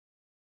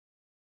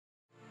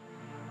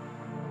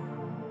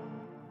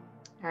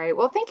All right,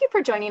 well, thank you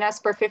for joining us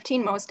for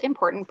 15 Most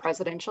Important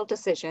Presidential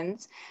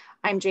Decisions.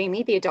 I'm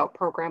Jamie, the Adult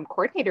Program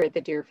Coordinator at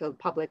the Deerfield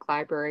Public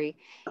Library,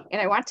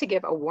 and I want to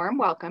give a warm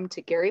welcome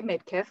to Gary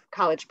Midkiff,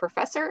 college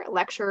professor,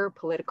 lecturer,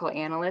 political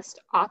analyst,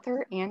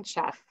 author, and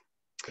chef.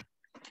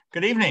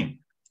 Good evening,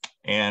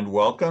 and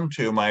welcome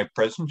to my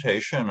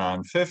presentation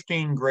on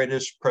 15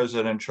 greatest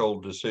presidential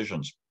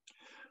decisions.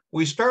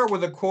 We start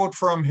with a quote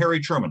from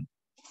Harry Truman.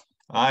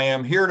 "I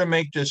am here to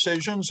make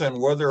decisions, and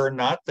whether or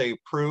not they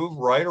prove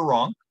right or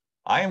wrong,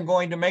 I am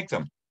going to make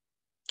them."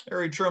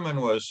 Harry Truman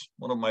was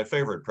one of my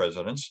favorite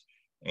presidents,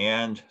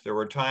 and there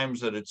were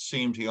times that it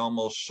seemed he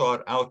almost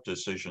sought out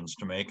decisions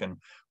to make, and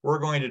we're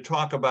going to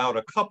talk about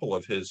a couple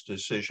of his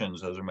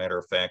decisions, as a matter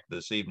of fact,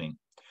 this evening.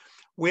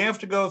 We have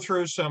to go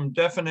through some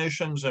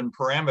definitions and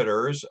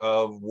parameters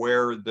of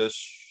where this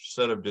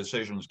set of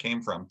decisions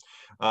came from.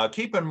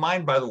 Keep in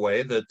mind, by the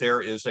way, that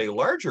there is a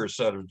larger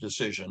set of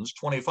decisions,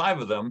 25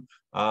 of them.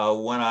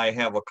 When I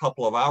have a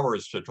couple of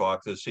hours to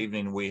talk this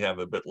evening, we have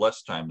a bit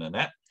less time than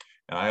that.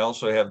 And I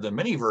also have the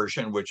mini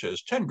version, which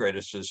is 10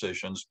 greatest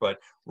decisions, but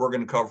we're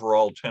going to cover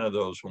all 10 of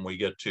those when we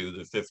get to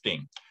the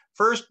 15.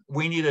 First,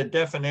 we need a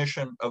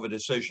definition of a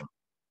decision.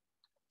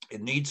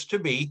 It needs to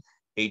be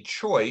a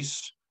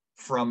choice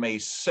from a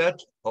set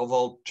of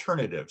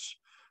alternatives.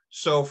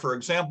 So, for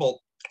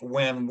example,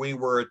 when we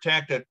were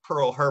attacked at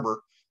Pearl Harbor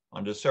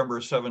on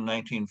December 7,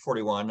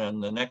 1941,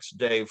 and the next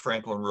day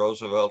Franklin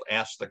Roosevelt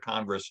asked the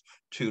Congress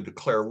to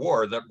declare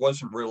war, that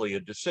wasn't really a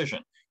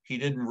decision. He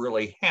didn't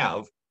really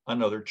have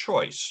another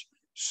choice.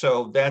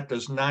 So that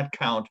does not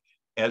count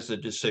as a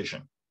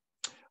decision.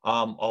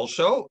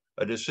 Also,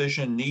 a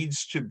decision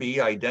needs to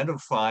be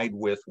identified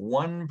with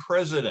one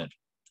president.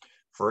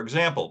 For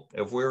example,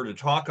 if we were to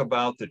talk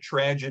about the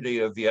tragedy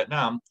of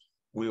Vietnam,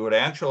 we would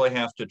actually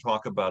have to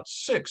talk about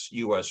 6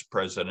 US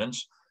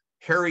presidents,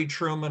 Harry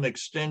Truman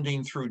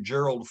extending through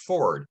Gerald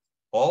Ford,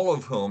 all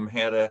of whom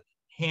had a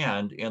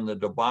hand in the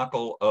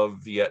debacle of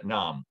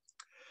Vietnam.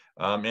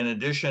 In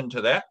addition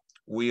to that,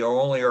 we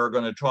only are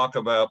going to talk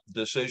about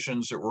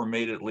decisions that were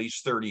made at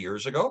least 30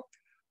 years ago,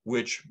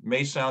 which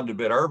may sound a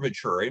bit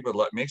arbitrary, but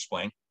let me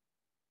explain.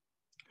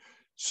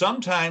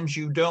 Sometimes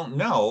you don't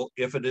know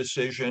if a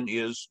decision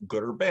is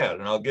good or bad.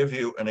 And I'll give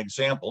you an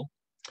example.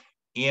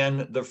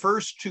 In the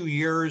first 2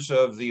 years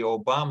of the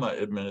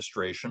Obama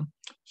administration,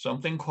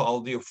 something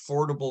called the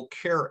Affordable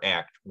Care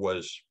Act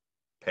was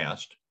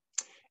passed.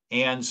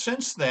 And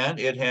since then,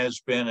 it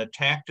has been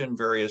attacked in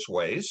various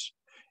ways.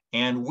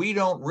 And we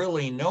don't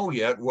really know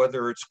yet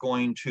whether it's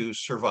going to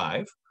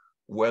survive,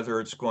 whether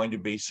it's going to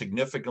be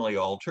significantly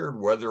altered,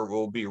 whether it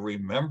will be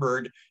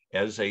remembered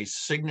as a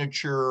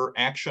signature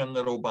action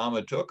that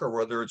Obama took, or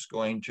whether it's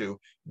going to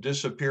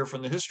disappear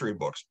from the history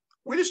books.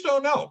 We just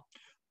don't know.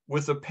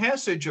 With the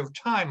passage of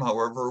time,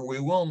 however, we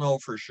will know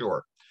for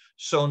sure.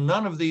 So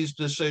none of these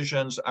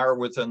decisions are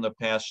within the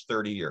past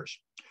 30 years.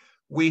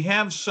 We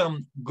have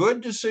some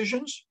good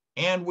decisions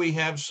and we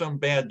have some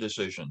bad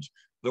decisions.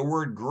 The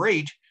word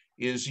great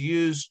is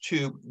used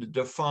to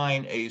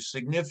define a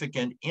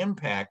significant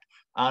impact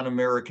on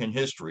American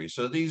history.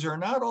 So these are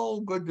not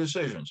all good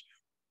decisions.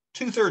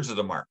 2/3 of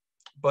them are,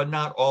 but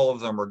not all of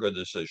them are good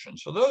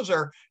decisions. So those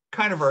are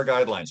kind of our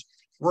guidelines.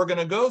 We're going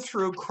to go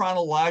through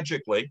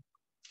chronologically.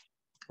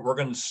 We're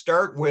going to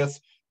start with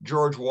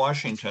George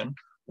Washington.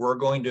 We're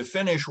going to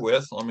finish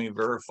with, let me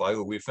verify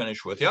who we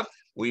finish with. Yep,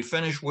 we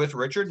finish with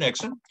Richard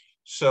Nixon.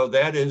 So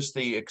that is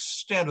the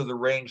extent of the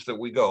range that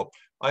we go.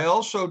 I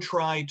also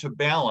try to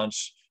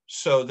balance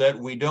so that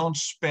we don't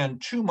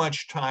spend too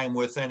much time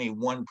with any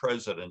one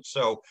president.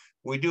 So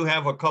we do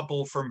have a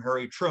couple from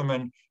Harry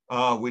Truman.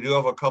 We do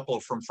have a couple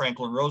from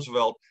Franklin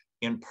Roosevelt,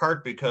 in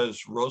part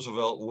because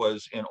Roosevelt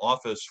was in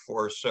office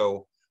for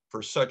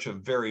such a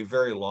very,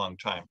 very long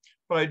time.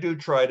 But I do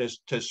try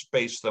to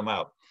space them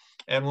out.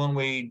 And when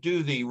we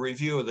do the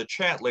review of the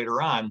chat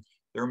later on,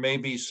 there may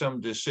be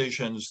some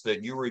decisions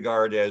that you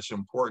regard as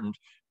important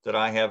that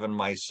I have in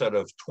my set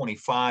of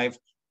 25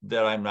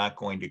 that I'm not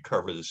going to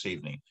cover this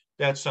evening.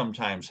 That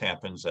sometimes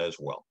happens as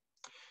well.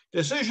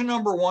 Decision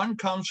number 1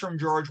 comes from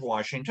George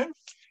Washington,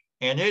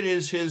 and it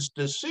is his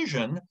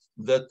decision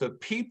that the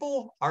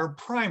people are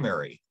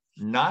primary,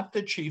 not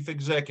the chief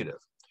executive.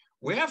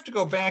 We have to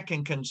go back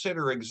and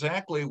consider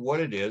exactly what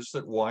it is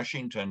that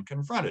Washington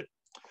confronted.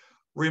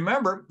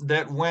 Remember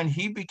that when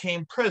he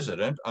became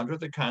president under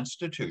the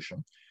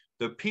Constitution,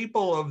 the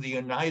people of the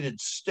United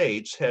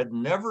States had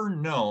never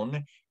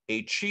known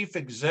a chief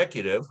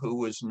executive who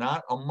was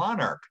not a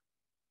monarch.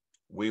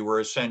 We were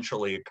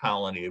essentially a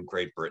colony of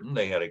Great Britain.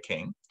 They had a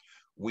king.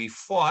 We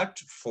fought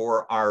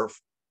for our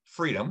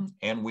freedom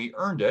and we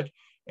earned it.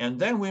 And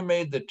then we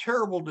made the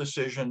terrible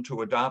decision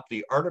to adopt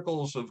the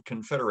Articles of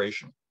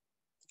Confederation.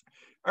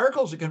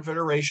 Articles of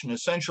Confederation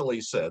essentially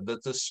said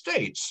that the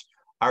states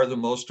are the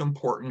most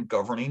important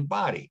governing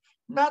body,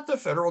 not the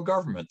federal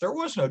government. There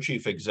was no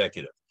chief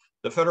executive.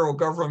 The federal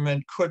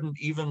government couldn't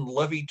even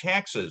levy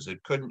taxes.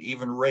 It couldn't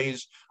even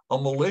raise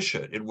a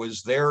militia. It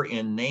was there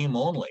in name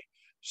only.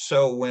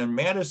 So when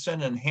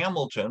Madison and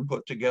Hamilton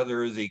put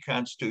together the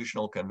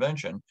Constitutional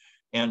Convention,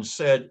 and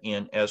said,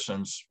 in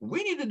essence,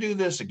 we need to do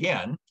this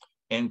again,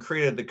 and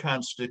created the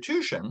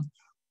Constitution,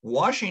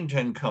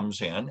 Washington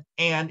comes in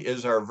and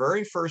is our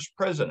very first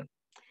president.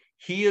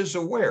 He is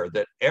aware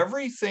that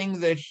everything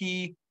that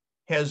he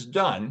has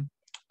done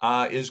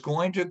is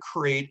going to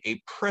create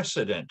a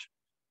precedent.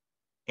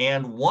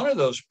 And one of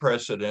those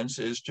precedents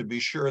is to be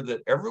sure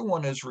that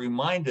everyone is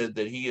reminded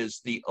that he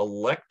is the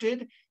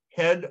elected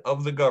head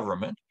of the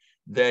government,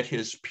 that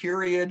his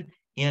period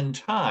in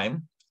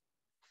time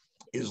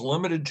is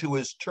limited to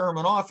his term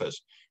in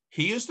office.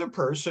 He is the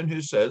person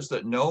who says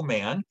that no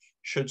man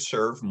should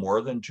serve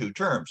more than 2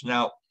 terms.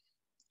 Now,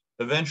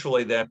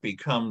 eventually that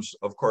becomes,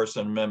 of course,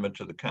 an amendment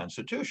to the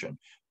Constitution,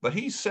 but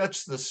he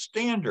sets the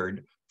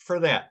standard for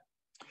that.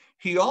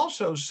 He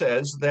also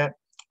says that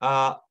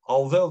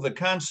although the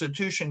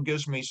Constitution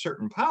gives me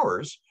certain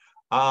powers,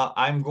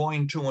 I'm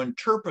going to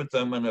interpret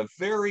them in a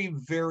very,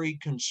 very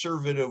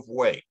conservative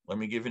way. Let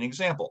me give you an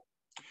example.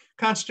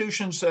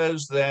 Constitution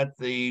says that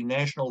the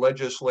national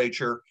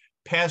legislature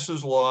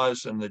passes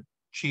laws and the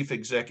chief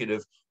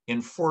executive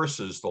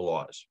enforces the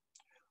laws.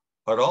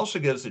 It also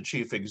gives the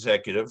chief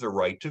executive the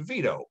right to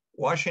veto.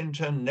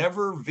 Washington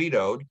never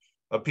vetoed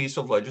a piece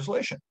of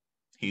legislation.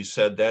 He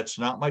said, that's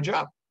not my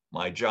job.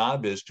 My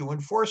job is to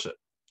enforce it.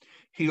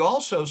 He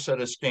also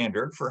set a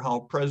standard for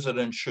how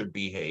presidents should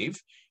behave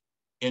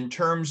in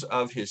terms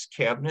of his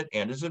cabinet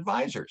and his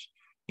advisors.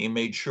 He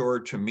made sure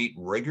to meet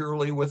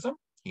regularly with them.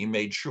 He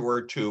made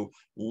sure to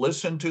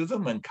listen to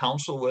them and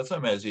counsel with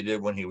them, as he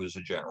did when he was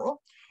a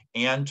general,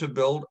 and to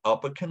build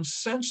up a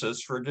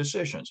consensus for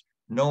decisions,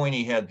 knowing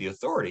he had the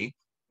authority,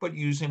 but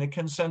using a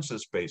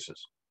consensus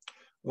basis.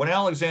 When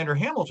Alexander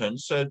Hamilton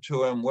said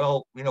to him,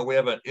 well, we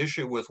have an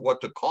issue with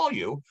what to call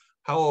you,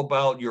 how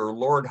about your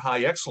Lord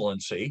High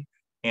Excellency?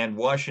 And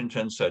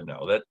Washington said,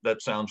 no,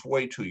 that sounds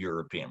way too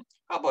European.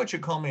 How about you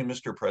call me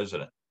Mr.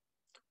 President?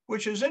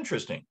 Which is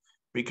interesting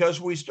because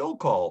we still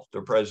call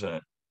the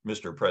president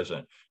Mr.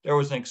 President. There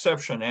was an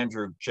exception.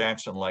 Andrew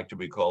Jackson liked to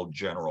be called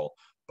General,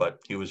 but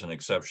he was an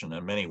exception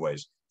in many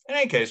ways. In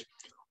any case,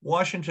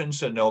 Washington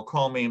said, no,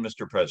 call me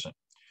Mr. President.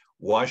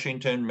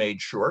 Washington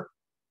made sure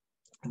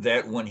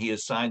that when he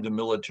assigned the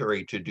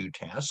military to do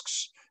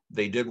tasks,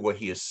 they did what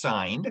he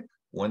assigned.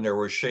 When there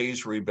was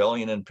Shays'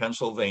 Rebellion in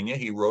Pennsylvania,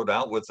 he rode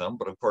out with them,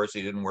 but of course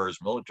he didn't wear his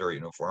military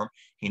uniform.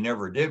 He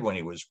never did when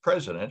he was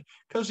president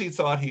because he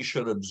thought he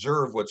should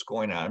observe what's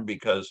going on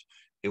because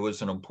it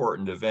was an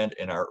important event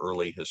in our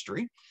early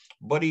history.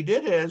 But he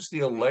did as the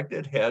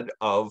elected head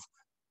of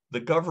the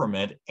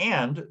government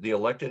and the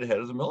elected head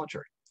of the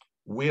military.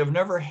 We have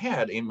never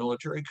had a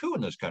military coup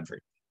in this country.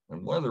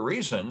 And one of the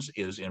reasons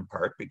is in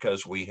part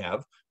because we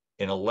have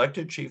an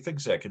elected chief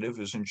executive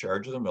who's in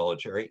charge of the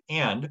military,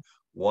 and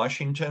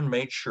Washington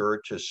made sure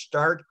to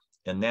start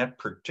in that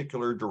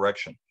particular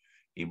direction.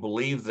 He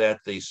believed that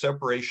the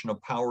separation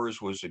of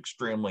powers was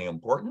extremely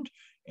important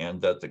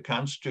and that the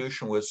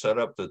Constitution was set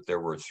up that there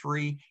were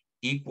 3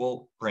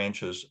 equal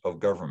branches of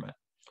government.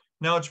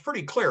 Now, it's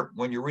pretty clear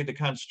when you read the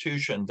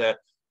Constitution that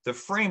the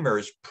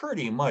framers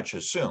pretty much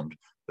assumed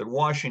that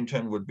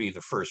Washington would be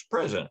the first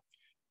president.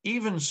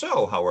 Even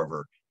so,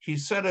 however, he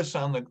set us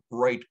on the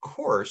right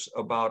course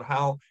about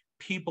how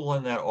people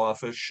in that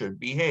office should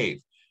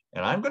behave.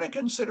 And I'm going to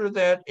consider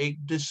that a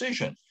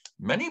decision.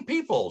 Many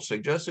people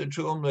suggested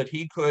to him that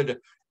he could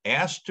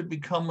ask to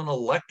become an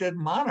elected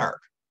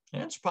monarch.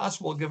 And it's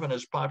possible, given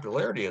his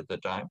popularity at the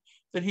time,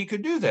 that he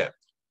could do that.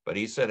 But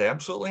he said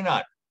absolutely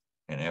not.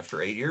 And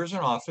after 8 years in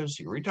office,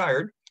 he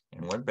retired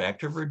and went back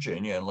to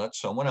Virginia and let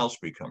someone else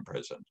become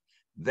president.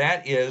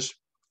 That is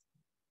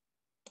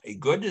a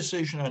good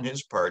decision on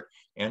his part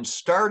and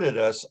started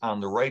us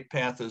on the right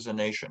path as a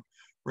nation.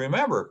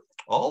 Remember,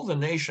 all the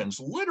nations,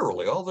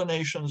 literally all the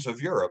nations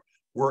of Europe,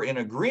 were in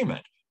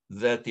agreement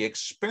that the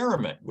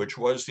experiment, which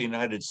was the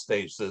United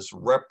States, this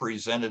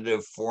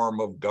representative form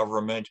of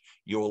government,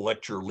 you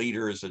elect your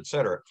leaders,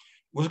 etc.,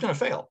 was going to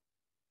fail.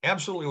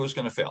 Absolutely was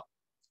going to fail.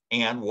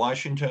 And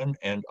Washington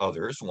and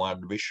others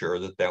wanted to be sure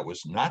that that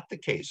was not the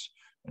case.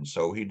 And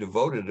so he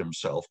devoted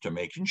himself to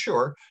making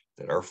sure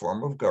that our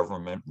form of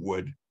government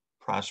would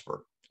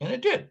prosper. And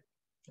it did.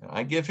 And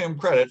I give him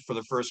credit for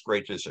the first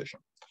great decision.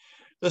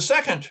 The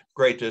second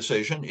great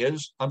decision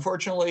is,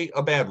 unfortunately,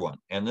 a bad one.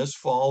 And this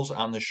falls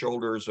on the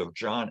shoulders of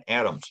John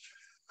Adams,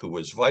 who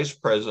was vice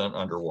president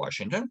under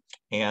Washington,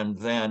 and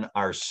then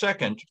our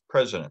second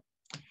president.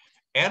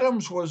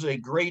 Adams was a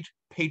great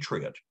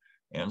patriot.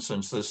 And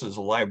since this is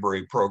a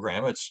library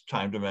program, it's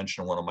time to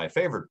mention one of my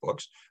favorite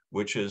books,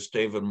 which is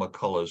David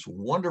McCullough's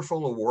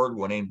wonderful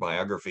award-winning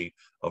biography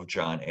of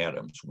John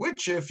Adams,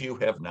 which, if you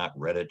have not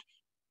read it,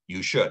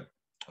 you should.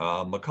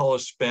 McCullough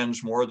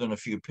spends more than a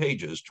few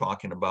pages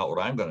talking about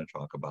what I'm going to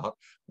talk about,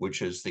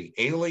 which is the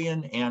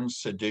Alien and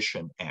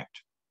Sedition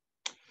Act.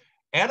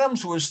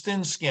 Adams was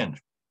thin-skinned.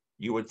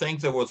 You would think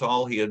that with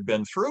all he had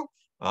been through,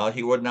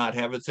 he would not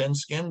have a thin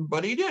skin,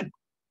 but he did.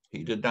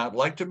 He did not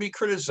like to be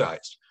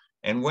criticized.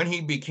 And when he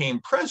became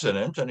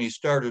president and he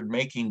started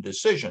making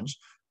decisions,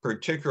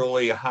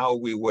 particularly how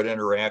we would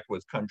interact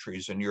with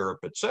countries in Europe,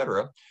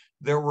 etc.,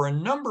 there were a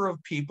number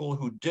of people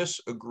who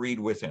disagreed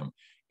with him,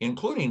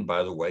 including,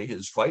 by the way,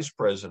 his vice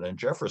president,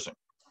 Jefferson.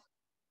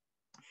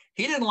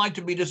 He didn't like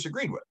to be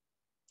disagreed with.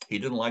 He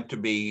didn't like to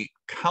be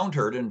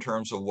countered in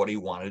terms of what he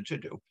wanted to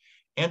do.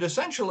 And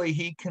essentially,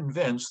 he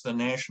convinced the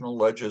national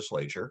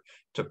legislature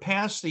to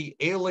pass the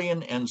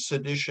Alien and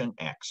Sedition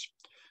Acts.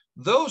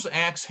 Those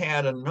acts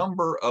had a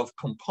number of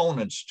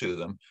components to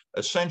them,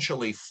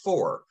 essentially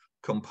 4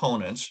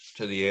 components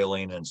to the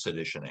Alien and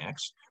Sedition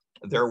Acts.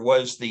 There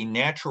was the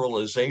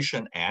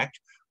Naturalization Act,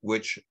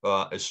 which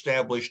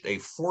established a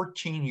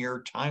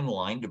 14-year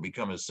timeline to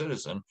become a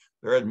citizen.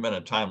 There hadn't been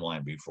a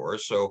timeline before,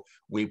 so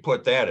we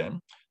put that in.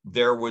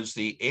 There was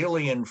the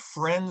Alien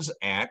Friends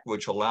Act,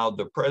 which allowed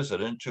the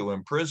president to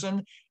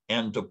imprison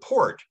and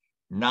deport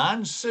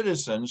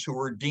non-citizens who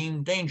were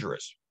deemed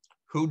dangerous.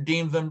 Who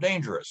deemed them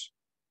dangerous?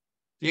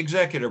 The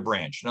executive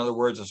branch. In other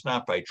words, it's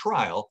not by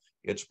trial,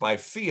 it's by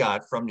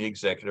fiat from the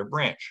executive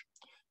branch.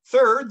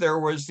 Third, there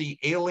was the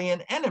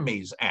Alien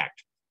Enemies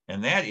Act,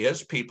 and that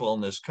is people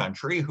in this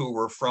country who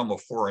were from a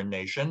foreign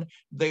nation.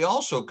 They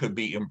also could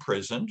be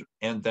imprisoned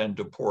and then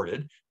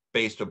deported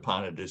based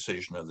upon a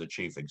decision of the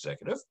chief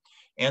executive.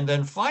 And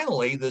then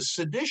finally, the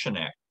Sedition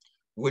Act,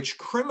 which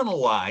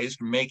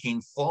criminalized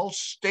making false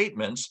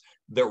statements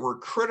that were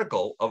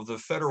critical of the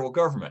federal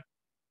government.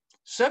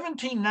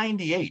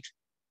 1798.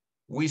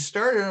 We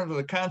started under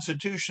the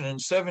Constitution in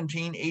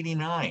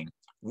 1789.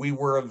 We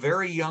were a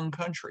very young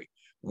country.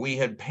 We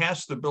had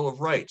passed the Bill of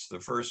Rights, the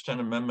first 10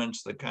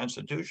 amendments to the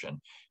Constitution.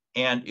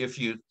 And if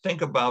you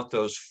think about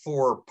those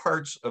 4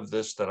 parts of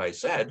this that I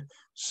said,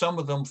 some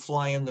of them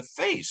fly in the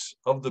face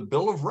of the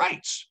Bill of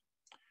Rights.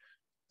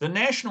 The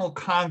National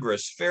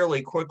Congress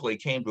fairly quickly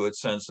came to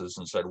its senses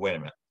and said, wait a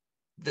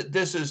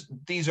minute,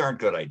 these aren't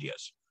good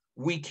ideas.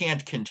 We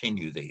can't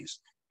continue these,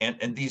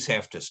 and these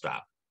have to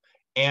stop.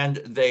 And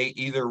they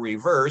either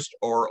reversed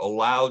or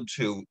allowed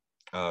to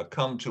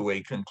come to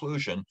a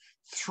conclusion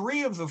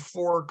 3 of the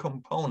 4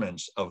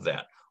 components of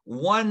that.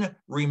 One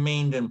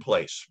remained in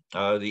place.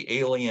 The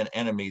Alien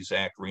Enemies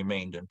Act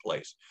remained in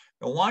place.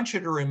 I want you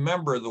to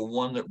remember the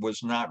one that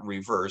was not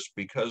reversed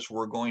because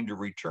we're going to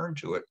return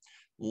to it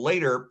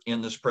later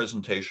in this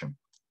presentation.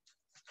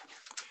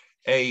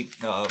 A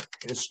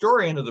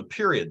historian of the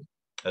period,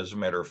 as a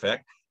matter of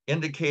fact,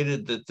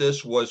 indicated that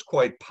this was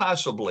quite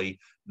possibly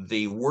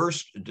the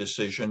worst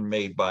decision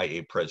made by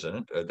a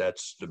president.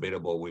 That's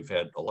debatable. We've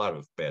had a lot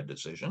of bad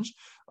decisions,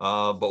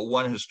 but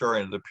one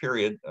historian of the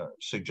period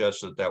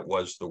suggests that that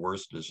was the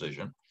worst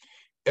decision.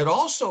 It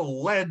also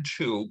led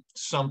to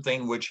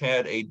something which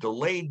had a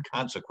delayed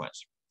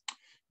consequence.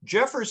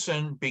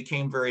 Jefferson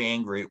became very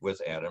angry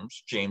with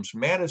Adams. James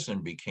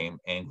Madison became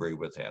angry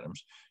with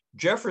Adams.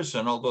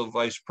 Jefferson, although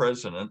vice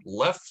president,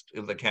 left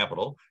the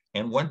Capitol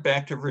and went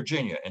back to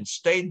Virginia and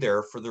stayed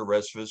there for the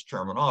rest of his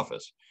term in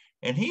office.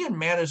 And he and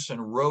Madison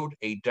wrote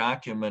a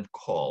document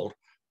called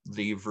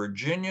the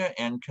Virginia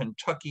and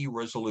Kentucky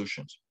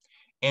Resolutions.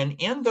 And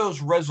in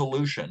those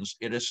resolutions,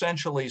 it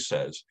essentially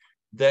says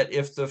that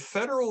if the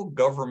federal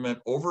government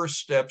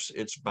oversteps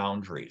its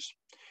boundaries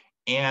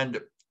and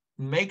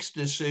makes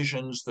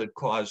decisions that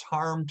cause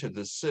harm to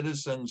the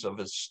citizens of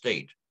a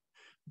state,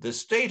 the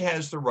state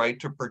has the right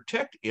to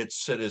protect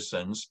its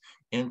citizens,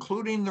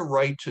 including the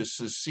right to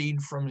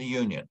secede from the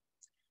Union.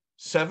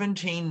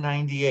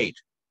 1798.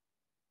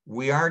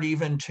 We aren't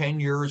even 10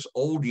 years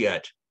old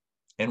yet,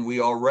 and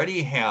we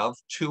already have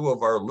 2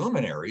 of our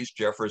luminaries,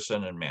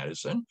 Jefferson and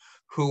Madison,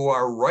 who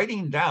are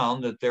writing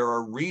down that there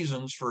are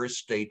reasons for a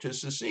state to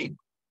secede.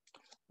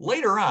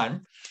 Later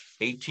on,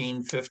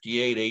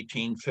 1858,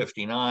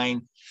 1859,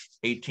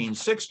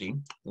 1860,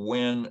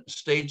 when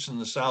states in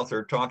the South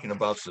are talking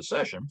about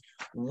secession,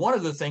 one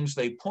of the things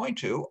they point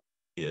to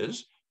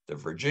is the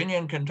Virginia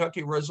and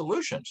Kentucky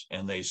resolutions.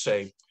 And they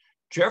say,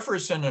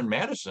 Jefferson and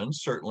Madison,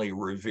 certainly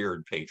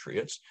revered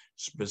patriots,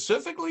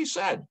 specifically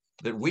said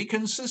that we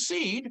can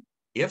secede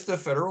if the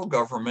federal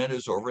government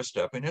is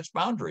overstepping its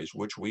boundaries,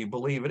 which we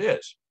believe it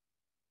is.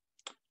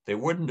 They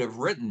wouldn't have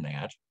written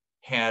that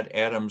had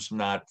Adams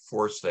not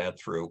forced that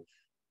through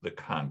the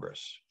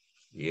Congress.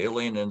 The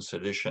Alien and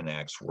Sedition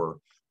Acts were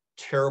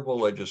terrible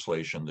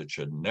legislation that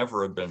should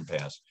never have been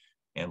passed.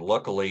 And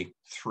luckily,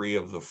 3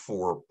 of the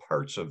 4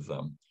 parts of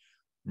them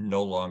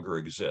no longer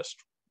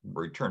exist.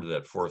 We'll return to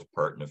that 4th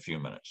part in a few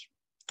minutes.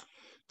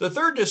 The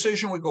 3rd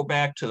decision, we go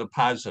back to the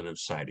positive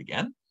side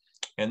again.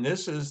 And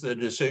this is the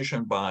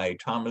decision by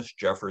Thomas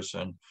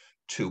Jefferson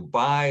to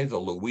buy the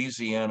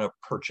Louisiana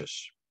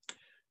Purchase.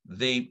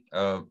 The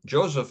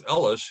Joseph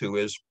Ellis, who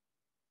is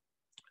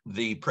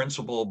the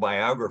principal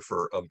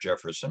biographer of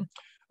Jefferson,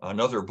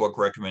 another book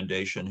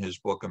recommendation, his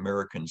book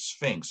American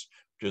Sphinx,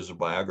 which is a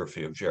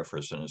biography of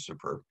Jefferson, is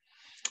superb.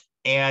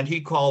 And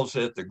he calls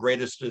it the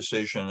greatest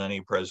decision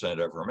any president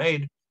ever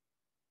made.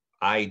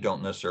 I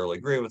don't necessarily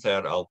agree with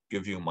that. I'll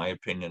give you my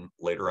opinion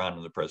later on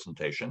in the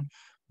presentation,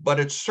 but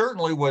it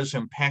certainly was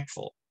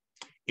impactful.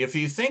 If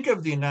you think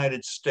of the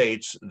United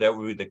States, that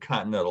would be the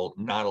continental,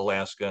 not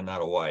Alaska,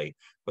 not Hawaii,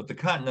 but the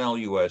continental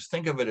US,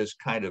 think of it as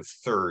kind of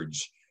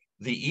thirds.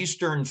 The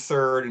eastern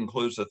third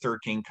includes the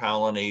 13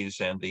 colonies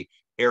and the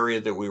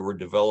area that we were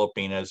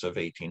developing as of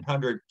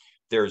 1800.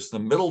 There's the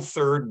middle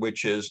third,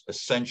 which is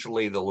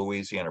essentially the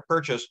Louisiana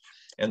Purchase.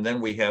 And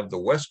then we have the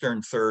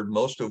western third,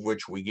 most of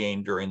which we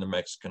gained during the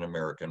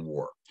Mexican-American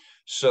War.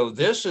 So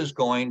this is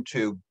going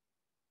to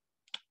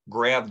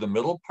grab the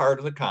middle part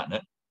of the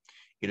continent.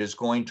 It is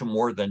going to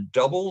more than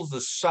double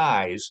the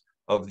size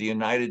of the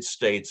United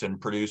States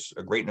and produce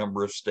a great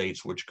number of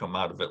states which come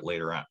out of it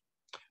later on.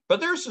 But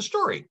there's a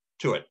story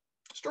to it.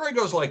 The story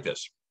goes like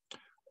this.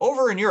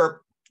 Over in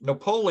Europe,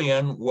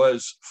 Napoleon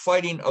was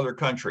fighting other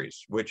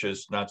countries, which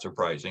is not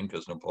surprising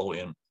because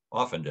Napoleon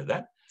often did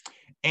that.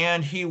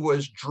 And he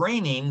was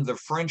draining the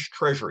French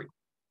treasury.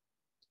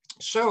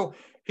 So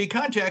he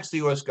contacts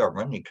the US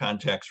government, he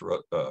contacts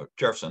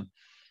Jefferson,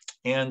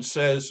 and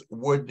says,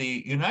 would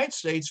the United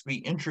States be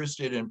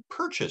interested in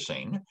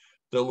purchasing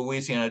the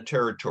Louisiana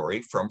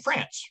Territory from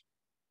France?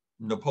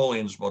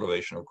 Napoleon's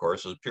motivation, of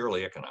course, is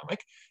purely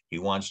economic. He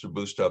wants to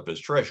boost up his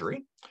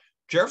treasury.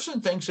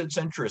 Jefferson thinks it's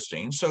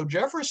interesting. So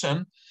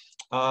Jefferson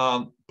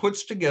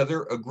puts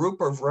together a group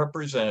of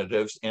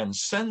representatives and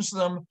sends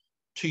them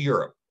to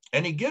Europe.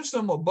 And he gives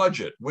them a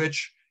budget,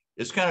 which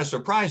is kind of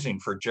surprising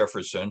for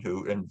Jefferson,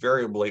 who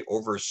invariably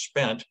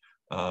overspent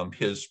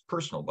his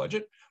personal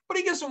budget, but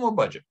he gives them a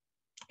budget.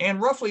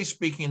 And roughly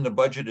speaking, the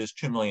budget is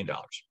 $2 million.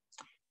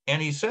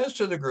 And he says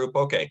to the group,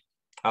 okay,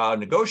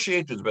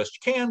 negotiate as best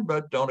you can,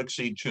 but don't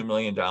exceed $2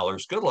 million.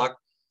 Good luck.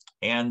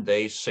 And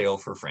they sail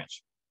for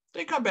France.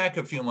 They come back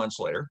a few months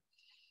later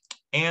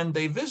and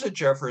they visit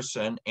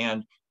Jefferson.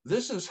 And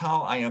this is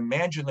how I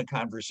imagine the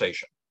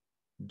conversation.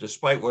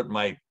 Despite what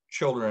my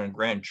children and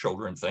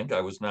grandchildren think, I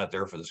was not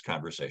there for this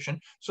conversation.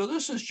 So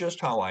this is just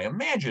how I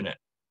imagine it.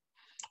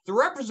 The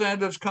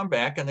representatives come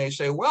back and they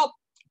say, well,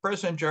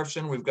 President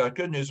Jefferson, we've got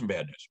good news and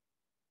bad news.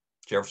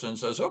 Jefferson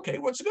says, okay,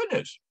 what's the good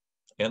news?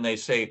 And they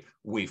say,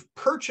 we've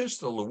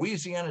purchased the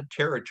Louisiana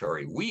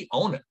Territory. We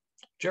own it.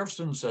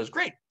 Jefferson says,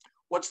 great.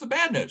 What's the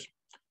bad news?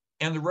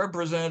 And the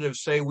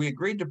representatives say, we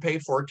agreed to pay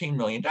 $14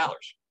 million.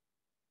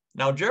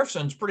 Now,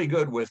 Jefferson's pretty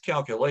good with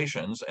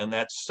calculations, and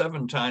that's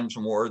 7 times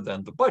more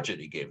than the budget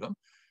he gave them.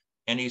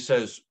 And he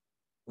says,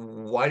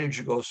 why did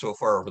you go so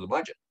far over the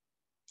budget?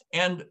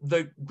 And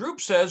the group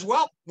says,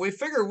 well, we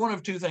figured one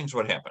of two things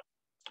would happen.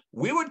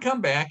 We would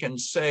come back and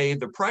say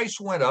the price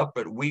went up,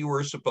 but we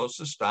were supposed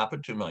to stop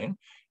at $2 million.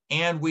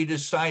 And we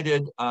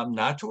decided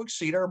not to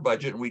exceed our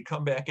budget. And we'd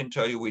come back and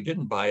tell you we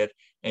didn't buy it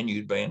and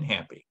you'd be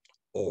unhappy.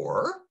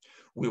 Or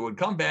we would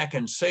come back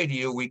and say to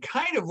you, we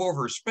kind of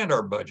overspent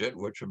our budget,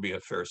 which would be a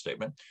fair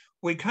statement.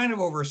 We kind of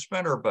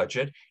overspent our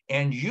budget,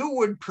 and you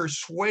would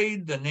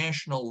persuade the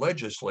national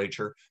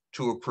legislature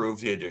to approve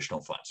the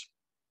additional funds.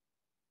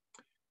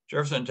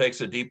 Jefferson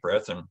takes a deep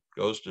breath and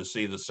goes to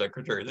see the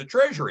Secretary of the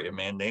Treasury, a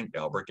man named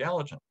Albert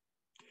Gallatin,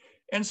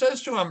 and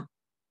says to him,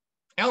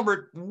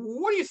 Albert,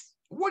 what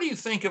do you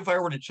think if I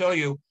were to tell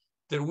you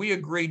that we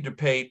agreed to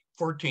pay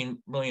 $14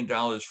 million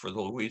for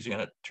the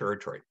Louisiana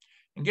Territory?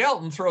 And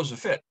Gallatin throws a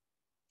fit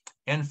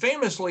and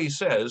famously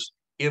says,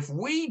 if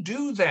we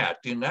do that,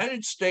 the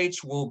United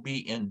States will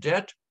be in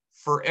debt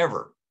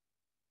forever.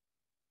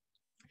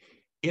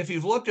 If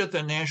you've looked at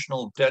the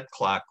national debt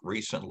clock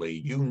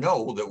recently, you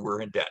know that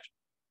we're in debt.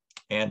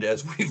 And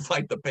as we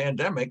fight the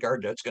pandemic, our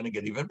debt's going to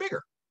get even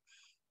bigger.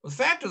 The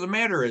fact of the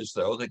matter is,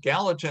 though, that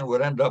Gallatin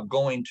would end up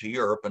going to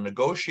Europe and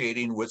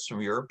negotiating with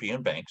some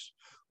European banks.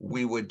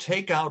 We would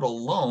take out a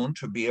loan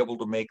to be able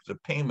to make the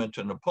payment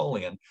to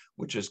Napoleon,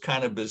 which is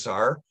kind of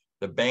bizarre.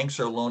 The banks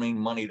are loaning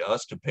money to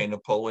us to pay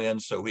Napoleon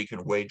so he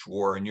can wage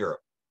war in Europe.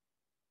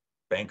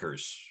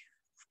 Bankers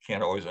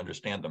can't always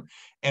understand them.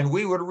 And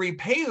we would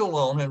repay the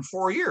loan in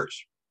 4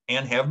 years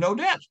and have no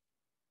debt.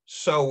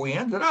 So we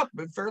ended up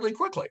fairly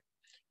quickly.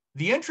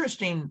 The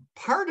interesting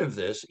part of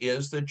this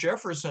is that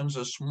Jefferson's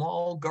a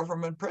small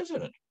government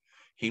president.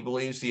 He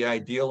believes the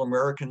ideal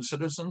American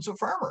citizen's a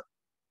farmer.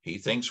 He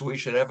thinks we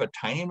should have a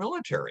tiny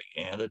military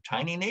and a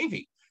tiny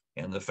navy,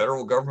 and the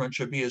federal government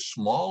should be as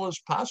small as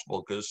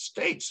possible because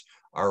states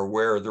are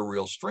where the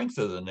real strength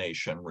of the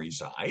nation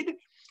reside.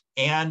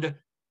 And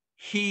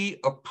he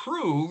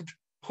approved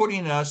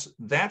putting us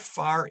that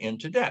far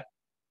into debt.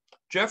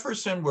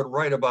 Jefferson would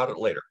write about it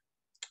later,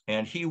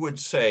 and he would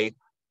say,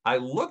 I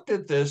looked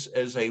at this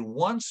as a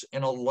once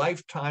in a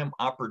lifetime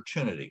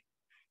opportunity.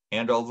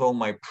 And although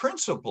my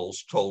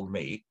principles told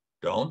me,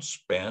 don't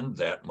spend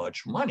that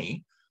much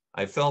money,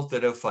 I felt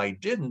that if I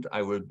didn't,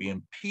 I would be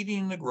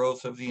impeding the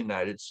growth of the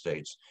United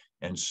States.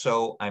 And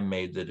so I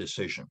made the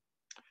decision.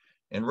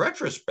 In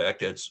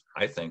retrospect, it's,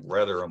 I think,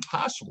 rather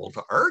impossible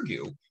to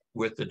argue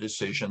with the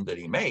decision that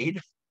he made.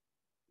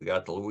 We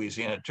got the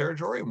Louisiana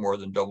Territory, more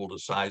than double the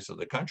size of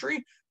the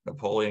country.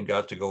 Napoleon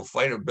got to go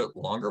fight a bit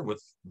longer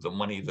with the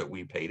money that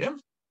we paid him.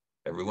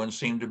 Everyone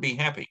seemed to be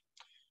happy.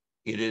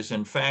 It is,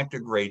 in fact, a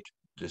great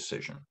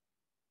decision.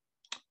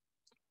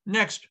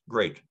 Next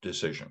great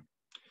decision.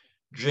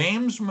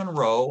 James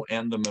Monroe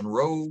and the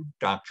Monroe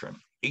Doctrine,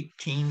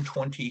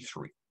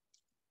 1823.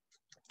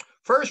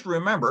 First,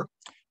 remember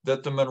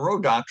that the Monroe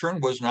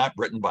Doctrine was not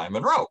written by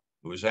Monroe.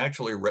 It was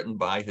actually written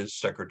by his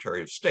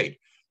Secretary of State.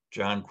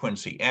 John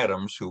Quincy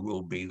Adams, who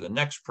will be the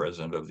next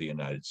president of the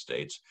United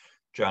States.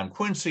 John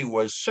Quincy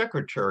was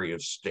Secretary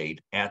of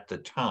State at the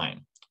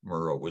time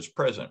Monroe was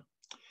president.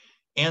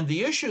 And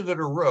the issue that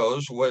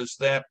arose was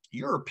that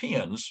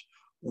Europeans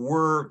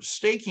were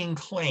staking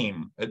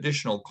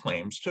additional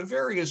claims to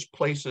various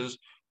places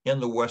in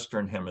the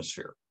Western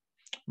Hemisphere.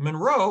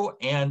 Monroe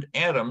and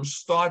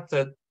Adams thought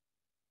that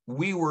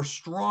we were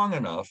strong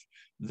enough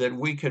that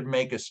we could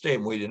make a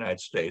statement, we, the United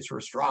States,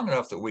 were strong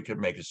enough that we could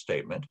make a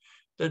statement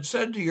that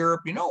said to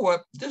Europe, you know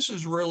what, this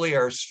is really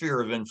our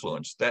sphere of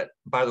influence. That,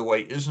 by the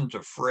way, isn't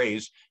a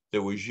phrase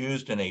that was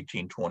used in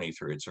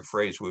 1823. It's a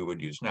phrase we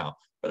would use now,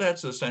 but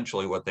that's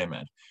essentially what they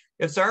meant.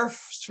 It's our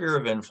sphere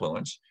of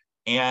influence,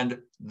 and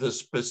the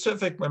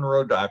specific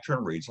Monroe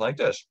Doctrine reads like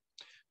this.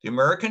 The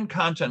American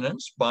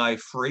continents, by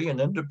free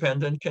and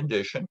independent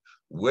condition,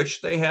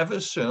 which they have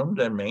assumed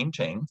and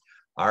maintained,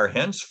 are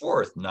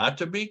henceforth not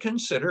to be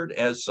considered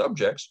as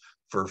subjects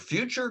for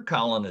future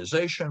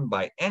colonization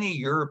by any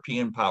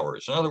European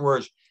powers. In other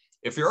words,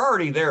 if you're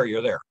already there,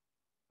 you're there.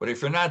 But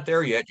if you're not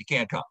there yet, you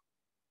can't come.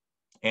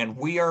 And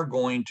we are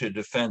going to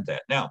defend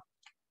that. Now,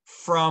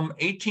 from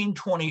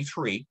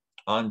 1823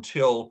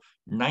 until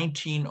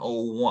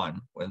 1901,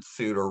 when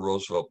Theodore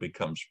Roosevelt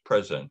becomes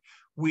president,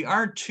 we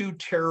aren't too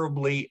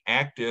terribly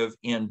active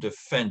in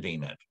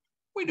defending it.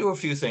 We do a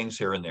few things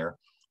here and there,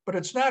 but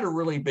it's not a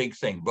really big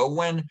thing. But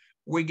when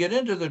we get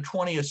into the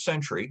 20th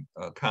century,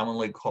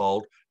 commonly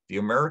called the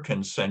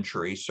American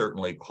century,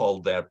 certainly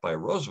called that by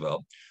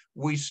Roosevelt,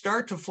 we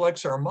start to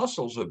flex our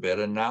muscles a bit,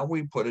 and now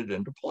we put it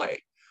into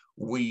play.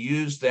 We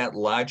use that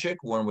logic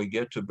when we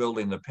get to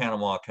building the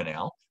Panama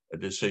Canal, a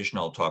decision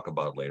I'll talk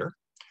about later.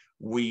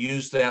 We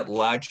use that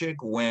logic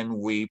when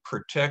we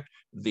protect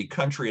the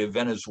country of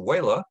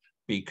Venezuela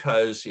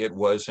because it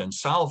was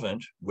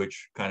insolvent,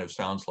 which kind of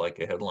sounds like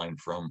a headline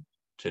from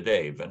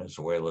today,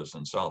 Venezuela's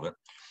insolvent.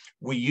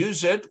 We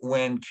use it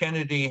when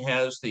Kennedy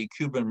has the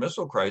Cuban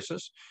Missile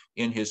Crisis.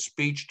 In his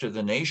speech to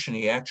the nation,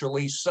 he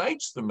actually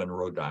cites the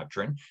Monroe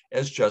Doctrine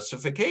as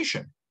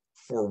justification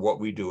for what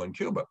we do in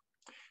Cuba.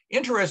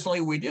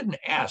 Interestingly, we didn't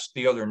ask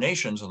the other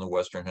nations in the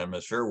Western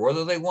Hemisphere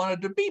whether they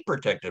wanted to be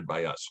protected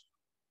by us.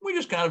 We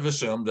just kind of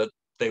assumed that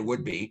they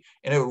would be,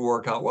 and it would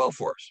work out well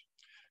for us.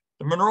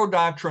 The Monroe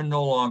Doctrine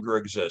no longer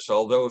exists,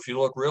 although if you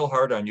look real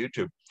hard on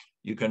YouTube,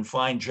 you can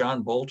find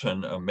John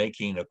Bolton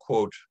making a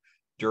quote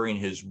during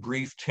his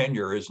brief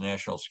tenure as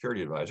National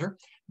Security Advisor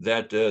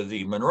that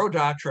the Monroe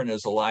Doctrine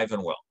is alive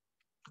and well.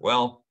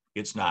 Well,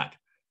 it's not.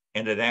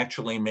 And it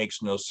actually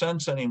makes no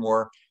sense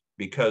anymore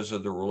because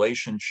of the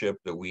relationship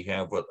that we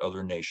have with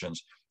other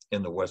nations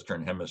in the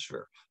Western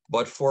Hemisphere.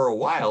 But for a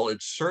while, it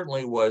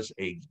certainly was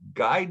a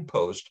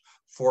guidepost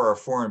for our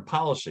foreign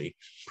policy,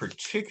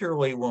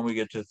 particularly when we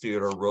get to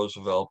Theodore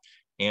Roosevelt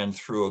and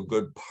through a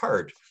good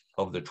part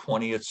of the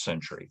 20th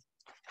century.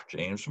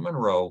 James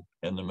Monroe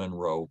and the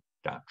Monroe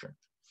Doctrine.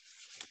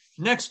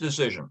 Next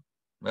decision,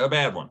 a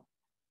bad one.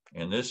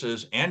 And this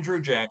is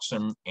Andrew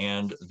Jackson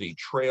and the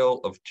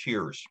Trail of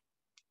Tears.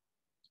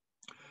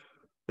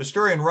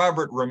 Historian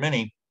Robert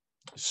Remini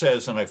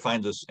says, and I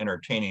find this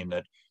entertaining,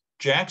 that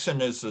Jackson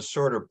is the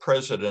sort of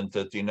president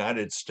that the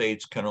United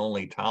States can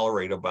only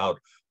tolerate about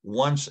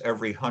once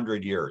every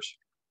 100 years.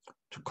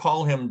 To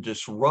call him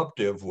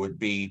disruptive would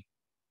be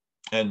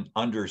an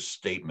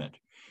understatement.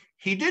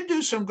 He did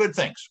do some good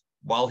things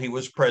while he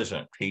was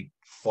president. He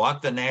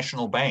fought the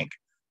National Bank,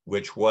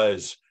 which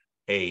was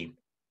a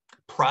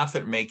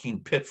profit-making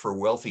pit for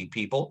wealthy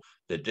people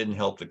that didn't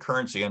help the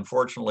currency.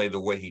 Unfortunately, the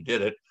way he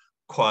did it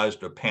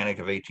caused a panic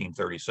of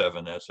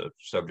 1837. That's a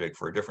subject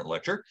for a different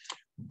lecture.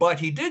 But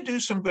he did do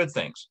some good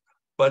things.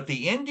 But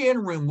the Indian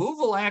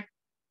Removal Act,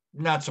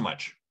 not so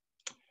much.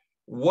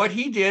 What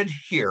he did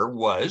here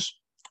was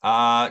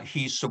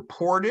he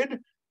supported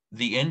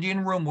the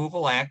Indian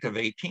Removal Act of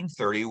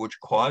 1830, which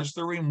caused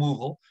the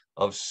removal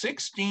of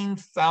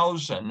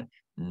 16,000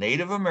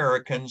 Native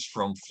Americans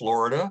from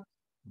Florida,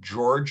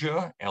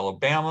 Georgia,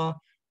 Alabama,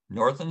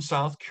 North and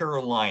South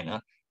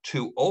Carolina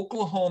to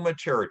Oklahoma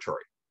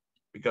Territory,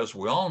 because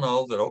we all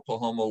know that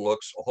Oklahoma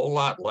looks a whole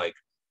lot like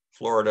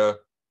Florida,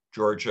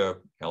 Georgia,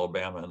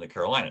 Alabama, and the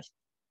Carolinas.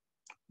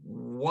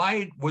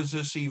 Why was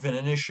this even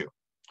an issue?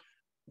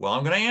 Well,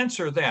 I'm going to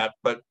answer that,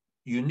 but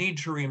you need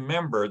to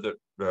remember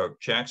that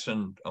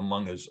Jackson,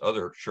 among his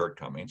other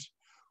shortcomings,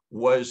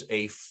 was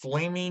a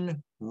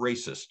flaming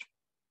racist.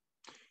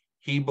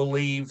 He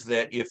believed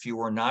that if you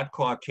were not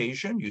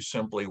Caucasian, you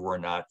simply were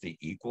not the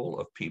equal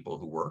of people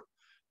who were.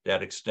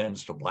 That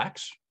extends to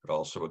Blacks. It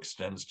also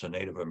extends to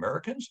Native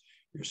Americans.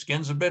 Your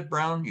skin's a bit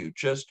brown, you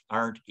just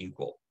aren't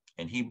equal.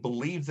 And he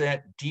believed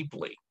that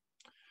deeply.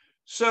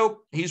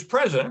 So he's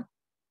president,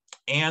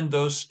 and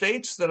those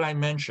states that I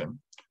mentioned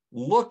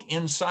look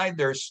inside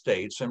their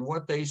states, and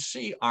what they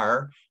see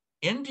are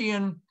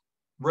Indian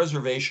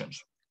reservations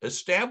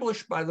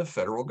established by the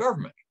federal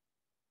government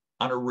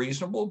on a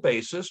reasonable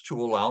basis to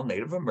allow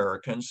Native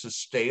Americans to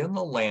stay in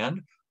the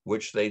land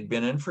which they'd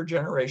been in for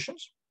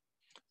generations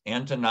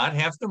and to not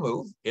have to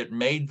move. It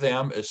made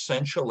them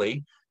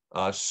essentially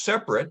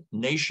separate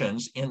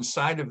nations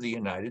inside of the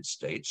United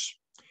States.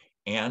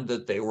 and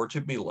that they were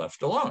to be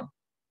left alone.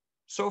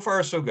 So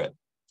far, so good.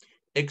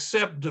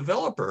 Except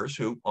developers,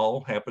 who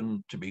all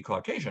happen to be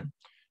Caucasian,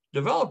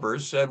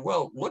 developers said,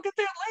 well, look at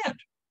that land.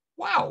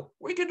 Wow,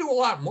 we could do a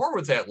lot more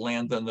with that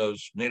land than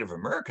those Native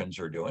Americans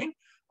are doing.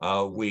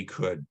 We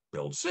could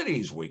build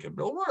cities, we could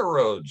build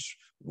railroads,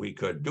 we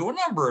could do a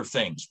number of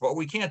things, but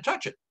we can't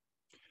touch it.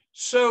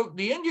 So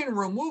the Indian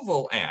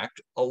Removal Act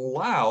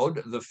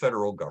allowed the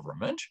federal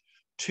government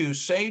to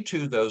say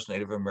to those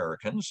Native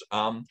Americans,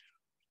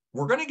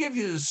 we're going to give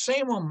you the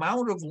same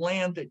amount of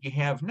land that you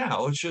have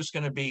now. It's just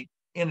going to be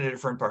in a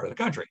different part of the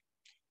country,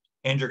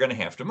 and you're going to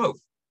have to move.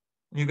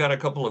 You've got a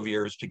couple of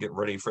years to get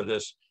ready for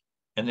this,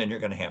 and then you're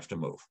going to have to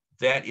move.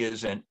 That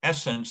is, in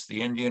essence,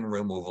 the Indian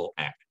Removal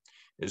Act.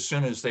 As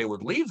soon as they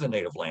would leave the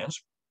native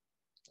lands,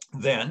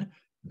 then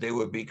they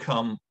would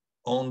become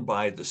owned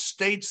by the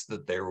states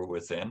that they were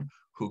within,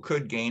 who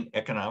could gain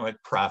economic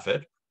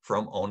profit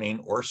from owning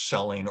or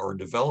selling or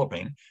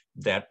developing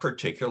that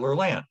particular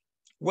land.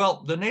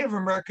 Well, the Native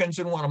Americans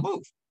didn't want to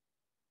move.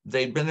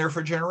 They'd been there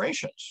for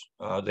generations.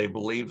 They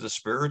believed the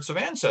spirits of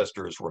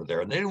ancestors were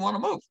there, and they didn't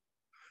want to move.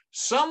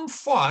 Some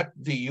fought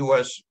the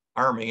U.S.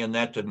 Army, and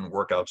that didn't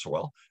work out so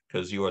well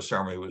because the U.S.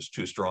 Army was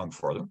too strong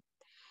for them.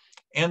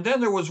 And then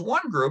there was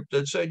one group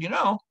that said, you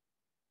know,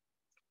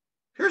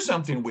 here's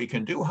something we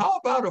can do. How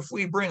about if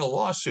we bring a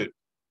lawsuit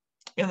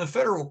in the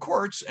federal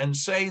courts and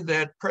say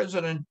that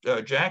President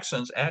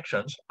Jackson's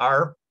actions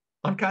are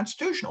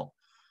unconstitutional?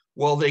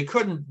 Well, they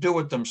couldn't do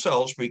it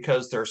themselves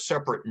because they're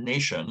separate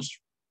nations,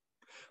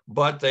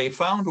 but they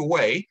found a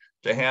way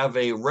to have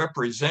a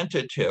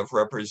representative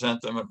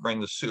represent them and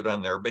bring the suit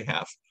on their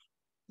behalf.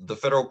 The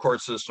federal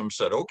court system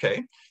said,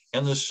 okay,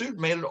 and the suit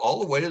made it all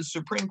the way to the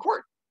Supreme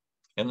Court.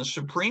 And the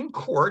Supreme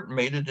Court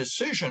made a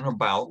decision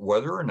about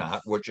whether or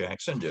not what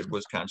Jackson did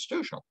was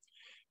constitutional.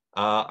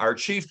 Our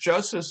Chief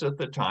Justice at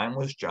the time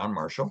was John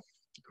Marshall,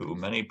 who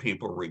many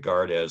people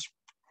regard as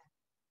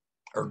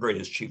our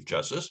greatest Chief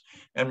Justice.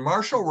 And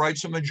Marshall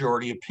writes a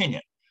majority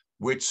opinion,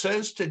 which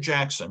says to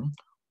Jackson,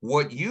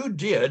 what you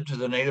did to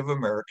the Native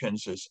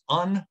Americans is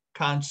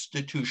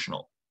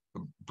unconstitutional.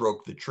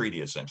 Broke the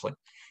treaty, essentially.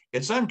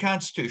 It's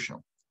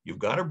unconstitutional. You've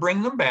got to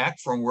bring them back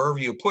from wherever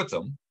you put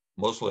them,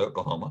 mostly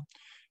Oklahoma.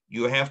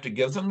 You have to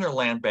give them their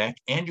land back,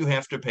 and you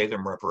have to pay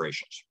them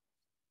reparations.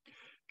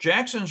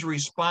 Jackson's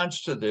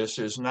response to this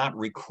is not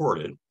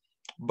recorded,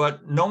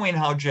 but knowing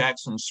how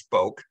Jackson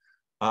spoke,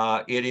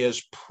 it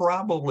is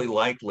probably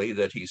likely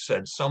that he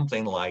said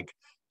something like,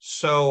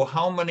 so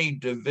how many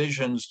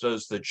divisions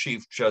does the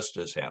Chief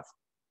Justice have?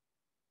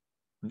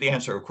 The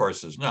answer, of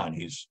course, is none.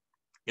 He's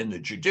in the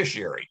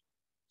judiciary.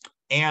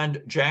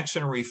 And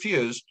Jackson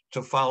refused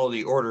to follow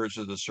the orders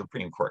of the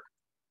Supreme Court.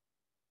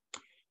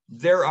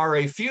 There are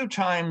a few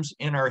times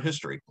in our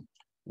history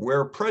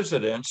where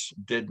presidents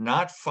did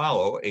not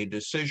follow a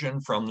decision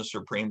from the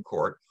Supreme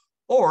Court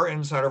or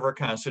inside of our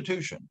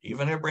Constitution.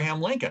 Even Abraham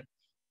Lincoln,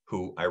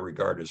 who I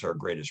regard as our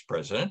greatest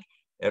president,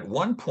 at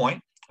one point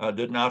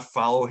did not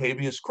follow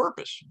habeas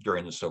corpus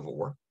during the Civil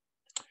War.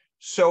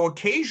 So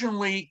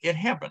occasionally it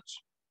happens.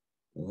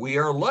 We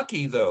are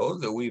lucky, though,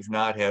 that we've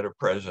not had a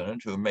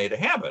president who made a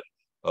habit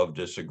of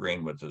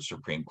disagreeing with the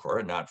Supreme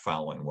Court, not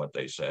following what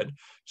they said.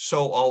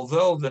 So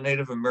although the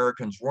Native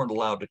Americans weren't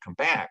allowed to come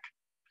back,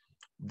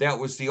 that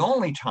was the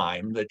only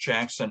time that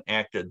Jackson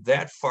acted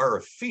that far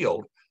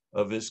afield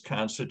of his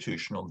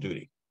constitutional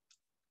duty.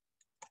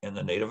 And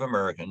the Native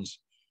Americans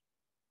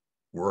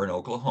were in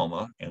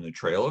Oklahoma, and the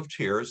Trail of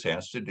Tears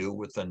has to do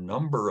with the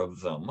number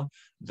of them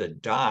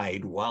that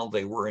died while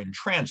they were in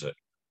transit,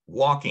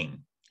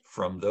 walking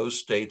from those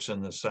states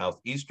in the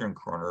southeastern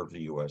corner of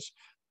the U.S.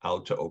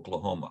 out to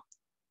Oklahoma.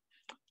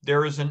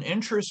 There is an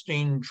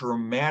interesting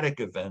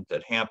dramatic event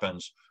that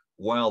happens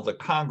while the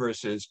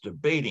Congress is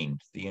debating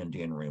the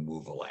Indian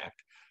Removal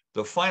Act.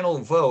 The final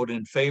vote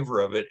in favor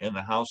of it in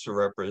the House of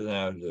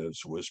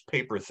Representatives was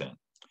paper thin.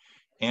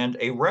 And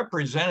a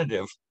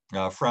representative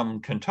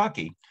from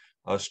Kentucky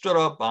stood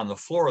up on the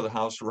floor of the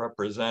House of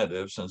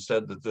Representatives and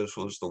said that this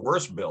was the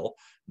worst bill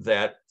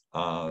that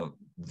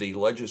the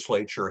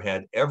legislature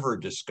had ever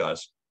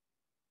discussed.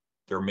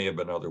 There may have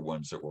been other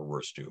ones that were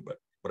worse too, but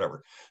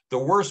whatever. The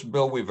worst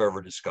bill we've ever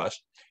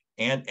discussed,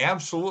 and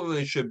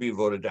absolutely should be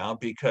voted down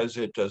because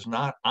it does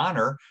not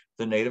honor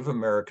the Native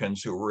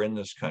Americans who were in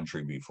this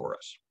country before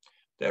us.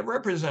 That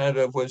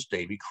representative was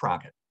Davy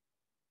Crockett.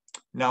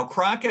 Now,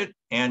 Crockett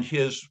and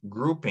his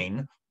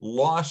grouping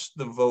lost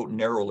the vote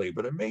narrowly,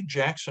 but it made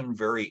Jackson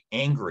very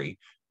angry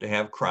to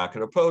have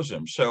Crockett oppose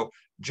him. So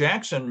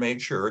Jackson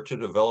made sure to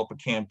develop a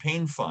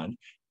campaign fund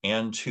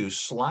and to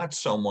slot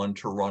someone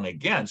to run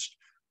against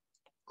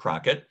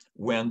Crockett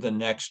when the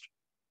next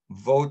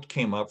vote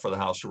came up for the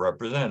House of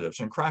Representatives,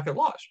 and Crockett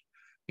lost.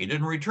 He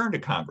didn't return to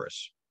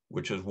Congress,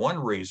 which is one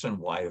reason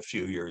why a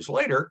few years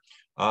later,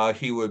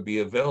 he would be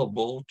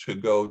available to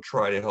go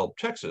try to help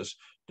Texas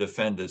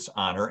defend its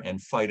honor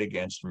and fight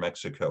against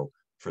Mexico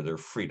for their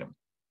freedom.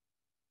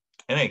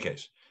 In any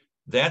case,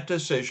 that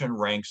decision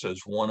ranks as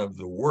one of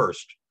the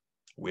worst.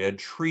 We had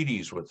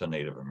treaties with the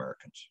Native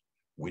Americans.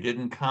 We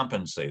didn't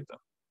compensate them.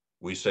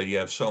 We said you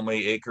have so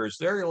many acres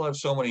there, you'll have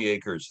so many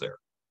acres there.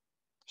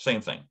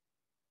 Same thing.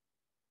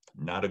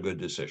 Not a good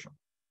decision.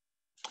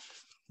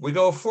 We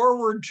go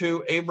forward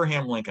to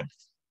Abraham Lincoln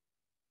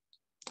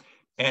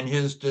and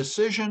his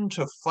decision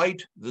to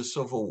fight the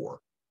Civil War.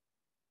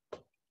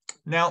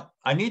 Now,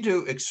 I need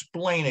to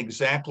explain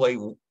exactly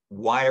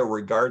why I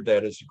regard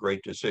that as a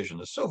great decision.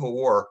 The Civil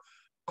War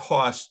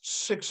cost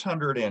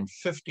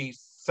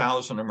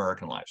 650,000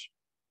 American lives.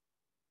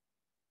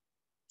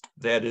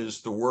 That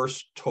is the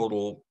worst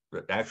total.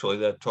 Actually,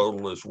 that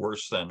total is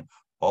worse than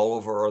all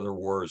of our other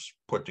wars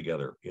put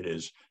together. It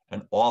is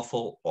an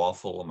awful,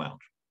 awful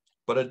amount.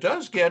 But it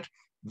does get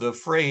the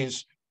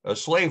phrase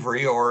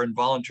slavery or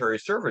involuntary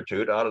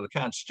servitude out of the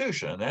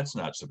Constitution, and that's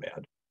not so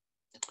bad.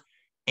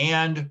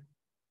 And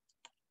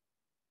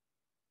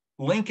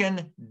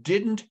Lincoln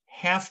didn't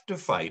have to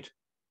fight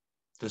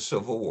the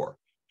Civil War.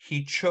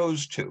 He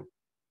chose to.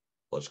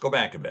 Let's go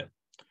back a bit.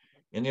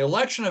 In the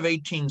election of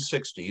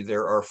 1860,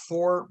 there are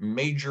four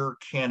major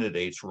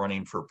candidates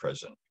running for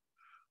president.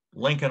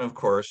 Lincoln, of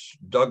course,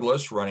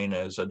 Douglas running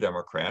as a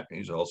Democrat,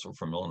 he's also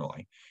from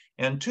Illinois,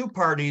 and two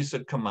parties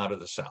that come out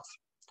of the South.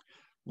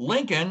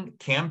 Lincoln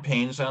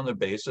campaigns on the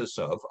basis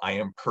of, I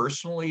am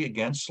personally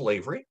against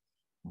slavery,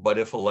 but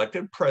if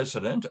elected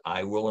president,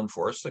 I will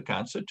enforce the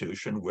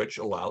Constitution, which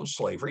allows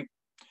slavery,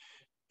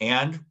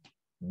 and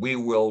we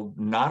will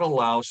not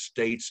allow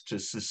states to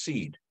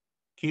secede.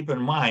 Keep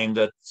in mind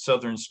that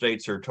southern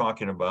states are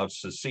talking about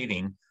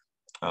seceding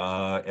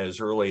as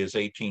early as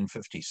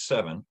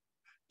 1857.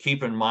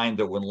 Keep in mind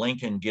that when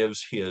Lincoln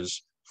gives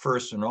his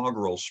first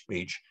inaugural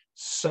speech,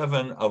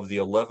 7 of the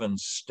 11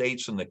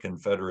 states in the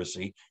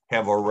Confederacy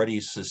have already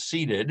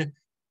seceded,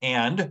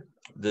 and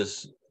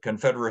this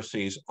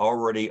Confederacy's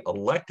already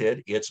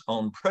elected its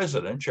own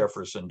president,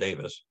 Jefferson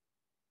Davis.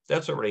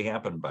 That's already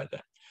happened by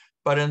then.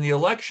 But in the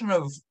election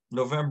of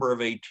November of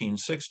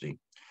 1860,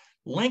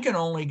 Lincoln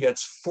only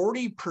gets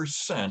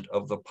 40%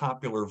 of the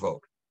popular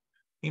vote.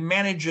 He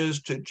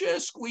manages to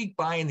just squeak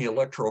by in the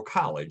Electoral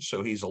College,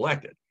 so he's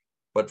elected.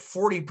 But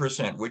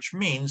 40%, which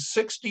means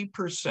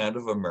 60%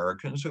 of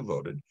Americans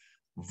who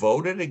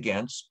voted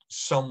against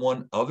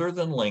someone other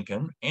than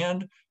Lincoln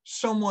and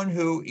someone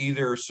who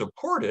either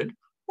supported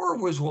or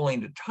was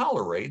willing to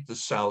tolerate the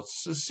South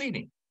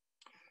seceding.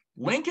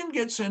 Lincoln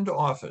gets into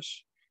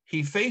office.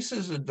 He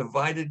faces a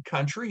divided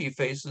country. He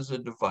faces a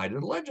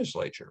divided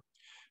legislature.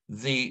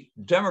 The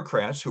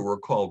Democrats, who were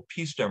called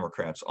Peace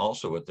Democrats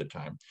also at the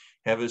time,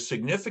 have a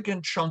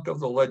significant chunk of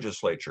the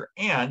legislature.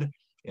 And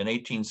in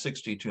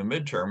 1862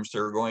 midterms,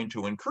 they're going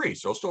to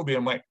increase. They'll still be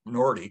a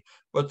minority,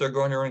 but they're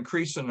going to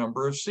increase the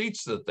number of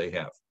seats that they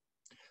have.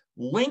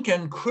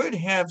 Lincoln could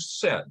have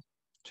said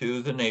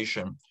to the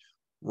nation,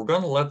 we're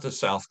going to let the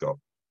South go.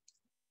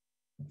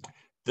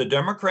 The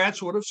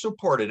Democrats would have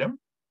supported him.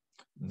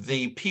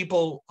 The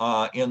people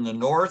in the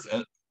North,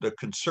 the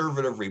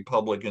conservative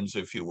Republicans,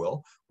 if you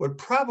will, would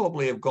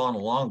probably have gone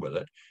along with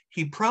it.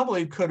 He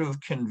probably could have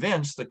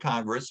convinced the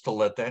Congress to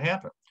let that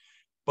happen.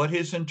 But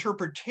his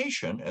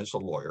interpretation as a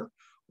lawyer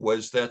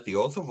was that the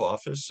oath of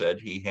office said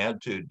he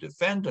had to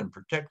defend and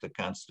protect the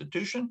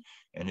Constitution,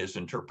 and his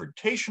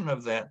interpretation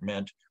of that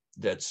meant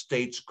that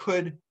states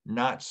could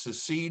not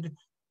secede,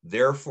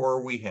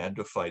 therefore we had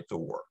to fight the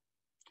war.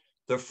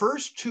 The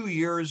first 2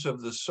 years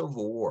of the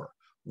Civil War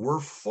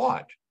were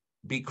fought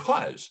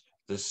because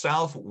the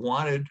South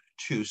wanted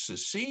to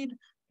secede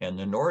and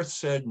the North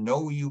said,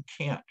 no, you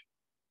can't.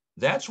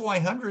 That's why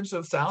hundreds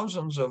of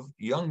thousands of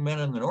young men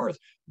in the North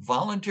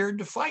volunteered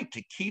to fight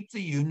to keep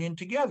the Union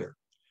together.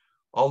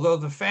 Although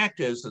the fact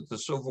is that the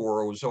Civil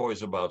War was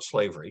always about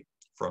slavery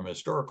from a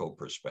historical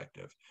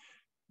perspective,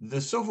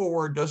 the Civil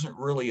War doesn't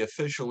really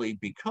officially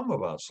become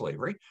about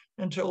slavery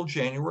until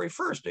January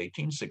 1st,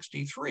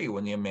 1863,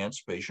 when the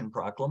Emancipation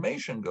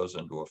Proclamation goes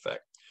into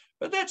effect.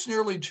 But that's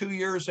nearly 2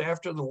 years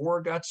after the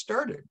war got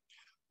started.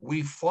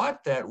 We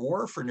fought that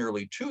war for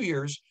nearly 2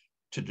 years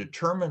to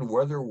determine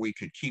whether we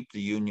could keep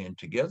the Union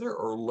together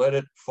or let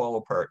it fall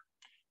apart.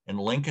 And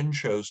Lincoln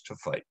chose to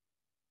fight.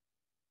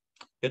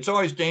 It's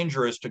always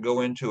dangerous to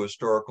go into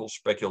historical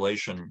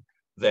speculation,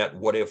 that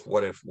what if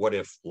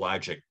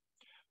logic.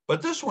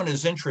 But this one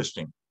is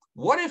interesting.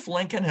 What if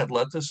Lincoln had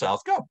let the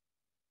South go?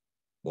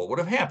 What would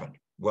have happened?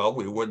 Well,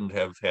 we wouldn't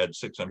have had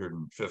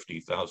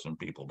 650,000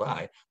 people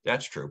die.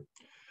 That's true.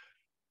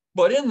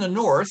 But in the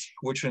North,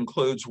 which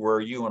includes where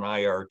you and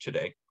I are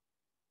today,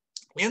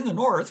 in the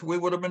North, we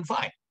would have been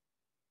fine.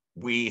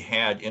 We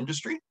had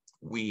industry,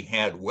 we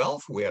had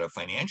wealth, we had a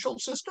financial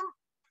system,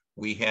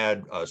 we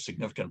had a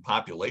significant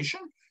population,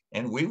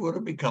 and we would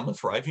have become a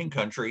thriving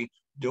country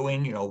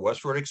doing,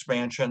 westward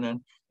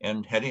expansion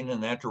and heading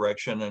in that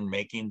direction and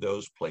making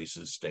those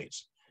places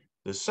states.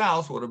 The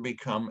South would have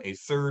become a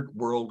third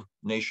world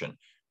nation.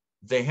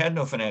 They had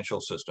no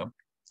financial system.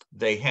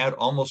 They had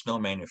almost no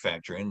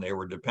manufacturing. They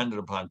were dependent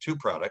upon two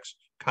products,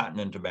 cotton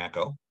and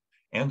tobacco,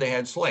 and they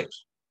had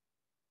slaves.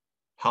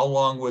 How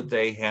long would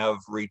they have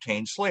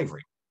retained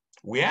slavery?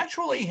 We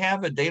actually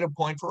have a data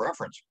point for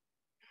reference.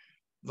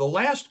 The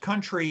last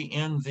country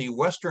in the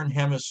Western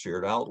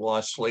Hemisphere to outlaw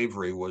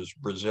slavery was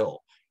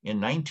Brazil in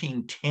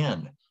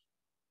 1910.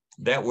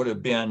 That would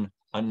have been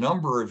a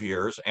number of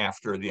years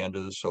after the end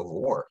of the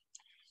Civil War.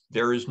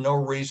 There is no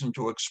reason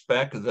to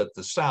expect that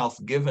the South,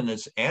 given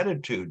its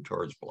attitude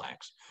towards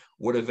blacks,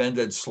 would have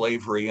ended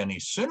slavery any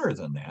sooner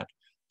than that.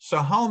 So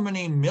how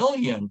many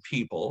million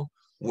people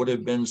would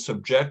have been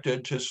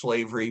subjected to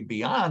slavery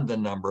beyond the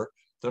number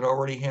that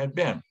already had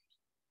been?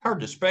 Hard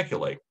to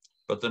speculate,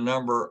 but the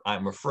number,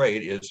 I'm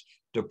afraid, is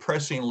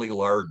depressingly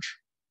large.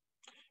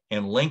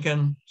 And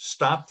Lincoln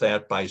stopped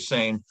that by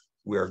saying,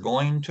 we are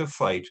going to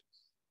fight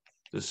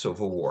the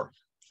Civil War,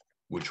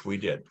 which we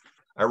did.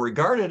 I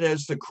regard it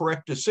as the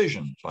correct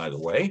decision, by the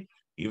way,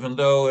 even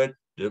though it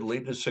did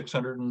lead to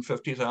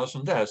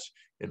 650,000 deaths,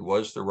 it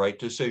was the right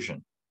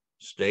decision.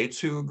 States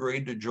who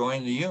agreed to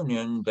join the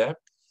Union, that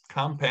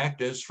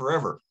compact is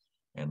forever,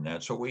 and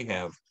that's what we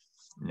have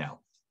now.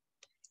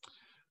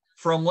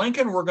 From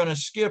Lincoln, we're going to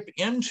skip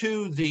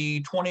into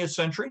the 20th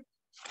century,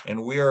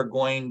 and we are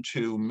going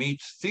to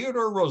meet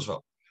Theodore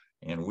Roosevelt,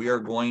 and we are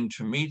going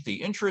to meet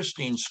the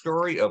interesting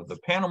story of the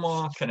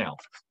Panama Canal.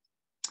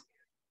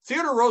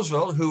 Theodore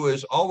Roosevelt, who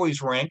is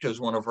always ranked as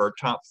one of our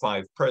top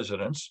 5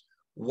 presidents,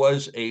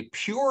 was a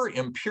pure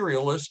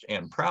imperialist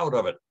and proud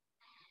of it.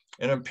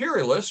 An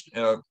imperialist,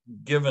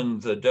 given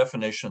the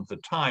definition at the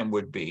time,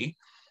 would be,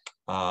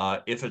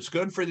 if it's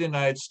good for the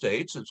United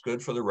States, it's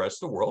good for the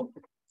rest of the world.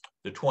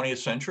 The 20th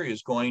century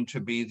is going to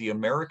be the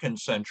American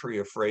century,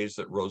 a phrase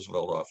that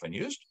Roosevelt often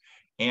used,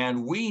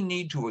 and we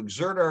need to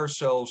exert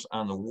ourselves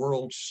on the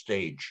world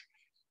stage.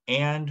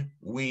 And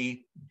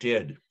we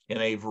did in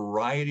a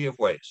variety of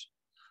ways.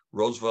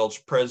 Roosevelt's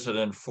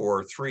president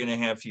for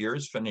 3.5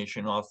 years,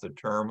 finishing off the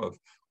term of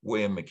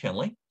William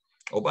McKinley.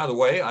 Oh, by the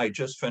way, I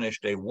just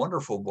finished a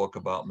wonderful book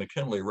about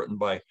McKinley written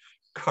by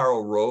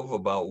Karl Rove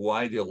about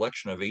why the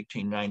election of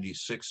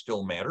 1896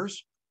 still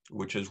matters,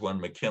 which is when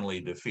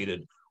McKinley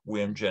defeated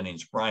William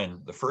Jennings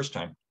Bryan the first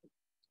time.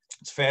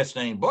 It's a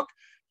fascinating book,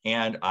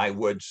 and I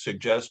would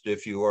suggest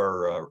if you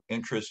are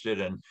interested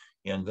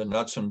in the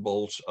nuts and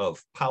bolts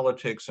of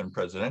politics and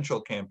presidential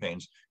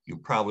campaigns, you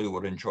probably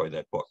would enjoy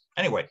that book.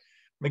 Anyway,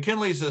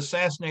 McKinley's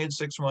assassinated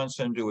 6 months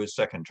into his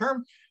second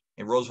term,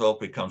 and Roosevelt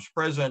becomes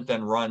president,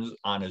 then runs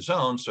on his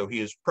own. So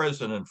he is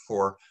president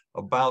for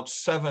about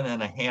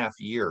 7.5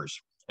 years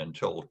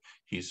until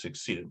he's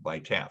succeeded by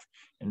Taft.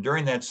 And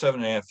during that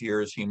 7.5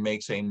 years, he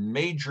makes a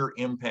major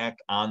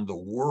impact on the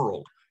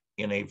world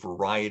in a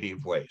variety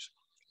of ways.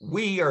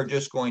 We are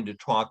just going to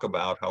talk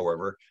about,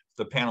 however,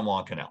 the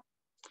Panama Canal.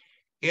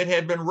 It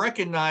had been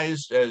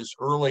recognized as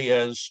early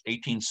as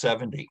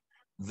 1870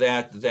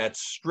 that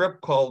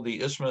strip called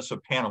the Isthmus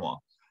of Panama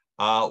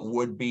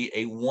would be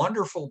a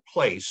wonderful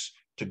place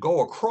to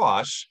go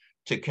across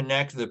to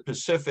connect the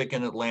Pacific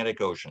and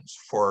Atlantic Oceans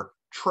for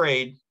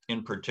trade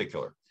in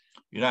particular.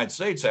 The United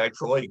States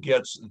actually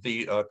gets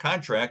the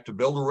contract to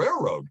build a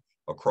railroad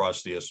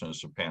across the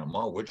Isthmus of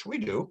Panama, which we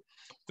do.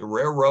 The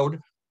railroad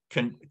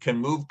can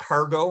move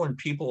cargo and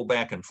people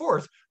back and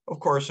forth, of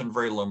course, in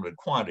very limited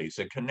quantities.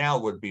 A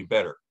canal would be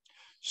better.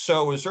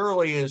 So as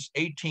early as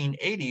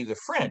 1880, the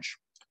French,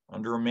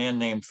 under a man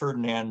named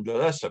Ferdinand de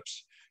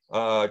Lesseps,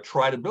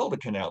 try to build a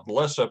canal.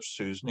 Lesseps,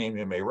 whose name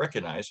you may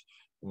recognize,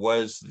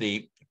 was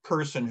the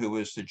person who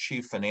was the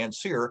chief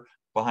financier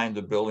behind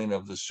the building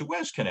of the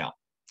Suez Canal.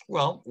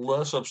 Well,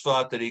 Lesseps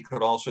thought that he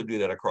could also do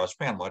that across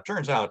Panama. It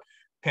turns out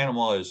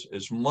Panama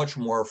is much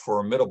more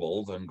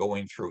formidable than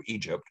going through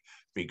Egypt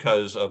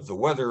because of the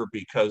weather,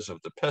 because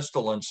of the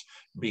pestilence,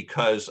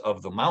 because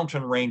of the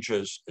mountain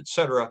ranges,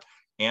 etc.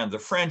 And the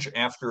French,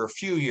 after a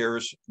few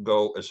years,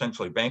 go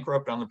essentially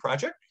bankrupt on the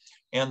project,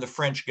 and the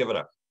French give it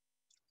up.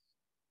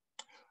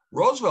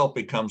 Roosevelt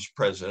becomes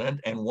president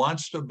and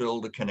wants to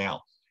build a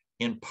canal,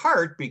 in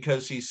part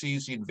because he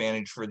sees the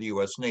advantage for the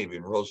U.S. Navy,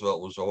 and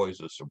Roosevelt was always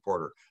a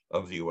supporter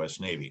of the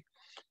U.S. Navy.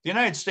 The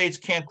United States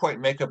can't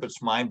quite make up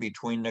its mind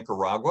between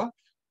Nicaragua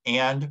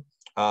and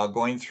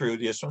going through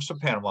the Isthmus of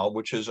Panama,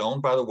 which is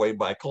owned, by the way,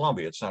 by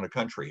Colombia. It's not a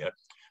country yet.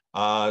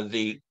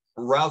 The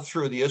route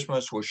through the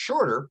Isthmus was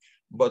shorter,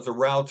 but the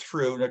route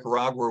through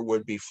Nicaragua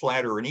would be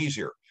flatter and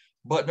easier.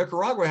 But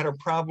Nicaragua had a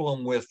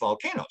problem with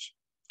volcanoes,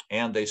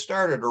 and they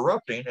started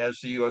erupting as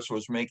the U.S.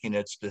 was making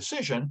its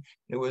decision.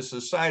 It was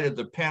decided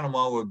that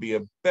Panama would be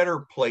a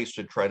better place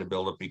to try to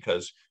build it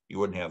because you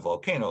wouldn't have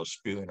volcanoes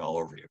spewing all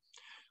over you.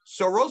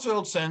 So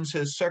Roosevelt sends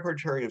his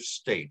Secretary of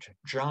State,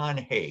 John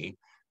Hay,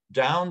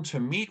 down to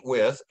meet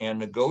with and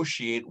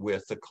negotiate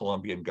with the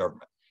Colombian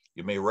government.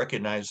 You may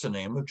recognize the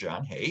name of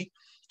John Hay.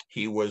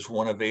 He was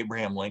one of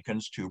Abraham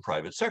Lincoln's 2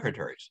 private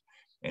secretaries.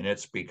 And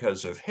it's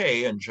because of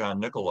Hay and John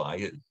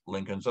Nicolay,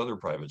 Lincoln's other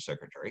private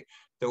secretary,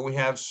 that we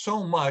have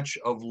so much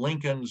of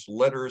Lincoln's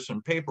letters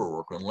and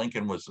paperwork. When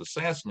Lincoln was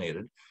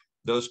assassinated,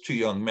 those 2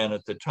 young men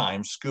at the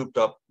time scooped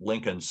up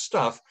Lincoln's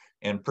stuff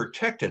and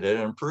protected it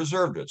and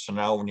preserved it. So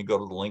now when you go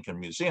to the Lincoln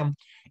Museum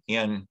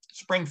in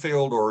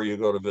Springfield or you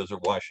go to visit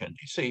Washington,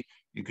 D.C.,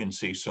 you can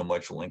see so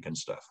much Lincoln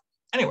stuff.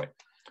 Anyway,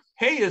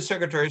 Hay is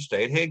Secretary of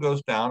State. Hay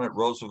goes down at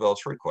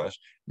Roosevelt's request,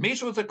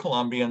 meets with the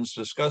Colombians,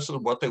 discusses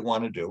what they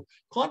want to do.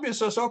 Colombia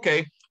says,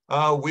 okay,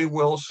 we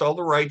will sell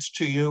the rights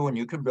to you and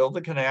you can build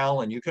the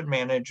canal and you can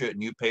manage it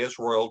and you pay us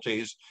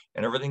royalties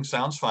and everything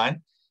sounds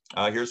fine.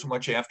 Here's how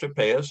much you have to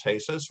pay us. Hay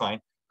says, fine.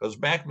 Goes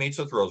back, meets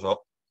with Roosevelt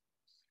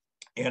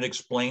and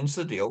explains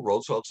the deal.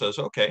 Roosevelt says,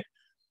 okay.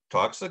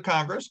 Talks to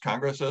Congress.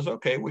 Congress says,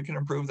 okay, we can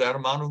approve that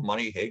amount of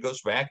money. Hay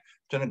goes back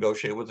to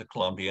negotiate with the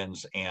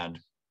Colombians and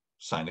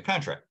sign the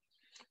contract.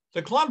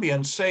 The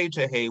Colombians say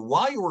to Hay,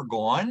 while you were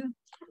gone,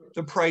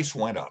 the price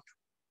went up.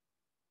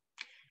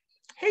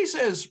 Hay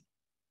says,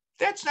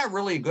 that's not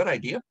really a good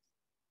idea,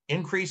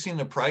 increasing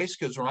the price,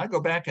 because when I go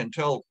back and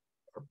tell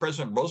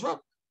President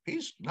Roosevelt,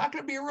 he's not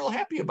going to be real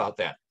happy about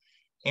that.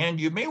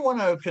 And you may want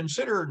to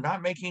consider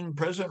not making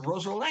President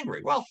Roosevelt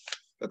angry. Well,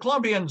 the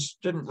Colombians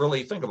didn't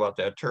really think about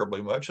that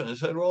terribly much, and they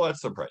said, well,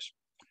 that's the price.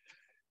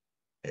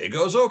 Hay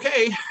goes,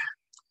 okay.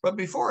 But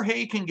before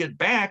Hay can get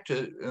back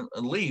to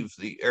leave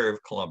the area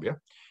of Colombia,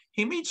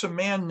 he meets a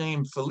man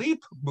named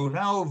Felipe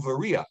Bunau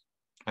Varilla.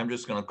 I'm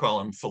just going to call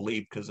him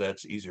Felipe because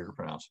that's easier to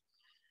pronounce.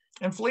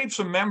 And Felipe's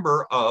a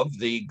member of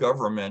the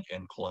government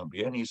in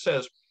Colombia, and he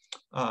says,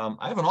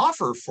 I have an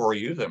offer for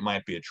you that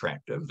might be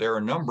attractive. There are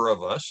a number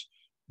of us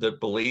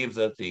that believe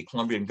that the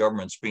Colombian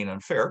government's being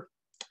unfair,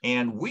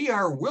 and we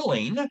are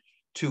willing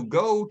to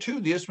go to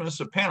the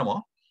Isthmus of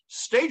Panama,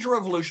 stage a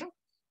revolution,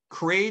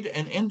 create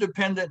an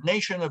independent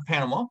nation of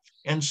Panama,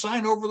 and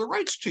sign over the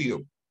rights to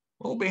you.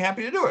 We'll be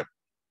happy to do it.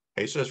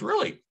 Hay says,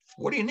 really?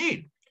 What do you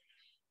need?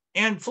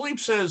 And Felipe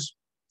says,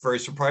 very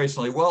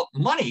surprisingly, well,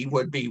 money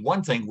would be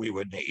one thing we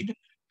would need,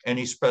 and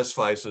he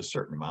specifies a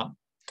certain amount.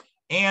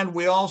 And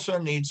we also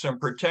need some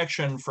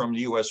protection from the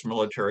U.S.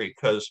 military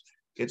because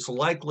it's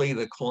likely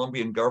the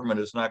Colombian government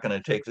is not going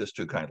to take this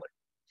too kindly.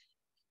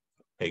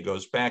 Hay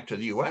goes back to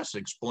the U.S.,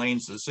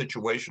 explains the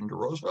situation to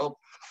Roosevelt.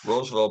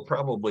 Roosevelt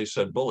probably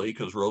said bully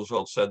because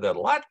Roosevelt said that a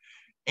lot.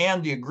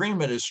 And the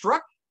agreement is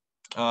struck.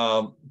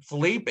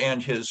 Felipe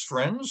and his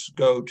friends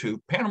go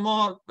to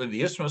Panama,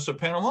 the Isthmus of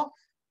Panama,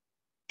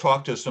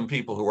 talk to some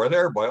people who are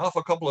there, buy off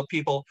a couple of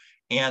people,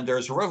 and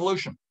there's a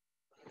revolution,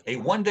 a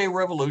one-day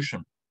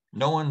revolution.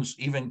 No one's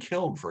even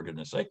killed, for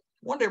goodness sake.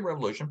 One-day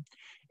revolution.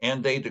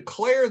 And they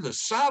declare the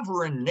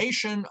sovereign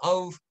nation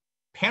of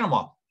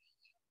Panama.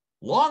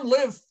 Long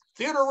live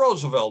Theodore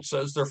Roosevelt,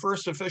 says their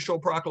first official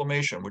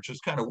proclamation, which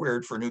is kind of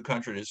weird for a new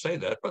country to say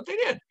that, but they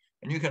did.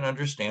 And you can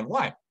understand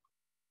why.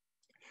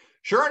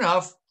 Sure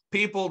enough,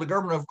 the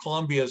government of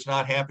Colombia is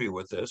not happy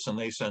with this, and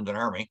they send an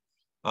army.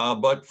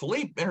 But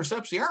Felipe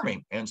intercepts the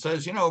army and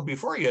says,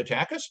 before you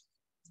attack us,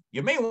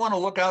 you may want to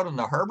look out in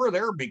the harbor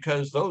there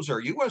because those are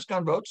U.S.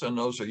 gunboats and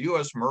those are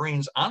U.S.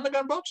 Marines on the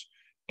gunboats.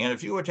 And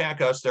if you attack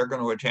us, they're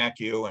going to attack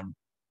you and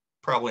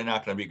probably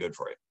not going to be good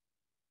for you.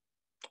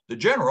 The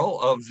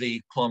general of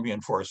the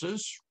Colombian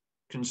forces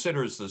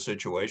considers the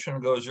situation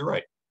and goes, you're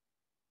right.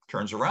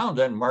 Turns around,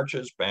 then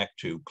marches back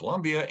to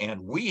Colombia,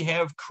 and we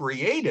have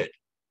created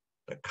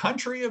the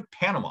country of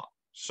Panama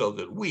so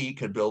that we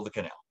could build the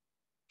canal.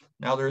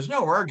 Now, there's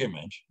no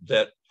argument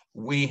that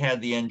we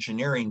had the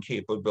engineering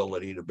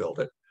capability to build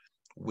it.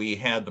 We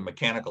had the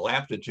mechanical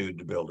aptitude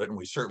to build it, and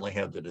we certainly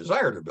had the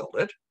desire to build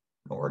it.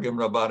 No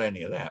argument about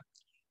any of that.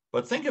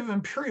 But think of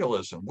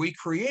imperialism. We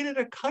created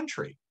a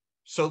country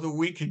so that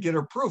we could get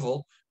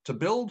approval to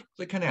build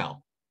the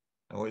canal.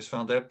 I always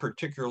found that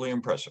particularly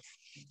impressive.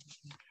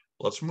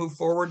 Let's move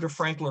forward to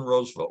Franklin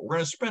Roosevelt. We're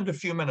going to spend a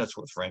few minutes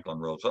with Franklin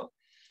Roosevelt.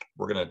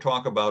 We're going to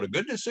talk about a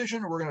good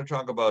decision. We're going to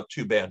talk about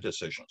two bad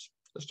decisions.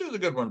 Let's do the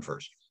good one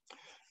first.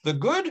 The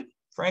good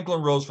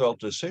Franklin Roosevelt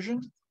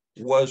decision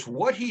was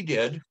what he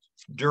did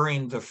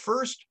during the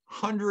first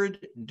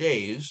 100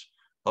 days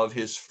of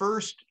his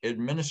first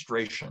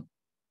administration.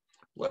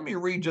 Let me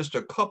read just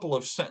a couple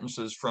of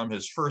sentences from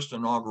his first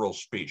inaugural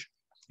speech.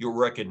 You'll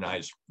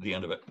recognize the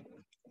end of it.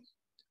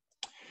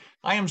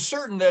 I am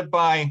certain that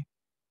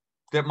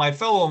my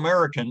fellow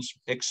Americans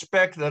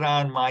expect that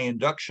on my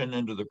induction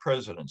into the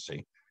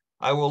presidency,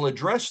 I will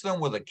address them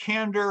with a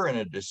candor and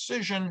a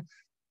decision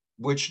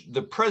which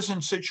the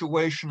present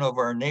situation of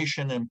our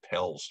nation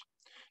impels.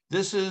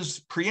 This is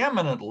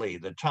preeminently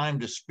the time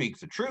to speak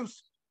the truth,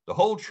 the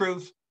whole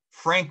truth,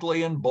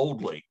 frankly and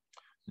boldly.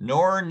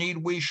 Nor need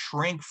we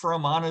shrink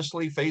from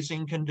honestly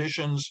facing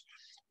conditions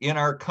in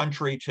our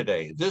country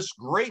today. This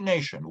great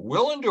nation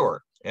will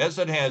endure, as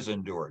it has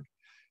endured,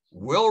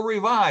 will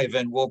revive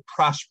and will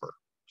prosper.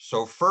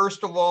 So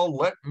first of all,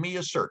 let me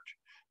assert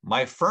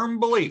my firm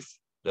belief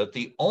that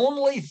the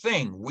only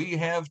thing we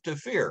have to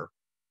fear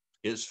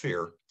is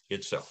fear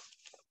itself.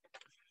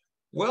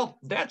 Well,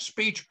 that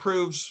speech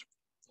proves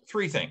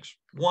three things.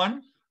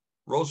 One,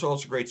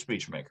 Roosevelt's a great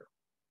speech maker.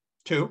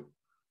 Two,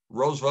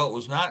 Roosevelt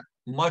was not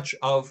much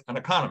of an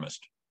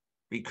economist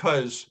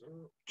because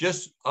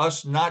just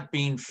us not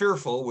being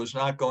fearful was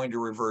not going to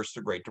reverse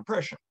the Great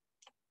Depression.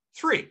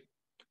 Three,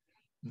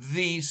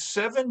 the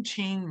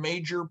 17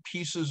 major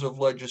pieces of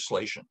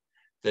legislation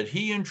that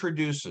he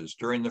introduces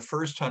during the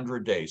first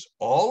 100 days,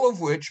 all of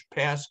which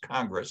passed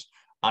Congress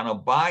on a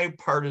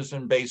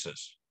bipartisan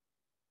basis.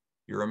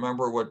 You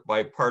remember what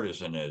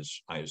bipartisan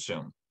is, I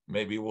assume.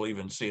 Maybe we'll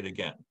even see it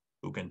again.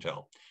 Who can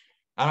tell?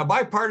 On a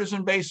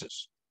bipartisan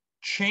basis,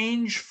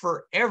 change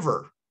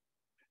forever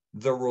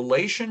the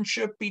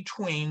relationship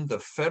between the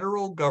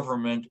federal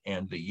government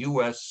and the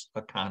U.S.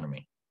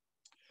 economy.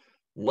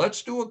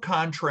 Let's do a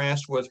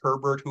contrast with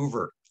Herbert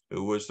Hoover,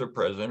 who was the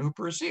president who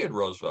preceded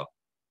Roosevelt.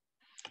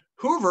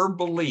 Hoover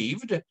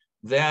believed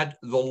that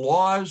the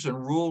laws and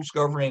rules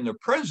governing the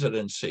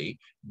presidency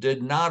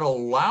did not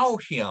allow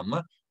him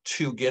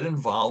to get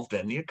involved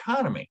in the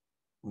economy.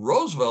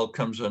 Roosevelt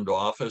comes into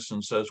office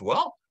and says,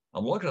 well,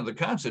 I'm looking at the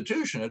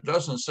Constitution. It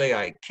doesn't say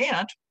I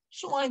can't,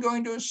 so I'm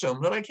going to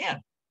assume that I can.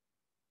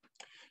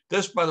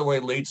 This, by the way,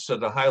 leads to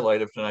the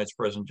highlight of tonight's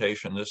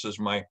presentation. This is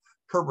my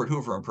Herbert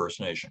Hoover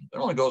impersonation. It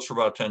only goes for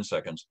about 10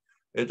 seconds.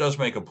 It does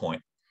make a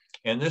point.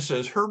 And this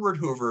is Herbert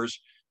Hoover's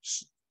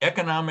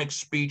economic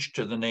speech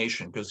to the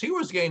nation, because he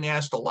was getting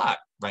asked a lot,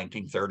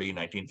 1930,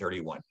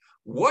 1931.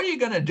 What are you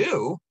going to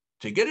do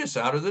to get us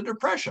out of the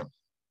Depression?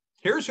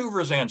 Here's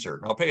Hoover's answer.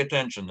 Now pay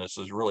attention, this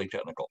is really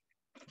technical.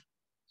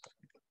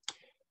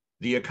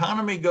 The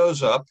economy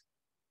goes up,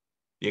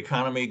 the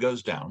economy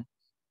goes down.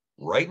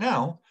 Right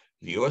now,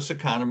 the US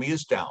economy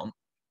is down,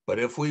 but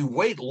if we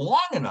wait long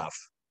enough,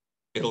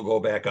 it'll go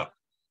back up.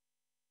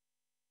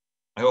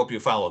 I hope you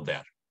followed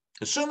that.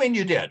 Assuming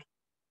you did.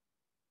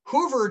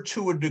 Hoover,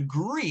 to a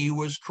degree,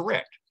 was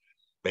correct.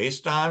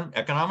 Based on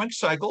economic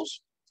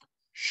cycles,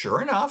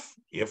 sure enough,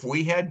 if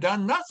we had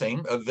done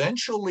nothing,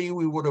 eventually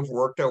we would have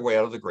worked our way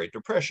out of the Great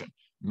Depression,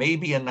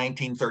 maybe in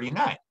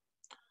 1939.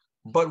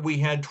 But we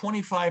had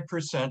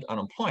 25%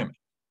 unemployment.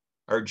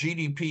 Our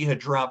GDP had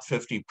dropped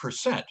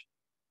 50%.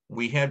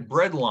 We had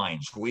bread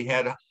lines. We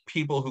had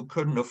people who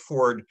couldn't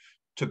afford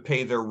to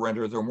pay their rent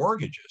or their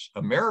mortgages.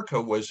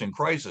 America was in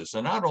crisis.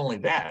 And not only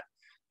that,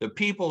 the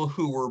people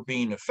who were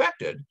being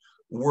affected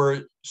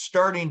were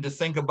starting to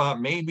think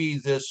about maybe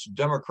this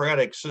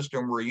democratic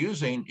system we're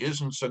using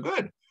isn't so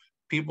good.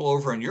 People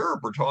over in Europe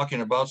are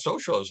talking about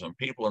socialism.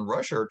 People in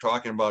Russia are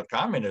talking about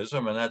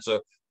communism, and that's a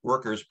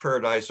workers'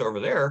 paradise over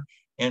there.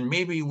 And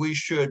maybe we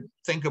should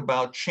think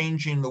about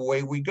changing the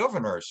way we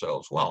govern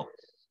ourselves. Well,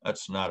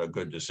 that's not a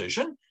good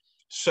decision.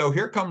 So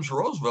here comes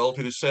Roosevelt,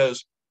 who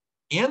says,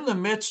 in the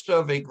midst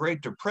of a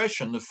Great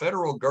Depression, the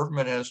federal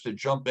government has to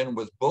jump in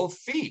with both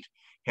feet,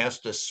 has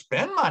to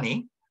spend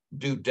money,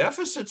 do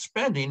deficit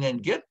spending,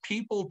 and get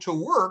people to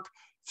work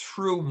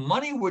through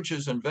money which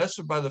is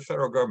invested by the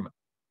federal government.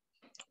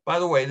 By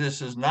the way,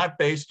 this is not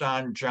based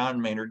on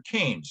John Maynard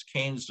Keynes.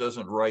 Keynes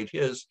doesn't write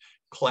his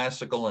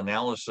classical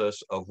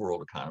analysis of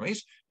world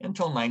economies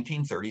until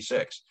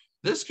 1936.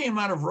 This came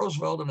out of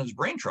Roosevelt and his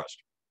brain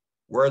trust,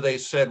 where they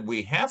said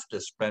we have to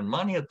spend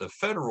money at the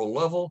federal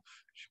level,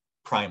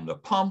 prime the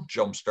pump,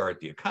 jumpstart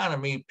the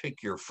economy,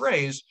 pick your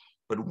phrase,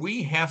 but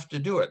we have to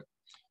do it.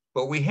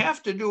 But we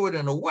have to do it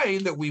in a way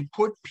that we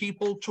put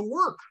people to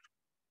work.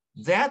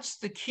 That's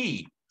the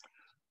key.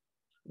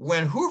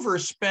 When Hoover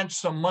spent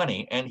some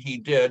money, and he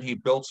did, he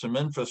built some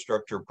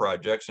infrastructure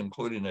projects,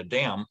 including a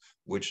dam,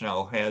 which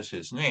now has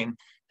his name.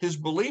 His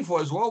belief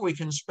was, well, we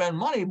can spend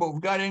money, but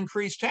we've got to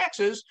increase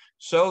taxes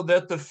so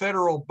that the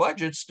federal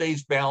budget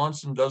stays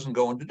balanced and doesn't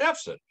go into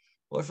deficit.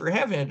 Well, if you're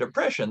having a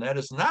depression, that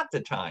is not the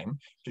time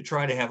to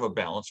try to have a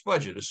balanced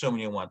budget,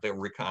 assuming you want the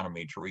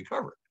economy to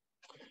recover.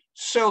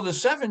 So the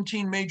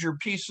 17 major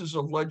pieces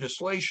of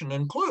legislation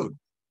include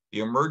the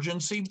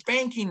Emergency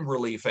Banking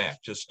Relief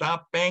Act to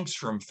stop banks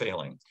from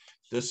failing,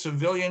 the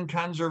Civilian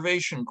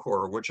Conservation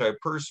Corps, which I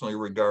personally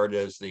regard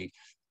as the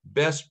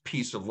best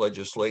piece of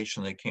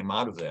legislation that came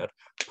out of that,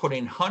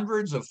 putting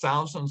hundreds of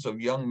thousands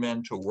of young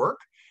men to work.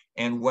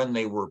 And when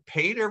they were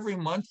paid every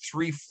month,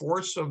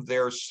 3/4 of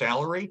their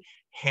salary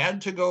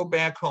had to go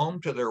back home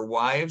to their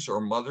wives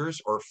or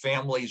mothers or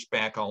families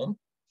back home.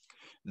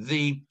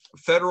 The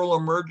Federal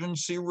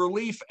Emergency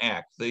Relief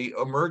Act, the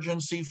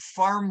Emergency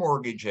Farm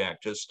Mortgage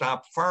Act to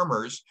stop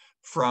farmers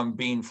from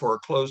being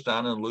foreclosed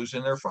on and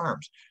losing their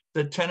farms.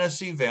 The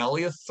Tennessee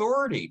Valley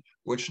Authority,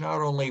 which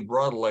not only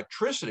brought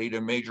electricity to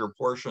major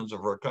portions of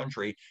our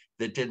country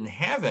that didn't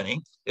have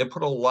any, it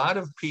put a lot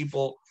of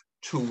people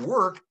to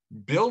work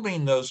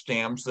building those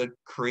dams that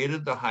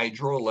created the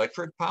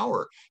hydroelectric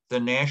power. The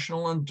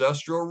National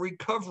Industrial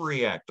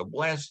Recovery Act, the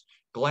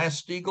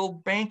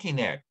Glass-Steagall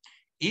Banking Act.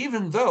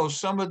 Even though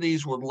some of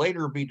these would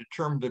later be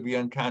determined to be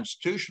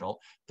unconstitutional,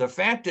 the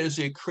fact is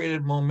it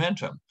created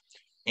momentum.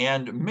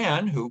 And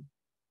men who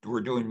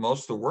were doing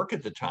most of the work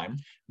at the time,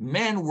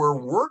 men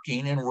were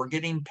working and were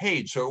getting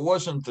paid. So it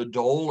wasn't the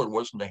dole, it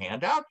wasn't a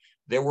handout.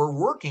 They were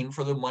working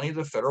for the money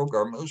the federal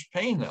government was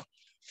paying them.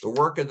 The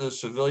work of the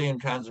Civilian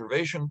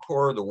Conservation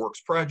Corps, the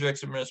Works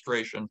Projects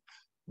Administration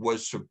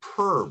was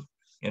superb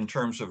in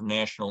terms of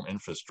national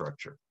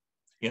infrastructure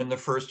in the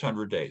first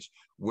 100 days,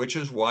 which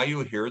is why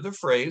you hear the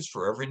phrase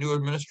for every new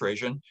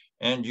administration,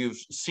 and you've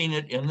seen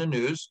it in the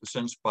news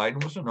since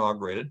Biden was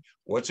inaugurated,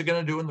 what's it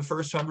going to do in the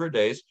first 100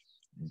 days?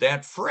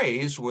 That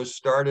phrase was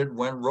started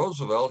when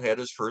Roosevelt had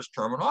his first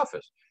term in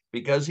office,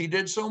 because he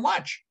did so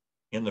much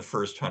in the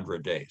first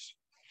 100 days.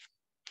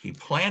 He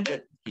planned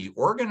it, He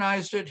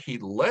organized it, he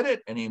led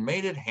it, and he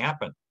made it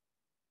happen.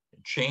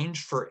 It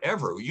changed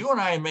forever. You and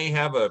I may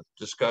have a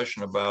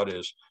discussion about,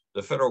 is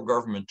the federal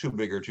government too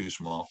big or too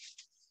small?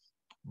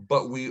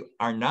 But we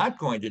are not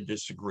going to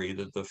disagree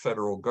that the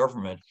federal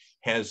government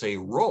has a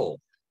role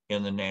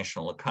in the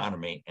national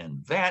economy,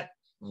 and that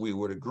we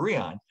would agree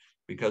on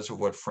because of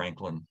what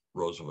Franklin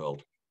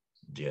Roosevelt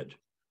did.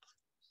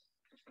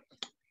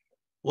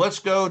 Let's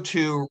go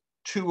to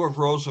two of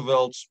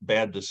Roosevelt's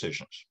bad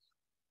decisions.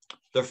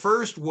 The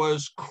first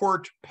was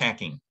court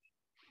packing,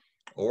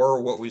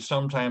 or what we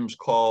sometimes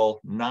call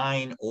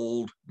 9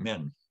 old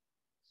men.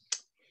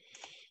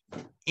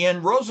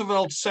 In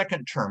Roosevelt's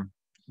second term,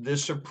 the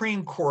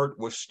Supreme Court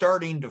was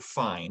starting to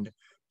find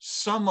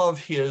some of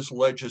his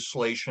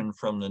legislation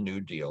from the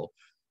New Deal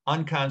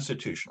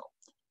unconstitutional.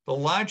 The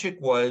logic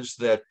was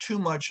that too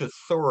much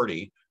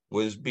authority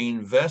was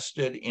being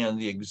vested in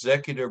the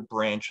executive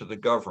branch of the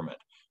government,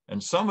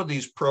 and some of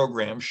these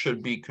programs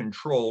should be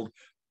controlled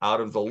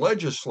out of the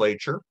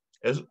legislature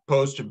as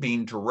opposed to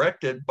being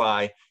directed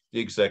by the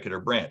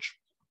executive branch.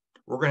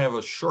 We're going to have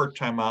a short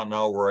time out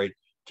now where I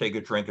take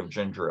a drink of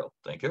ginger ale.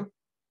 Thank you.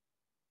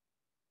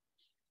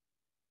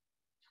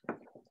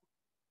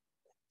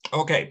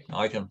 Okay, now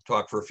I can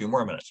talk for a few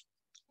more minutes.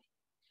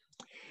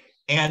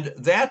 And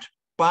that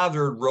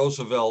bothered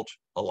Roosevelt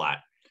a lot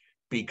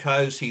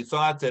because he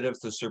thought that if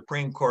the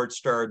Supreme Court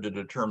started to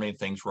determine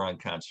things were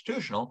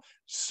unconstitutional,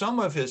 some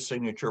of his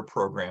signature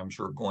programs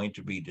were going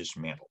to be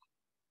dismantled.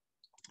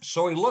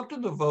 So he looked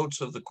at the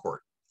votes of the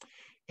court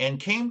and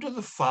came to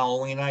the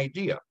following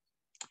idea.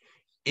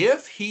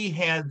 If he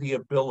had the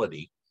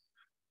ability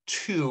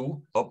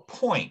to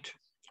appoint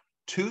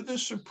to the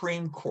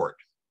Supreme Court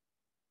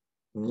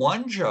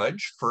one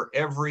judge for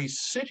every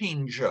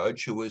sitting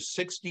judge who was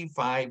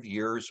 65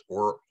 years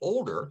or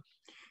older,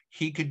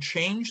 he could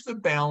change the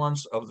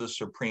balance of the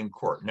Supreme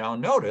Court. Now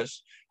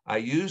notice, I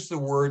use the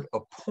word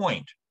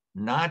appoint,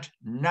 not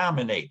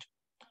nominate.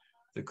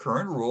 The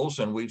current rules,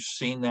 and we've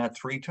seen that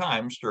 3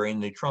 times during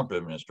the Trump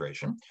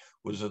administration,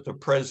 was that the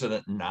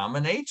president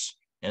nominates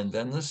and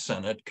then the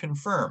Senate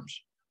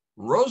confirms.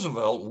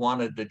 Roosevelt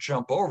wanted to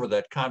jump over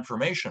that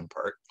confirmation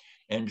part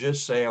and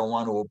just say, I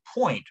want to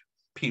appoint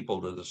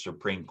people to the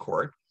Supreme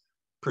Court.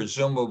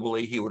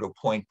 Presumably, he would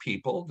appoint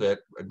people that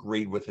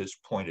agreed with his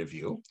point of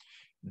view.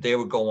 They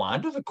would go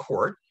on to the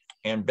court,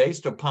 and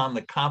based upon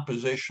the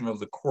composition of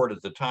the court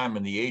at the time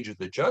and the age of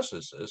the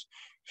justices,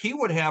 he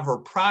would have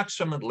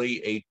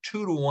approximately a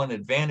 2-to-1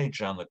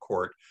 advantage on the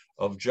court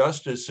of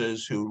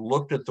justices who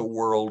looked at the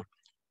world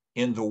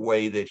in the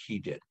way that he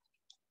did.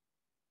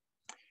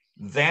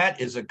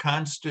 That is a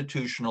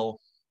constitutional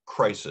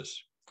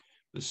crisis.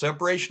 The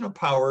separation of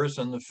powers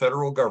in the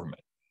federal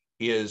government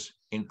is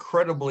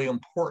incredibly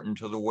important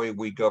to the way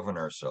we govern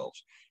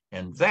ourselves.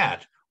 And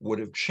that would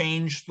have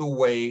changed the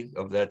way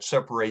of that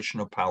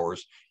separation of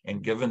powers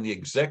and given the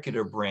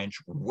executive branch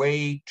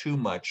way too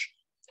much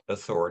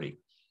authority.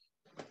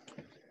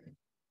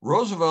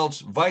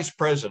 Roosevelt's vice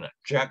president,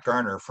 Jack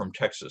Garner from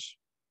Texas,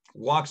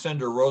 walks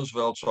into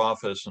Roosevelt's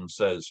office and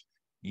says,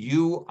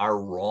 "You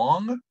are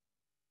wrong.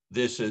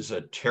 This is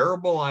a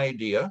terrible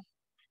idea,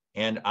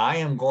 and I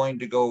am going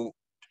to go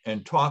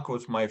and talk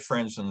with my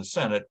friends in the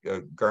Senate."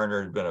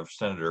 Garner had been a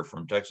senator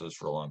from Texas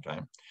for a long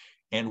time.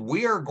 "And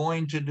we are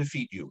going to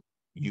defeat you.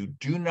 You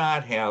do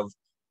not have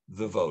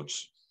the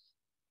votes."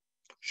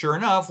 Sure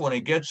enough, when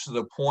it gets to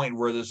the point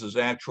where this is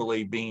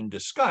actually being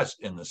discussed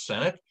in the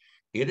Senate,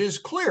 it is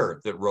clear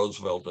that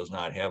Roosevelt does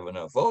not have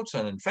enough votes.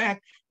 And in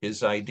fact,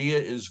 his idea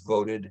is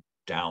voted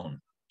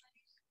down.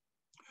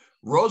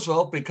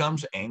 Roosevelt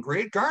becomes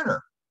angry at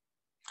Garner.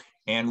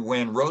 And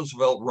when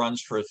Roosevelt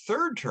runs for a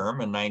 3rd term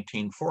in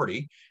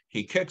 1940,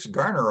 he kicks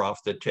Garner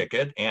off the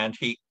ticket and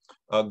he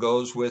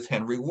goes with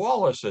Henry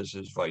Wallace as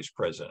his vice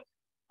president.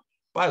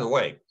 By the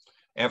way,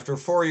 after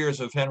 4 years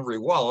of Henry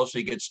Wallace,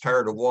 he gets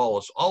tired of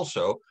Wallace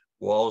also.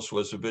 Wallace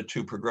was a bit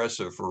too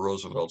progressive for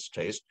Roosevelt's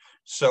taste.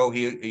 So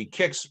he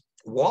kicks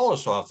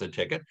Wallace off the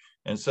ticket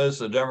and says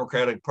the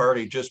Democratic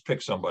Party, just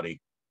pick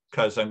somebody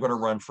because I'm going to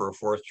run for a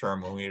 4th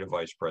term and we need a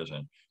vice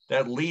president.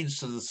 That leads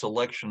to the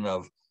selection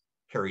of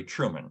Harry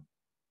Truman,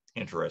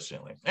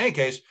 interestingly. In any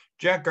case,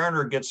 Jack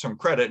Garner gets some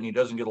credit, and he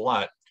doesn't get a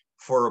lot,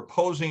 for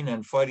opposing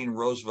and fighting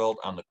Roosevelt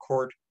on the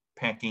court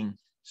packing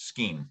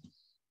scheme.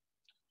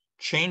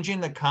 Changing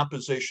the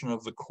composition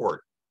of the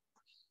court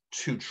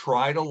to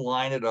try to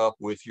line it up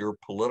with your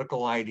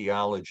political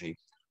ideology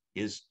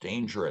is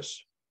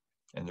dangerous.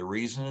 And the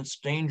reason it's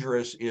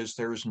dangerous is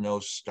there's no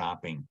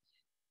stopping.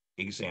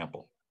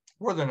 Example,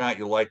 whether or not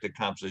you like the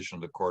composition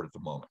of the court at the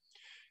moment.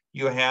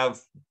 You have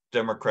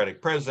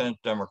Democratic president,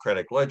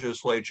 Democratic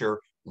legislature.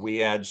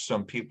 We add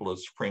some people to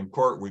the Supreme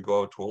Court. We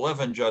go to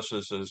 11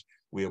 justices.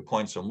 We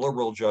appoint some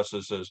liberal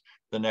justices.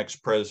 The next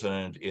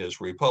president is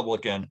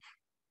Republican.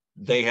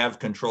 They have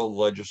control of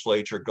the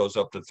legislature. It goes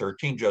up to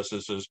 13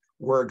 justices.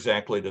 Where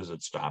exactly does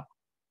it stop?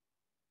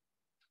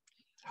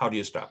 How do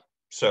you stop?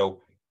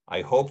 So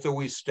I hope that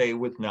we stay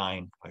with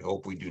 9. I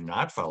hope we do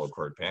not follow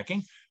court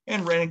packing.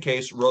 And in any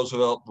case,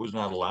 Roosevelt was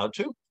not allowed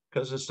to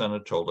because the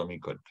Senate told him he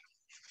couldn't.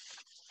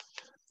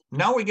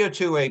 Now we get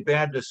to a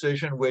bad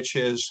decision, which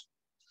is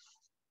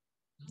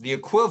the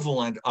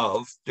equivalent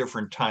of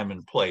different time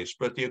and place,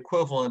 but the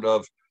equivalent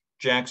of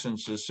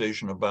Jackson's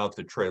decision about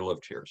the Trail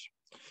of Tears.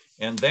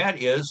 And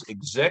that is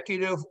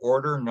Executive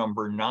Order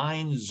number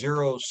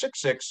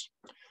 9066,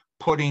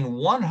 putting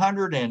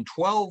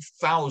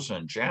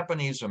 112,000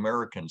 Japanese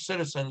American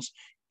citizens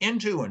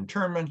into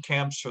internment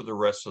camps for the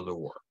rest of the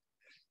war,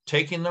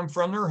 taking them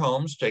from their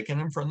homes, taking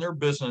them from their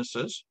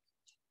businesses,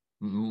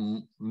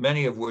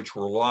 many of which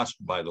were lost,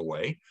 by the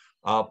way,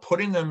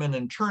 putting them in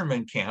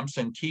internment camps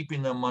and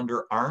keeping them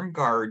under armed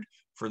guard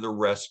for the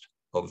rest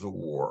of the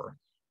war.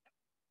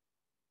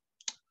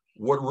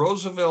 What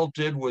Roosevelt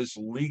did was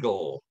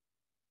legal.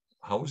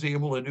 How was he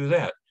able to do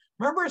that?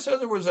 Remember I said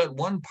there was that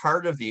one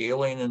part of the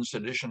Alien and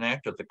Sedition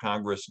Act that the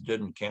Congress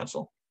didn't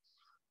cancel?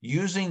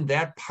 Using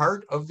that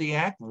part of the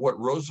act, what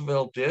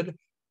Roosevelt did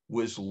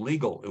was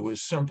legal. It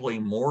was simply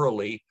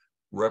morally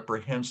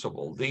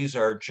reprehensible. These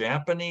are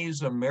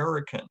Japanese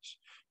Americans.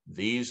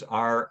 These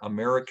are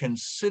American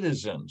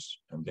citizens,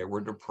 and they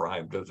were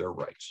deprived of their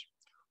rights.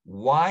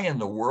 Why in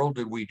the world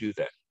did we do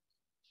that?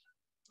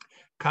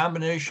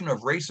 Combination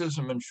of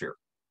racism and fear.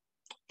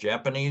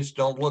 Japanese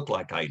don't look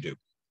like I do.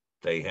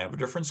 They have a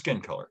different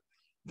skin color.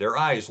 Their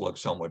eyes look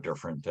somewhat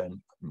different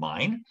than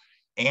mine,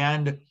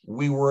 and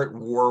we were at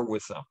war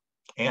with them.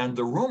 And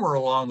the rumor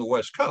along the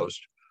West Coast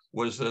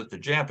was that the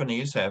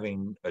Japanese,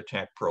 having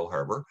attacked Pearl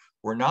Harbor,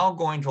 were now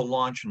going to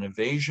launch an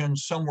invasion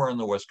somewhere on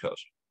the West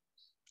Coast.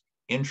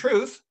 In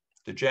truth,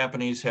 the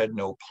Japanese had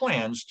no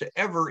plans to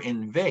ever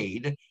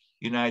invade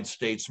United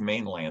States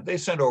mainland. They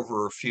sent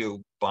over a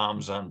few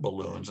bombs on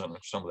balloons and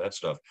some of that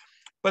stuff,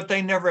 but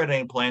they never had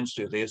any plans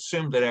to. They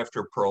assumed that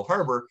after Pearl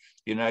Harbor,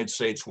 the United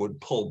States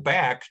would pull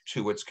back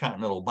to its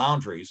continental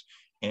boundaries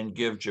and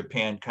give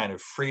Japan kind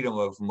of freedom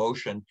of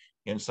motion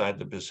inside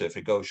the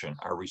Pacific Ocean.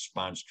 Our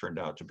response turned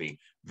out to be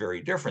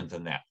very different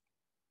than that.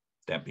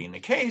 That being the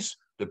case,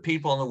 the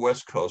people on the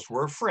West Coast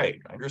were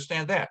afraid. I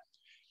understand that.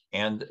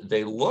 And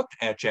they looked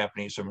at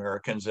Japanese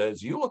Americans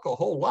as, you look a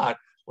whole lot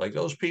like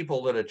those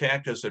people that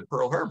attacked us at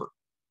Pearl Harbor.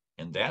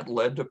 And that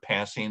led to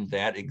passing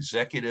that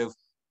executive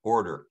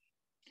order.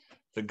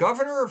 The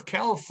governor of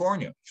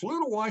California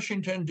flew to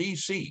Washington,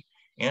 D.C.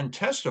 and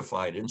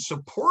testified in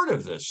support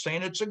of this,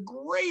 saying it's a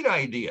great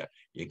idea.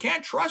 You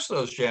can't trust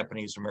those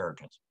Japanese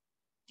Americans.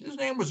 His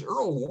name was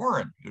Earl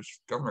Warren. He was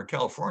governor of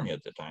California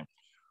at the time.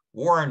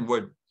 Warren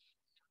would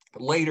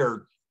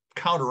later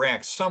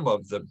counteract some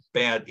of the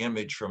bad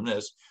image from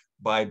this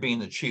by being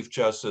the Chief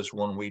Justice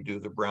when we do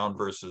the Brown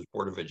versus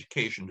Board of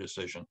Education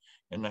decision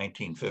in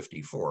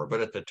 1954.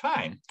 But at the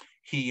time,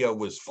 he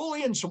was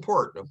fully in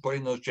support of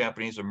putting those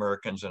Japanese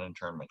Americans in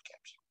internment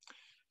camps.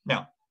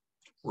 Now,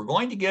 we're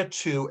going to get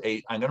to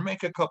I'm going to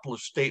make a couple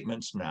of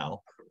statements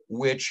now,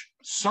 which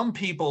some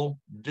people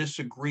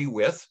disagree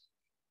with.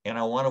 And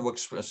I want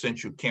to,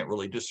 since you can't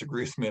really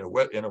disagree with me in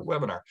a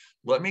webinar,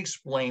 let me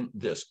explain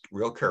this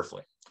real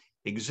carefully.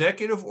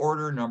 Executive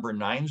Order number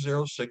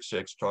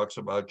 9066 talks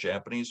about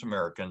Japanese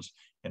Americans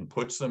and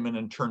puts them in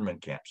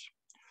internment camps.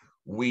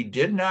 We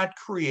did not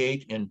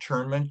create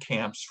internment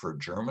camps for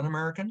German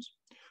Americans.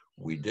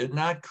 We did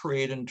not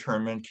create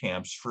internment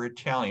camps for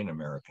Italian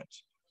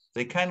Americans.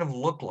 They kind of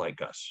look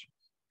like us.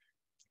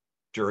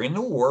 During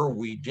the war,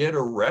 we did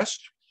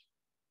arrest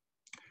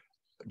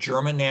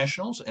German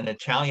nationals and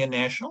Italian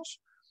nationals.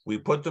 We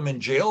put them in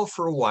jail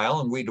for a while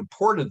and we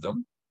deported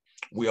them.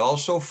 We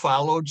also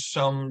followed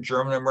some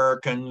German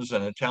Americans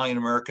and Italian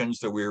Americans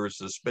that we were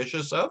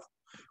suspicious of.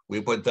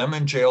 We put them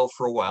in jail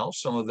for a while.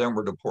 Some of them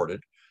were deported.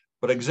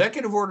 But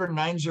Executive Order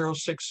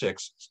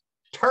 9066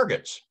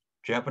 targets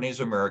Japanese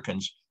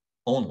Americans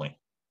only.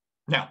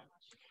 Now,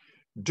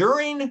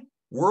 during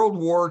World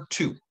War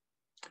II,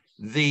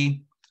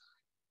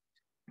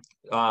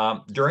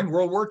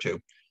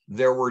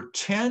 there were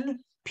 10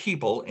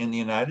 people in the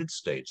United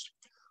States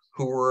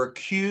who were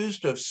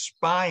accused of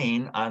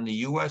spying on the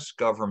US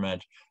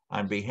government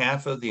on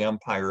behalf of the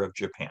Empire of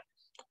Japan.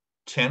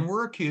 10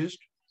 were accused,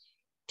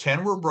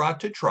 10 were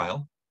brought to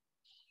trial,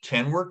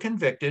 10 were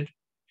convicted,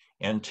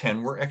 and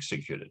 10 were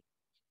executed.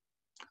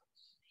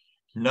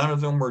 None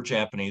of them were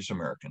Japanese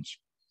Americans.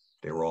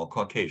 They were all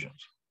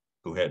Caucasians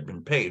who had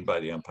been paid by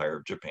the Empire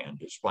of Japan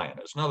to spy on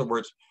us. In other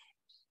words,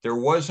 there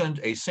wasn't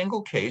a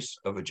single case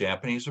of a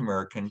Japanese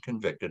American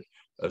convicted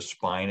of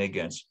spying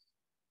against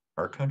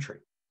our country.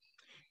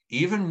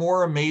 Even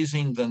more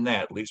amazing than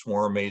that, at least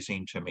more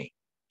amazing to me,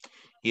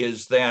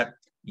 is that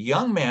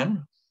young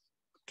men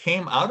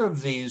came out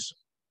of these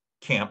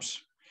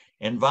camps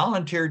and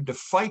volunteered to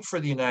fight for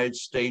the United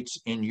States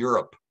in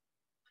Europe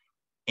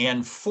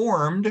and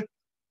formed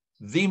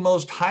the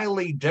most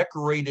highly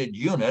decorated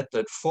unit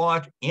that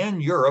fought in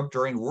Europe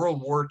during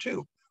World War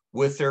II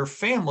with their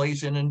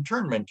families in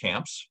internment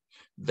camps.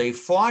 They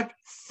fought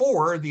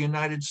for the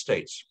United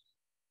States.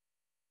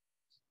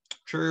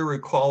 Sure, you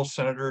recall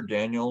Senator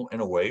Daniel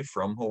Inouye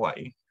from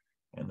Hawaii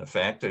and the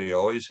fact that he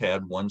always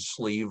had one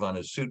sleeve on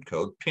his suit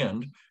coat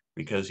pinned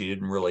because he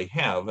didn't really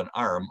have an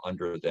arm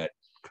under that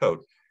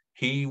coat.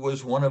 He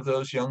was one of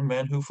those young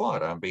men who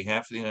fought on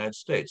behalf of the United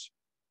States.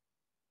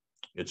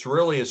 It's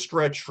really a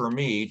stretch for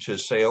me to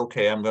say,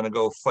 okay, I'm going to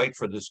go fight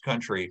for this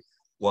country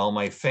while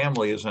my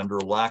family is under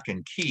lock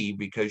and key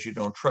because you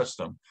don't trust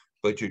them,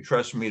 but you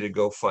trust me to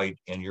go fight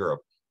in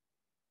Europe.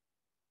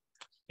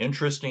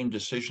 Interesting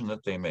decision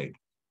that they made.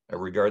 I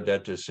regard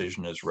that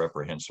decision as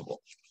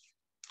reprehensible.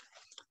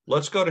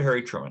 Let's go to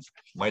Harry Truman,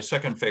 my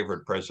second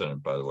favorite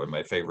president, by the way.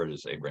 My favorite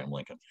is Abraham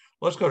Lincoln.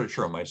 Let's go to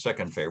Truman, my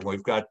second favorite.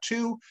 We've got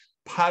two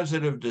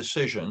positive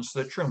decisions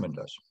that Truman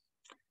does.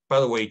 By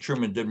the way,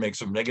 Truman did make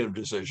some negative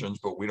decisions,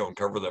 but we don't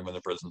cover them in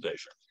the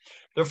presentation.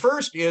 The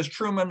first is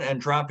Truman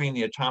and dropping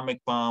the atomic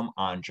bomb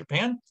on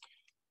Japan,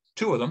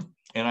 two of them,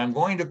 and I'm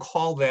going to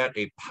call that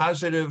a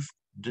positive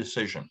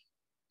decision.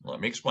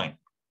 Let me explain.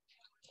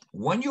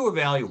 When you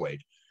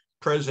evaluate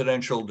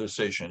presidential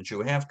decisions,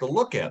 you have to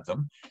look at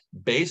them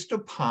based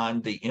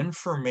upon the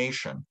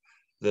information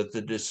that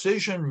the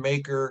decision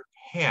maker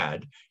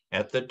had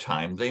at the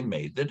time they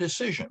made the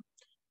decision.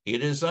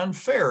 It is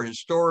unfair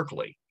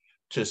historically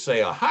to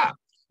say, aha,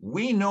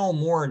 we know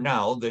more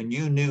now than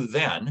you knew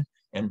then,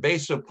 and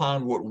based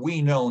upon what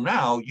we know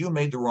now, you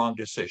made the wrong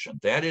decision.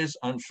 That is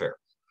unfair.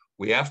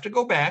 We have to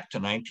go back to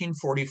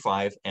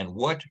 1945 and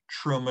what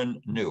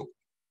Truman knew.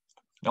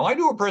 Now, I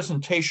do a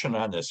presentation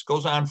on this, it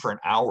goes on for an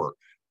hour,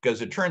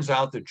 because it turns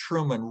out that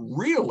Truman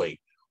really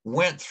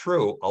went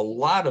through a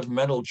lot of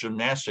mental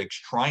gymnastics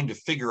trying to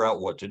figure out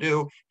what to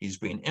do. He's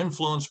being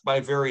influenced by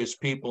various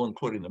people,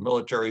 including the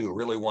military, who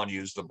really want to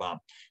use the bomb.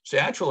 It's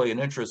actually an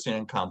interesting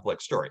and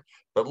complex story.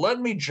 But let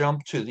me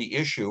jump to the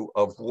issue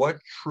of what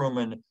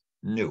Truman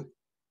knew.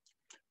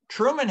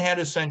 Truman had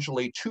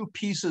essentially two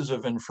pieces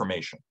of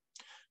information.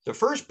 The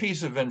first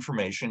piece of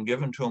information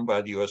given to him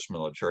by the US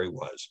military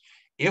was,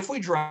 if we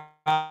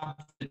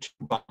drop the two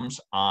bombs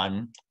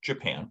on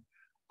Japan,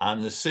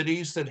 on the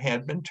cities that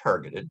had been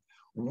targeted,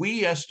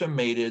 we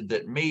estimated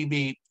that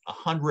maybe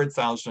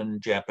 100,000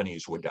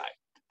 Japanese would die.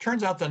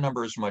 Turns out the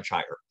number is much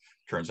higher.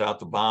 Turns out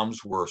the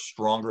bombs were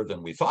stronger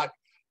than we thought.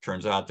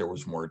 Turns out there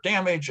was more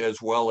damage,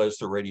 as well as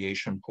the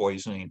radiation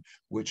poisoning,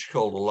 which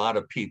killed a lot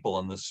of people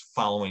in the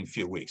following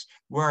few weeks.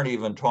 We aren't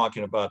even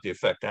talking about the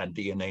effect on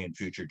DNA in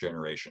future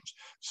generations.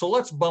 So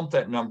let's bump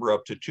that number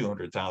up to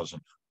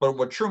 200,000. But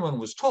what Truman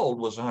was told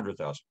was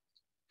 100,000.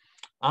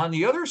 On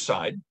the other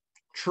side,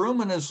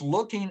 Truman is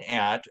looking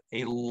at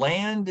a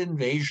land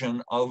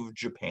invasion of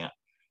Japan.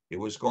 It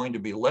was going to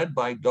be led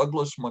by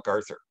Douglas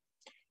MacArthur.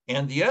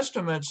 And the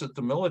estimates that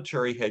the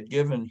military had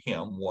given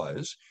him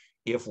was,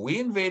 if we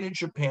invaded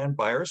Japan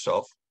by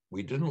ourselves,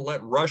 we didn't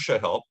let Russia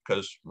help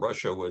because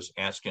Russia was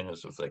asking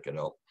us if they could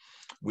help.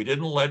 We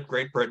didn't let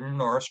Great Britain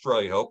or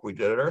Australia help. We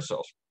did it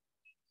ourselves.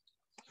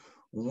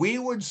 We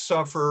would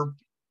suffer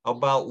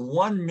about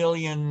 1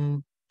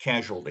 million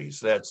casualties.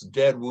 That's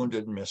dead,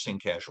 wounded, missing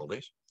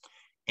casualties.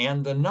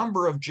 And the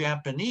number of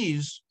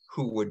Japanese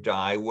who would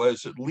die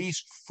was at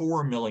least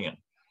 4 million.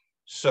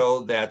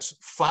 So that's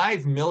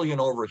 5 million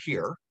over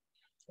here,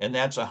 and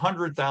that's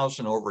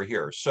 100,000 over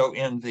here. So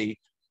in the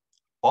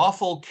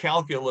awful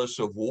calculus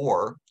of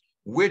war,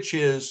 which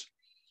is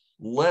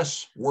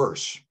less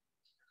worse?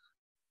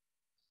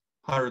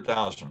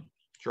 100,000,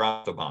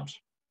 drop the bombs.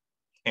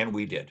 And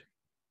we did.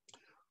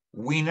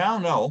 We now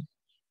know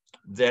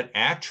that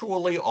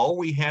actually all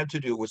we had to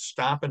do was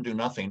stop and do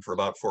nothing for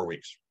about 4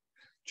 weeks.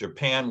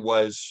 Japan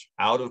was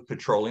out of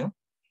petroleum.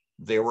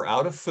 They were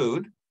out of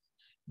food.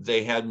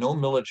 They had no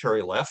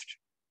military left.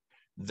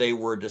 They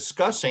were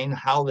discussing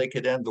how they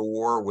could end the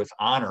war with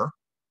honor,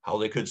 how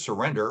they could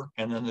surrender,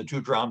 and then the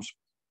two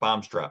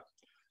bombs dropped.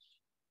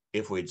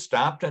 If we'd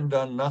stopped and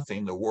done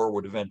nothing, the war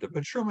would have ended.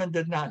 But Truman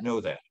did not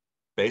know that.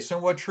 Based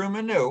on what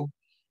Truman knew,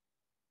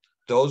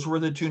 those were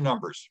the two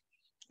numbers,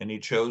 and he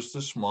chose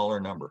the smaller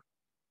number.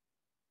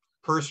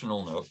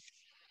 Personal note.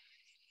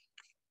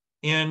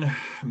 In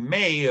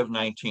May of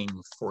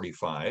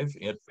 1945,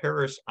 at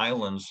Parris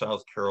Island,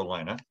 South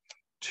Carolina,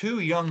 two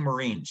young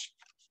Marines,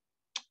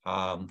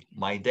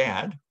 my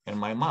dad and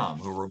my mom,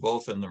 who were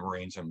both in the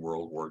Marines in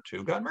World War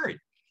II, got married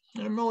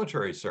in a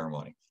military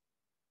ceremony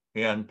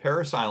in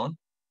Parris Island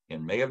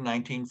in May of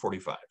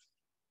 1945.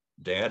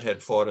 Dad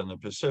had fought in the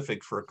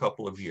Pacific for a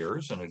couple of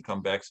years and had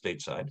come back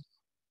stateside.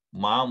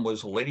 Mom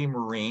was a Lady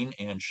Marine,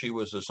 and she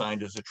was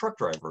assigned as a truck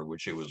driver,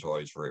 which she was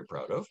always very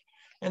proud of,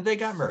 and they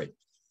got married.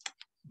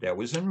 That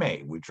was in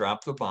May. We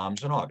dropped the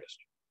bombs in August.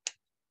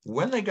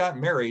 When they got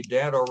married,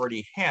 Dad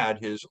already had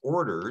his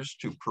orders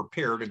to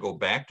prepare to go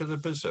back to the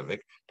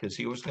Pacific because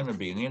he was going to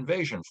be in the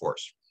invasion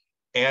force,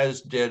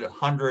 as did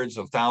hundreds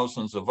of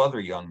thousands of other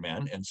young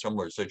men in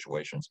similar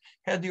situations,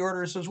 had the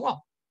orders as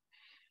well.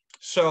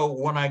 So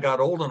when I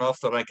got old enough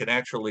that I could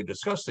actually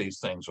discuss these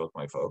things with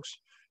my folks,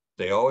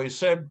 they always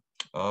said,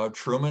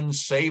 Truman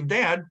saved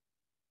Dad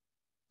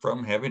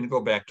from having to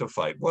go back to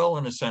fight. Well,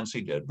 in a sense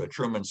he did, but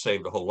Truman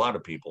saved a whole lot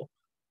of people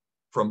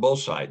from both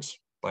sides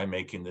by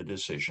making the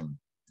decision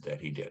that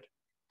he did.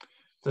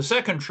 The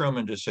second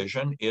Truman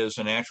decision is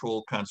an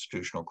actual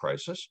constitutional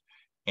crisis,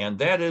 and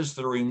that is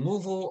the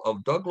removal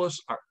of Douglas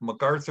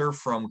MacArthur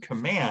from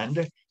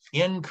command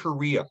in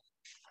Korea.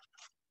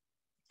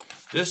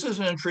 This is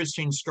an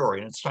interesting story,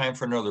 and it's time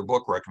for another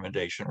book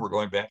recommendation. We're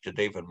going back to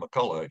David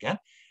McCullough again,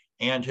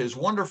 and his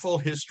wonderful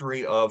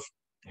history of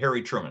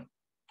Harry Truman,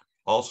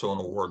 also an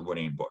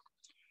award-winning book.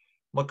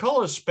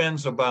 McCullough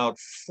spends about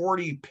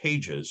 40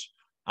 pages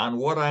on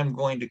what I'm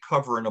going to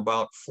cover in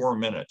about 4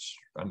 minutes.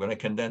 I'm going to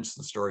condense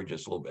the story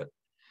just a little bit.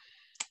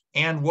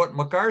 And what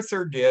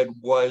MacArthur did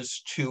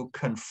was to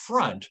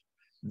confront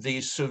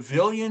the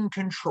civilian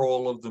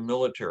control of the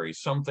military,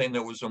 something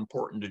that was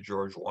important to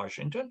George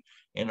Washington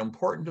and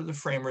important to the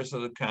framers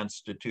of the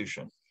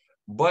Constitution.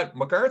 But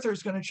MacArthur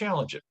is going to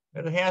challenge it.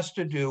 It has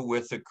to do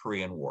with the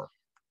Korean War.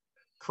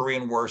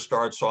 Korean War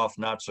starts off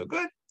not so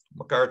good.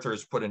 MacArthur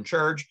is put in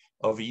charge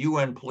of a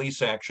UN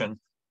police action.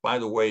 By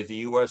the way, the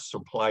US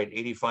supplied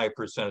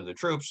 85% of the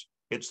troops.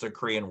 It's the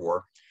Korean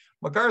War.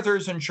 MacArthur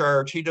is in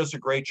charge. He does a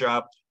great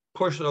job.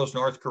 Push those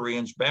North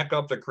Koreans back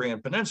up the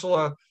Korean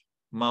Peninsula.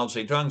 Mao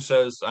Zedong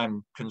says,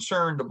 I'm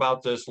concerned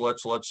about this.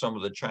 Let's let some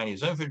of the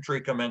Chinese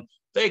infantry come in.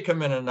 They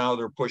come in, and now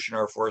they're pushing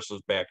our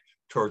forces back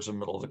towards the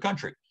middle of the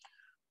country.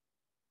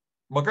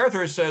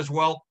 MacArthur says,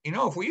 well, you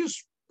know, if we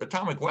use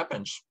atomic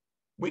weapons,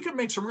 we could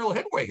make some real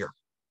headway here.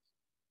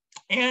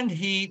 And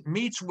he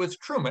meets with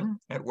Truman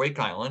at Wake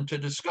Island to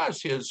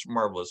discuss his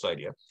marvelous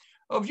idea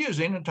of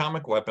using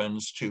atomic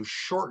weapons to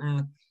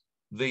shorten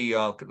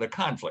the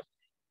conflict.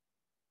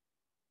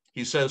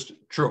 He says to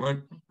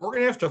Truman, we're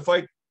going to have to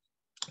fight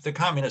the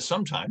communists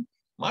sometime.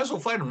 Might as well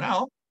fight them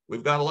now.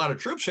 We've got a lot of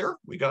troops here.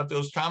 We got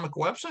those atomic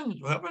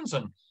weapons,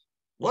 and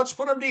let's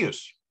put them to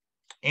use.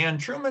 And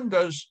Truman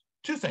does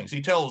two things. He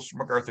tells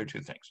MacArthur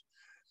two things.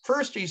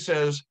 First, he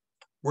says,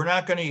 we're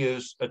not going to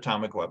use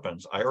atomic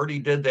weapons. I already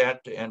did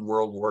that to end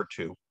World War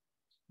II.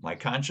 My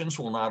conscience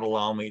will not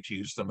allow me to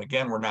use them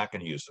again. We're not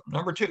going to use them.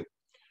 Number two,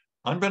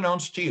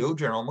 unbeknownst to you,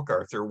 General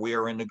MacArthur, we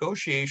are in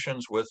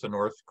negotiations with the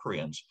North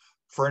Koreans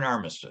for an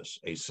armistice,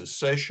 a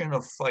cessation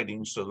of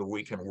fighting so that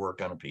we can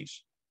work on a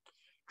peace.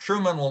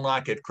 Truman will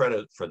not get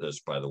credit for this,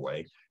 by the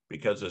way,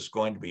 because it's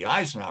going to be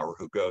Eisenhower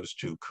who goes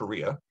to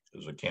Korea.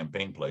 There's a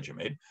campaign pledge he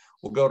made.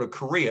 We'll go to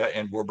Korea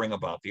and we'll bring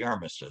about the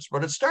armistice.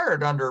 But it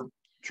started under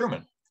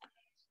Truman.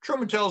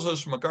 Truman tells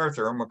us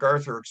MacArthur, and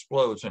MacArthur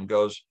explodes and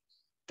goes,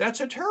 that's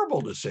a terrible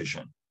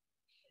decision.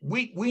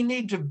 We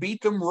need to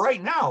beat them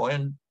right now.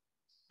 And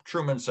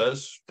Truman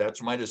says,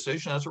 that's my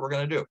decision. That's what we're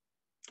going to do.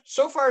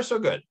 So far, so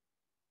good.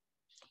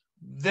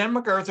 Then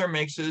MacArthur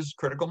makes his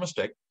critical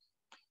mistake,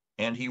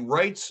 and he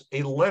writes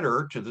a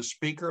letter to the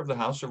Speaker of the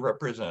House of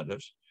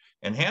Representatives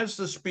and has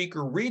the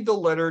Speaker read the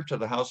letter to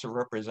the House of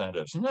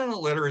Representatives. And then in the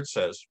letter it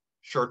says,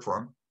 short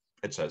form,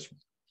 it says,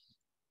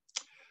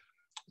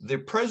 the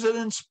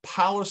president's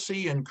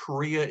policy in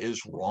Korea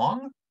is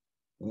wrong.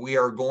 We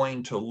are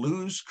going to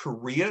lose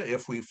Korea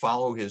if we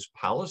follow his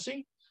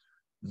policy.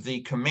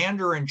 The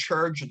commander in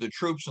charge of the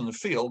troops in the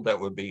field, that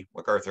would be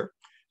MacArthur,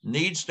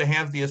 needs to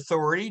have the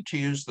authority to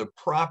use the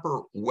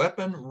proper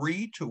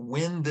weaponry to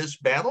win this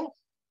battle.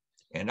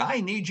 And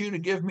I need you to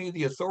give me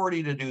the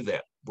authority to do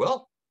that.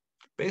 Well,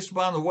 based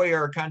upon the way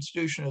our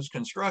Constitution is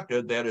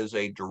constructed, that is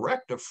a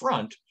direct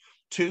affront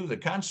to the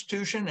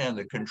Constitution and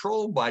the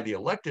control by the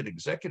elected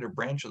executive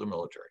branch of the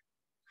military.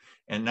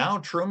 And now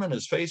Truman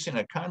is facing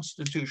a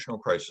constitutional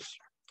crisis.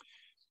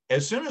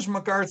 As soon as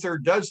MacArthur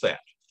does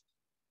that,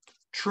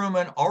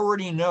 Truman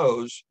already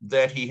knows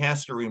that he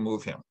has to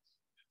remove him.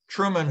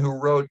 Truman, who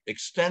wrote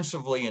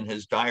extensively in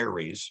his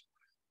diaries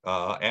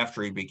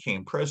after he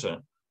became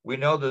president, we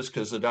know this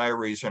because the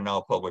diaries are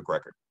now public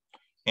record.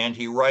 And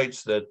he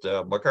writes that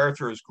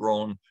MacArthur has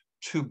grown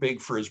too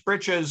big for his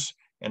britches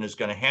and is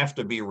going to have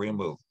to be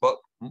removed. But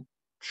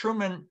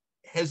Truman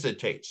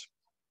hesitates.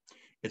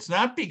 It's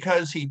not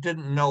because he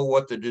didn't know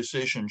what the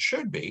decision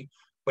should be,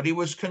 but he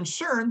was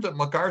concerned that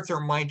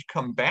MacArthur might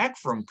come back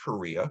from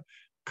Korea,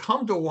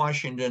 come to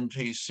Washington,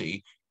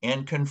 D.C.,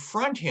 and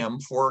confront him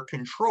for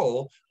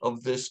control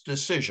of this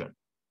decision.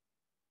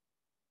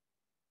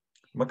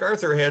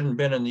 MacArthur hadn't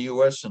been in the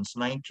U.S. since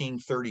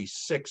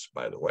 1936,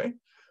 by the way,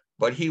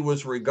 but he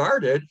was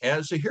regarded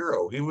as a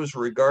hero. He was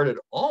regarded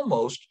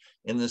almost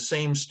in the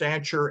same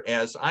stature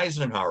as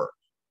Eisenhower.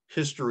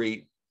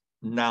 History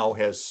now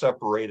has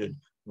separated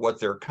what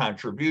their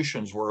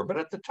contributions were, but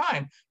at the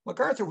time,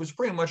 MacArthur was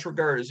pretty much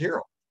regarded as a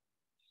hero.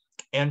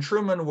 And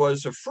Truman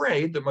was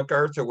afraid that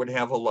MacArthur would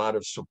have a lot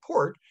of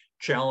support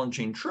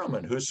challenging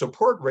Truman, whose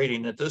support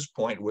rating at this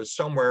point was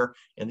somewhere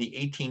in the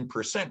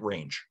 18%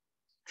 range.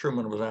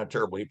 Truman was not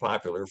terribly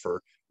popular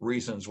for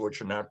reasons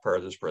which are not part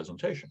of this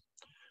presentation.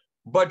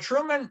 But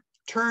Truman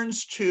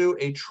turns to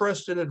a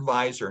trusted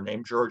advisor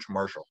named George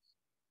Marshall,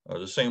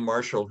 the same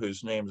Marshall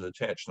whose name is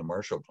attached to the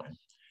Marshall Plan,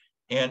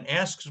 and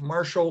asks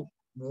Marshall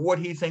what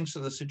he thinks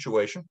of the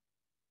situation.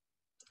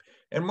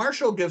 And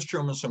Marshall gives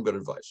Truman some good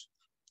advice.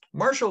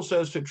 Marshall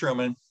says to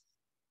Truman,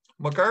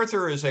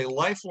 MacArthur is a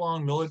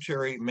lifelong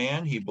military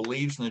man. He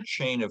believes in the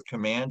chain of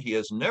command. He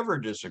has never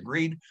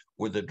disagreed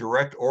with a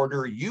direct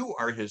order. You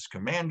are his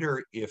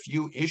commander. If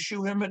you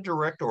issue him a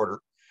direct order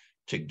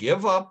to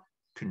give up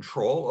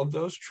control of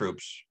those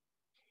troops,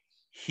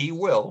 he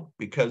will,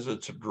 because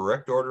it's a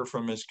direct order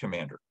from his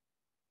commander.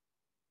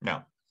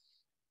 Now,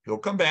 He'll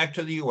come back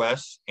to the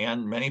US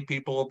and many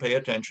people will pay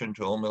attention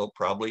to him. He'll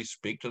probably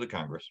speak to the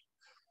Congress,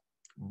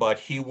 but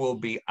he will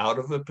be out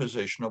of a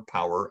position of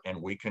power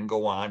and we can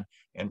go on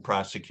and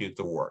prosecute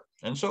the war.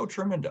 And so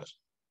Truman does.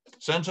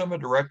 Sends him a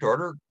direct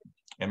order,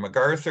 and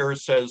MacArthur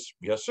says,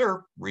 yes,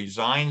 sir,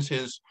 resigns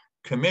his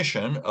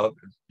commission of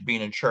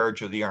being in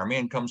charge of the army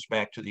and comes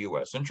back to the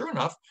US. And true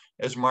enough,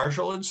 as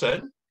Marshall had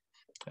said,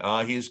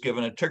 he's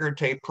given a ticker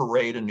tape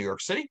parade in New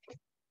York City.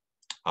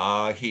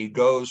 He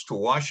goes to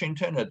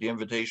Washington at the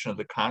invitation of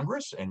the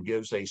Congress and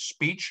gives a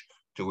speech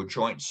to a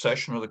joint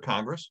session of the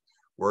Congress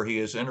where he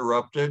is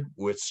interrupted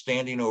with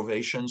standing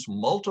ovations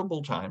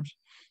multiple times.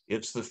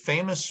 It's the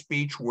famous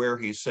speech where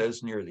he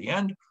says near the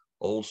end,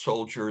 old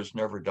soldiers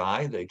never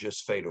die, they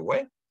just fade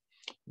away.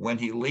 When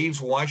he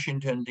leaves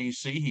Washington,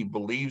 D.C., he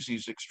believes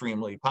he's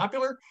extremely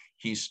popular.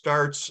 He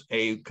starts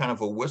a kind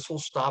of a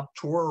whistle-stop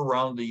tour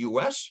around the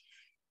U.S.,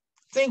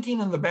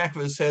 thinking in the back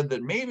of his head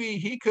that maybe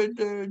he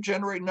could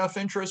generate enough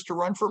interest to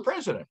run for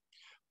president.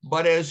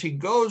 But as he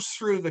goes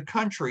through the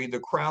country, the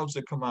crowds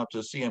that come out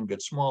to see him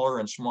get smaller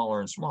and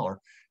smaller and smaller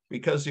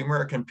because the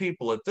American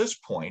people at this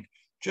point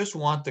just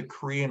want the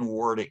Korean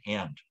War to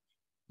end.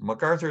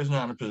 MacArthur is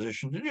not in a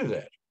position to do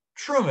that.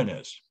 Truman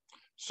is.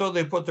 So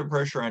they put the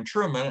pressure on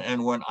Truman,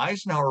 and when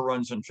Eisenhower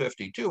runs in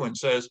 52 and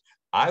says,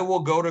 I will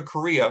go to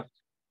Korea,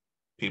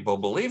 people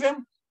believe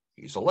him,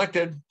 he's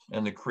elected,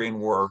 and the Korean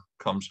War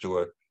comes to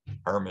an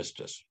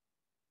armistice.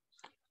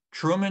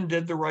 Truman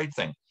did the right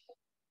thing.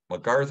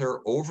 MacArthur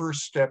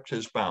overstepped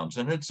his bounds,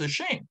 and it's a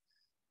shame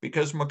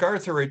because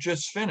MacArthur had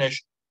just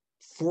finished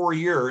 4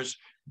 years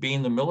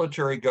being the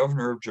military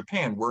governor of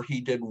Japan, where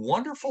he did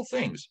wonderful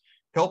things,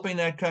 helping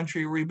that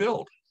country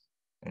rebuild.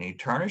 And he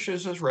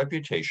tarnishes his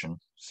reputation,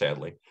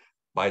 sadly,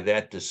 by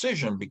that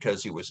decision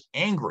because he was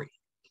angry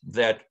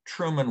that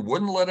Truman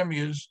wouldn't let him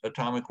use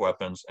atomic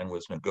weapons and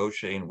was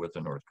negotiating with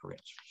the North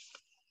Koreans.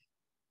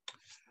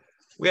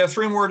 We have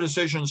 3 more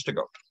decisions to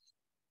go.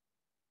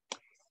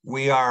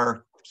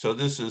 So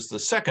this is the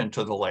second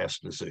to the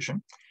last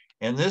decision.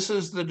 And this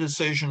is the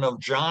decision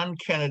of John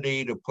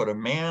Kennedy to put a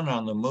man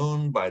on the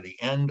moon by the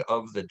end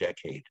of the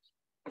decade.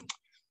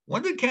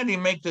 When did Kennedy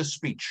make this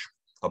speech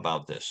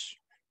about this?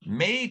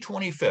 May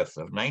 25th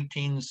of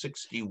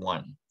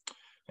 1961.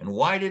 And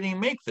why did he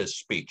make this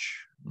speech?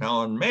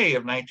 Now, in May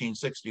of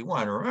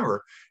 1961,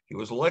 remember, he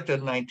was elected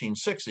in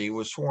 1960. He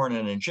was sworn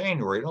in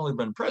January. He'd only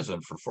been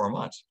president for 4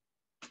 months.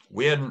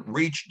 We hadn't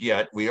reached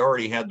yet. We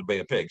already had the Bay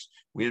of Pigs.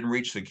 We didn't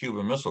reach the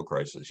Cuban Missile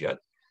Crisis yet.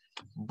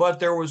 But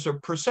there was a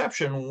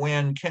perception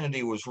when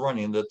Kennedy was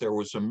running that there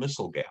was a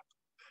missile gap,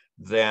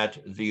 that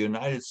the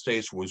United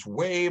States was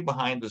way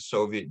behind the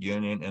Soviet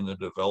Union in the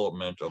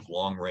development of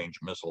long-range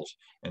missiles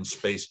and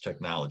space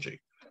technology.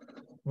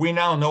 We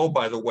now know,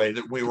 by the way,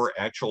 that we were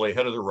actually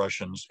ahead of the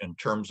Russians in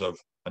terms of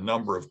a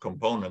number of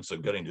components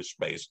of getting to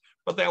space,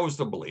 but that was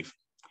the belief.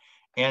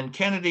 And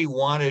Kennedy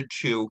wanted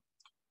to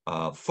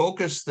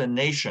focus the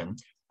nation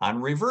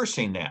on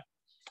reversing that.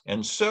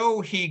 And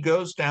so he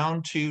goes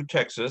down to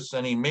Texas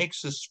and he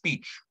makes a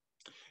speech.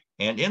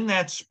 And in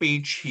that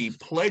speech, he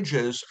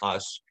pledges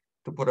us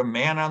to put a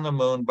man on the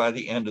moon by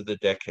the end of the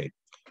decade.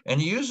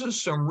 And he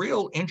uses some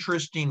real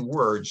interesting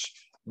words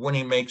when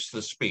he makes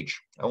the speech.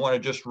 I want to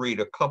just read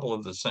a couple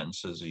of the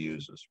sentences he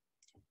uses.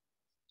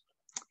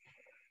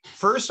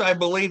 First, I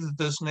believe that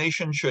this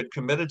nation should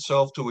commit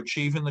itself to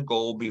achieving the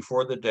goal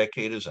before the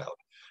decade is out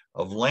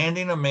of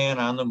landing a man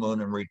on the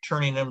moon and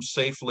returning him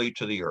safely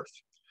to the Earth.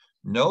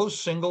 No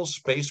single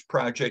space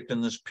project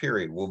in this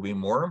period will be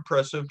more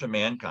impressive to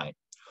mankind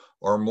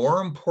or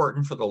more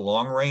important for the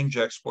long-range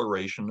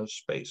exploration of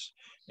space,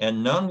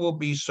 and none will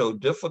be so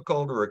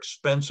difficult or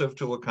expensive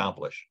to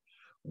accomplish.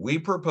 We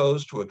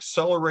propose to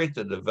accelerate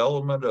the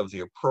development of the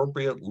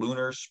appropriate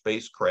lunar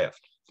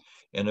spacecraft.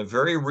 In a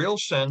very real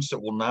sense,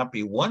 it will not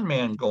be one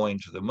man going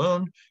to the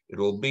moon, it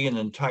will be an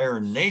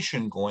entire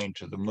nation going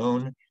to the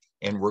moon,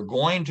 and we're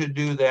going to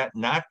do that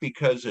not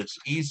because it's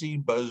easy,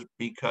 but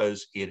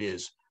because it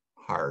is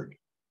hard.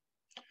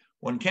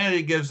 When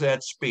Kennedy gives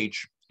that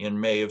speech in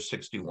May of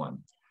 61,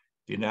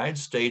 the United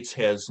States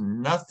has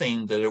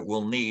nothing that it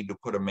will need to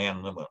put a man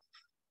on the moon.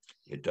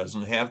 It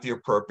doesn't have the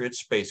appropriate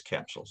space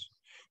capsules.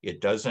 It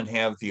doesn't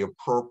have the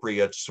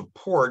appropriate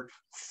support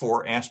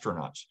for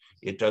astronauts.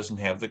 It doesn't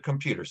have the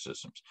computer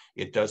systems.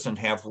 It doesn't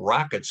have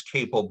rockets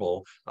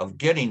capable of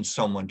getting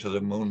someone to the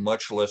moon,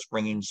 much less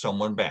bringing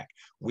someone back.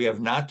 We have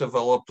not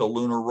developed a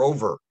lunar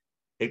rover.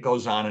 It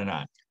goes on and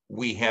on.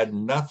 We had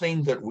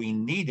nothing that we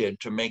needed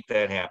to make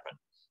that happen.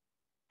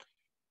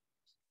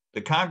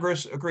 The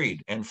Congress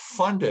agreed and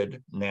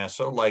funded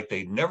NASA like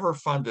they never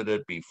funded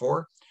it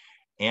before.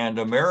 And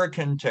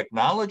American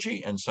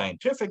technology and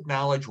scientific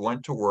knowledge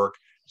went to work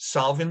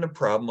solving the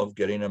problem of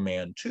getting a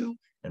man to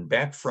and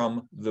back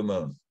from the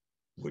moon,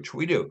 which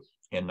we do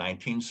in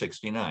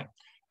 1969.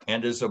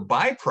 And as a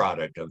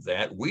byproduct of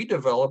that, we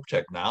developed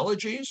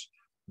technologies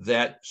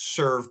that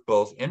serve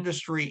both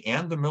industry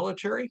and the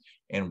military,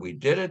 and we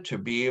did it to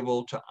be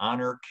able to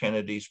honor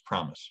Kennedy's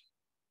promise.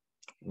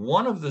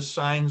 One of the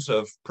signs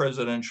of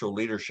presidential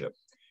leadership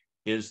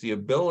is the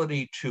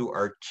ability to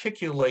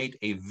articulate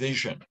a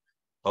vision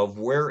of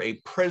where a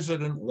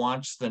president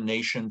wants the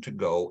nation to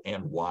go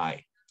and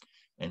why.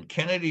 And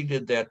Kennedy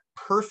did that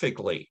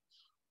perfectly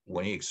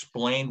when he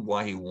explained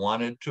why he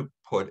wanted to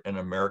put an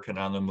American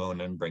on the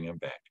moon and bring him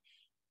back.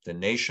 The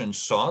nation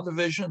saw the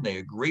vision, they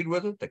agreed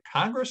with it, the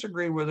Congress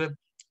agreed with it,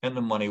 and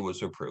the money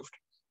was approved.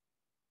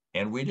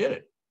 And we did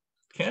it.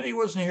 Kennedy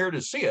wasn't here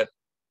to see it,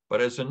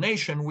 but as a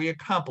nation, we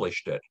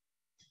accomplished it.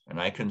 And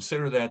I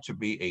consider that to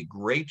be a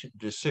great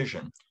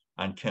decision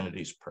on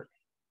Kennedy's part.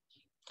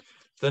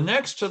 The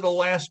next to the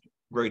last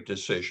great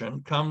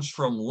decision comes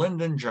from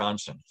Lyndon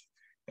Johnson,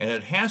 and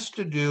it has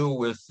to do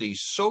with the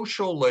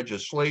social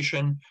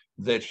legislation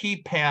that he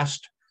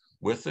passed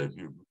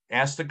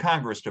asked the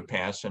Congress to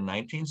pass in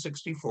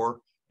 1964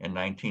 and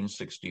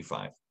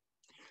 1965.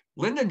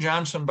 Lyndon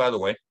Johnson, by the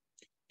way,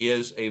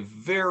 is a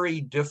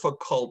very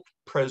difficult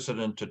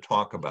president to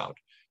talk about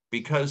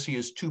because he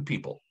is two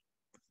people.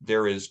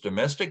 There is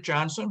domestic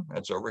Johnson,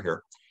 that's over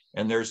here,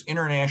 and there's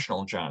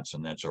international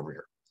Johnson, that's over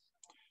here.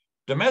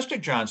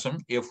 Domestic Johnson,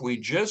 if we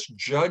just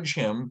judge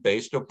him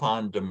based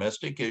upon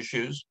domestic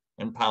issues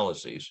and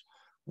policies,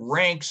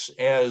 ranks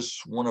as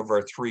one of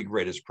our three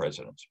greatest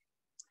presidents.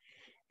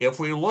 If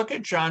we look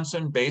at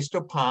Johnson based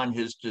upon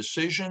his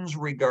decisions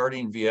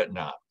regarding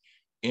Vietnam,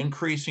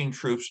 increasing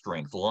troop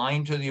strength,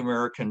 lying to the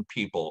American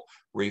people,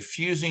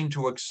 refusing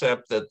to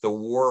accept that the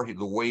war,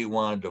 the way he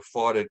wanted to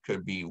fight it,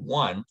 could be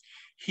won,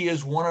 he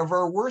is one of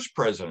our worst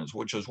presidents,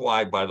 which is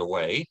why, by the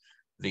way,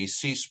 the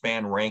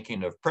C-SPAN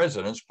ranking of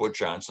presidents put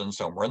Johnson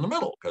somewhere in the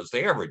middle because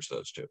they average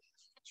those two.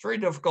 It's very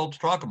difficult to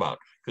talk about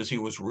because he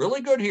was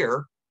really good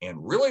here and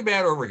really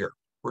bad over here.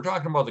 We're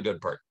talking about the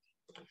good part.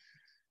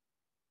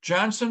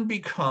 Johnson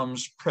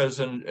becomes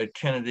president at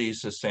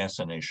Kennedy's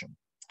assassination.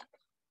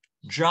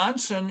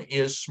 Johnson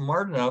is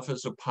smart enough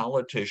as a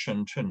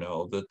politician to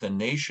know that the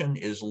nation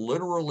is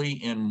literally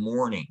in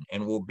mourning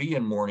and will be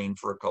in mourning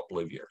for a couple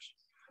of years.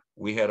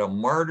 We had a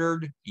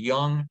martyred,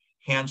 young,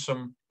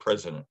 handsome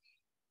president.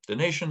 The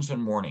nation's in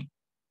mourning.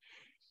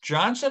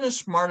 Johnson is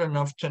smart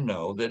enough to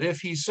know that if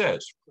he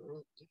says,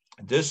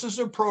 this is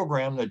a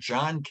program that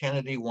John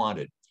Kennedy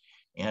wanted,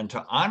 and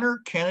to honor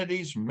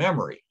Kennedy's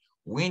memory,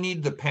 we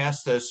need to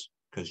pass this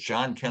because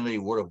John Kennedy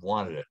would have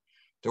wanted it.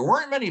 There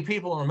weren't many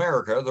people in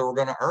America that were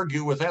going to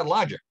argue with that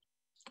logic.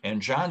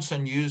 And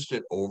Johnson used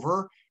it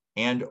over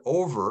and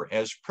over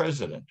as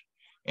president.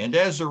 And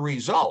as a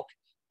result,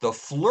 the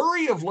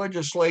flurry of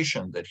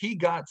legislation that he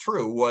got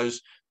through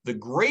was the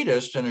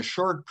greatest in a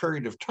short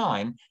period of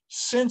time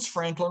since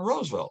Franklin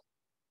Roosevelt.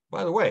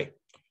 By the way,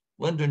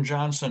 Lyndon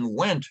Johnson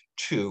went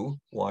to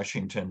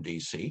Washington,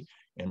 D.C.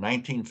 in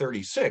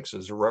 1936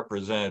 as a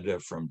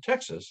representative from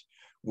Texas,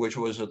 which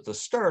was at the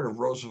start of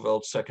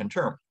Roosevelt's second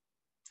term.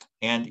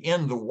 And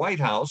in the White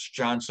House,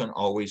 Johnson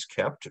always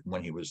kept,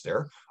 when he was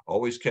there,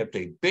 always kept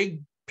a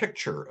big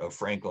picture of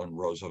Franklin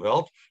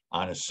Roosevelt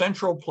on a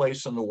central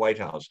place in the White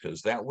House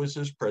because that was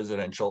his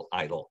presidential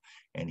idol.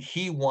 And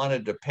he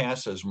wanted to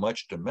pass as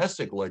much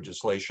domestic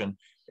legislation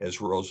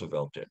as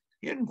Roosevelt did.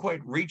 He didn't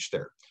quite reach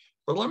there.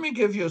 But let me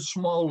give you a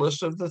small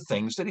list of the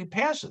things that he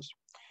passes.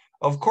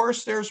 Of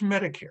course, there's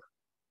Medicare.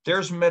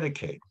 There's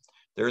Medicaid.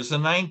 There's the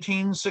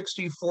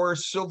 1964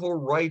 Civil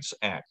Rights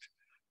Act,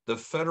 the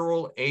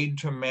Federal Aid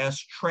to Mass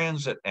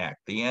Transit Act,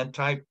 the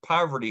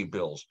anti-poverty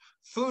bills,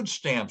 food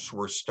stamps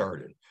were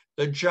started,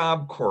 the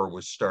Job Corps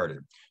was started,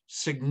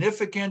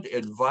 significant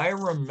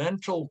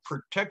environmental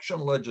protection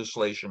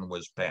legislation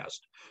was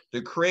passed,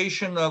 the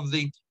creation of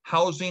the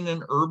Housing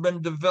and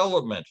Urban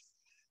Development,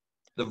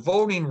 the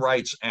Voting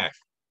Rights Act.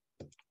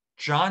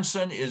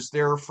 Johnson is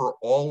there for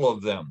all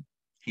of them.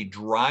 He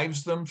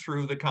drives them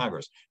through the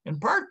Congress, in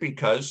part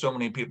because so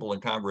many people in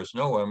Congress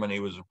know him and he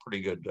was a pretty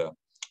good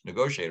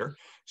negotiator.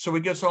 So he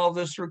gets all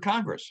this through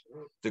Congress.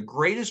 The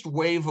greatest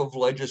wave of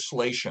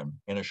legislation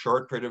in a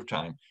short period of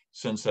time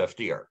since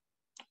FDR.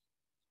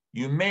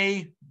 You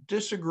may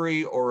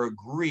disagree or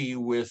agree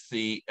with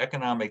the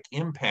economic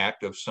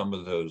impact of some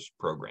of those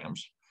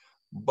programs,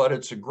 but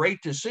it's a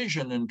great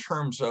decision in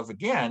terms of,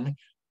 again,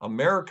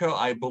 America,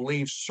 I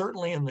believe,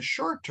 certainly in the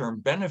short term,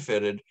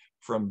 benefited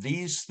from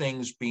these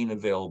things being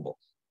available.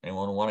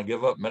 Anyone want to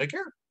give up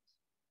Medicare?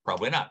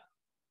 Probably not.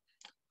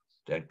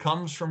 That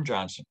comes from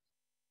Johnson.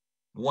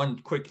 One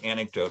quick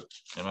anecdote,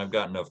 and I've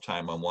got enough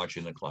time, I'm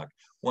watching the clock.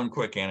 One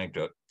quick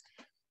anecdote.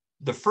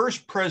 The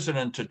first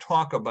president to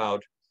talk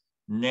about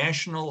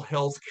national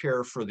health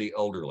care for the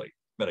elderly,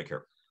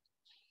 Medicare,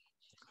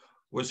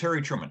 was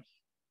Harry Truman.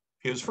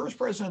 He was the first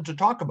president to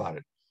talk about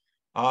it.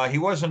 He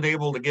wasn't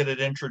able to get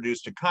it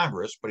introduced to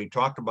Congress, but he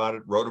talked about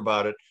it, wrote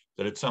about it,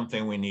 that it's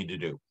something we need to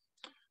do.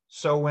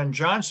 So when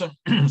Johnson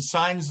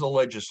signs the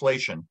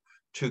legislation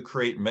to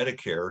create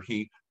Medicare,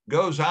 he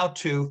goes out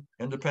to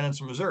Independence,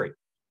 Missouri,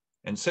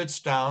 and sits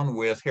down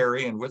with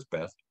Harry and with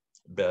Bess,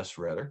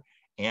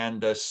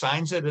 and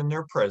signs it in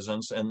their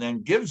presence and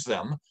then gives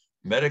them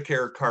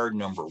Medicare card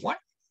number 1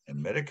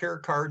 and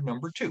Medicare card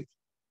number 2,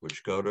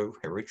 which go to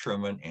Harry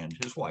Truman and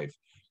his wife,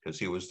 because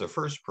he was the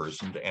first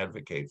person to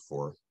advocate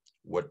for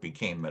what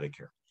became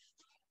Medicare.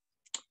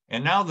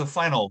 And now the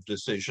final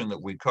decision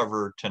that we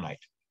cover tonight.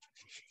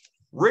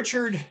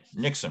 Richard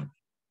Nixon.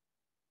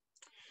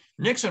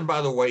 Nixon,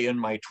 by the way, in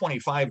my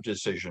 25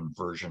 decision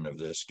version of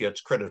this,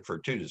 gets credit for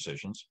 2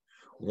 decisions.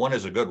 One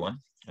is a good one,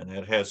 and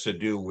that has to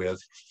do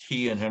with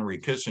he and Henry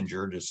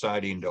Kissinger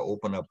deciding to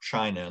open up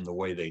China in the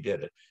way they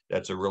did it.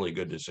 That's a really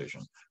good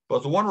decision.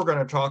 But the one we're going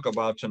to talk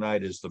about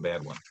tonight is the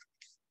bad one.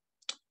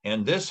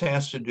 And this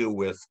has to do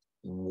with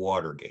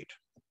Watergate.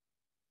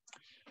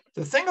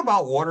 The thing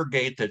about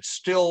Watergate that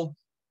still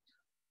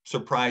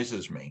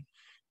surprises me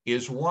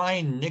is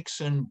why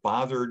Nixon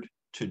bothered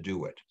to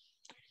do it.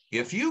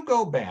 If you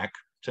go back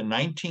to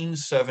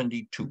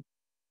 1972,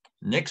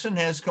 Nixon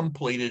has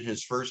completed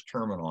his first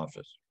term in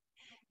office.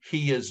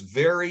 He is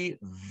very,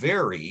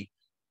 very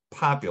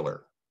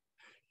popular.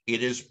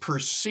 It is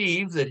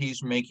perceived that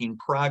he's making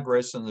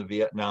progress in the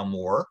Vietnam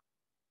War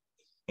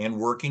and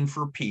working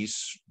for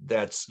peace.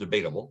 That's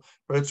debatable,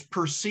 but it's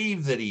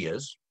perceived that he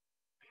is.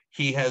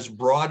 He has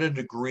brought a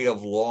degree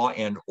of law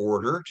and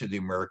order to the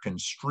American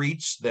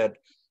streets that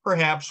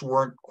perhaps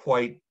weren't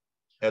quite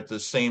at the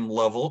same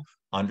level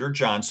under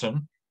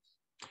Johnson.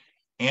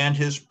 And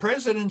his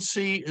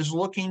presidency is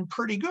looking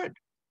pretty good.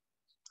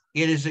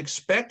 It is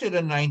expected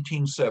in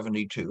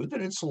 1972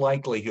 that it's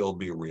likely he'll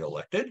be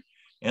reelected.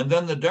 And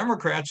then the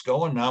Democrats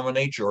go and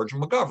nominate George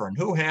McGovern,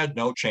 who had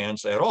no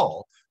chance at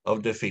all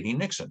of defeating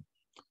Nixon.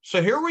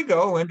 So here we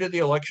go into the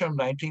election of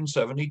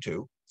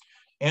 1972,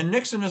 and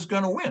Nixon is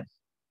going to win.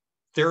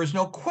 There is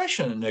no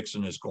question that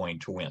Nixon is going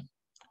to win.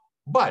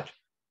 But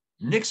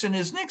Nixon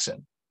is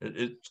Nixon.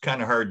 It's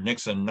kind of hard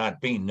Nixon not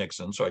being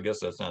Nixon, so I guess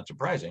that's not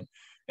surprising.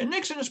 And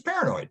Nixon is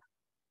paranoid.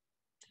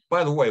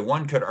 By the way,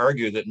 one could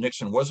argue that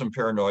Nixon wasn't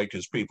paranoid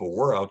because people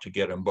were out to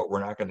get him, but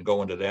we're not going to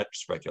go into that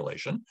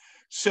speculation.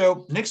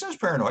 So Nixon is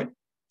paranoid,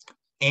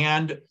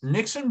 and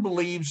Nixon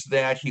believes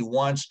that he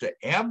wants to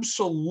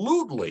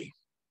absolutely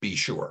be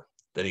sure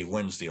that he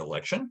wins the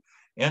election.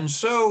 And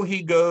so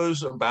he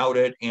goes about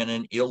it in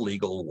an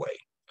illegal way.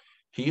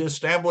 He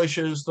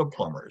establishes the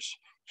plumbers.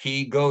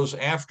 He goes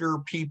after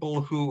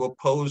people who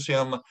oppose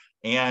him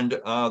and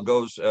has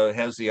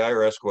the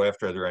IRS go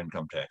after their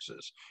income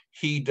taxes.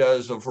 He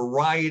does a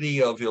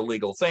variety of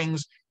illegal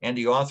things, and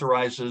he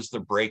authorizes the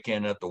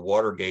break-in at the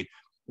Watergate.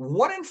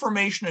 What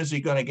information is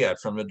he going to get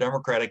from the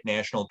Democratic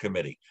National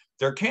Committee?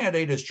 Their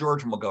candidate is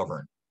George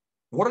McGovern.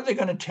 What are they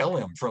going to tell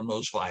him from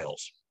those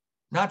files?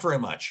 Not very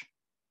much.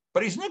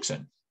 But he's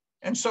Nixon,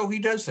 and so he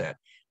does that.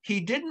 He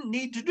didn't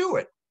need to do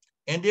it.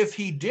 And if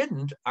he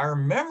didn't, our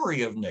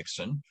memory of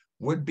Nixon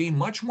would be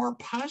much more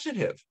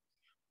positive.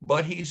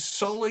 But he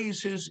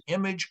sullies his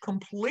image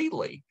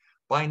completely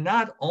by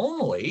not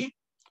only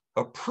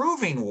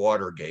approving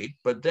Watergate,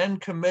 but then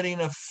committing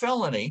a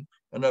felony,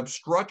 an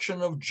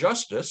obstruction of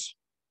justice,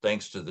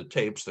 thanks to the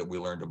tapes that we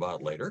learned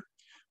about later,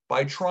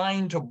 by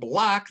trying to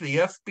block the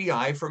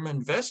FBI from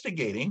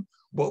investigating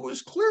what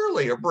was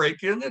clearly a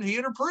break-in that he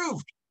had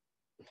approved.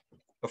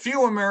 A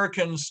few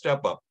Americans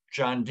step up,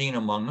 John Dean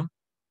among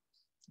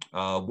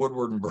them,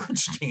 Woodward and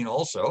Bernstein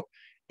also,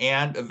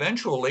 and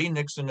eventually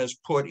Nixon is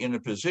put in a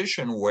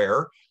position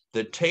where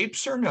the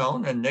tapes are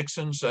known, and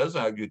Nixon says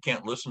you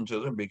can't listen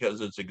to them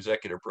because it's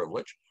executive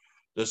privilege.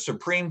 The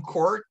Supreme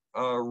Court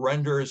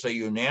renders a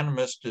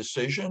unanimous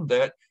decision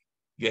that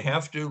you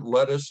have to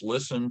let us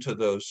listen to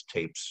those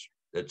tapes.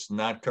 It's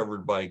not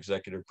covered by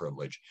executive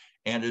privilege.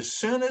 And as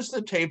soon as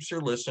the tapes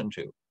are listened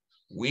to,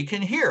 we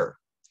can hear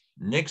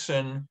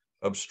Nixon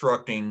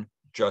obstructing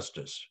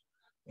justice.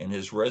 And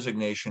his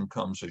resignation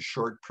comes a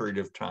short period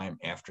of time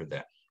after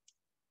that.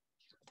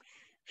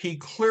 He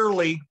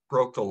clearly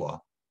broke the law,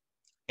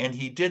 and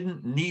he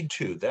didn't need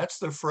to. That's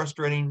the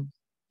frustrating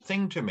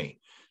thing to me.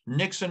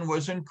 Nixon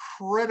was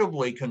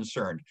incredibly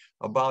concerned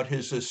about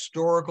his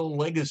historical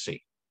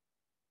legacy.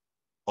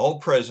 All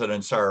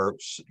presidents are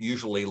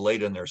usually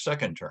late in their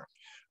second term,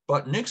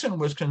 but Nixon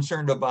was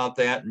concerned about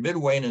that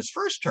midway in his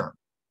first term.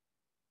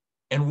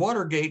 And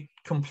Watergate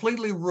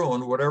completely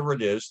ruined whatever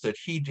it is that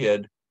he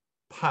did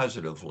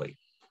positively.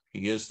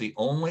 He is the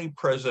only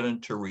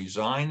president to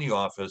resign the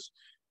office.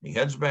 He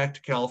heads back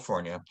to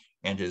California,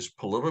 and his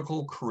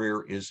political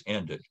career is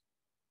ended.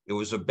 It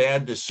was a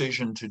bad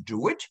decision to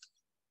do it.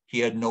 He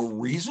had no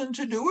reason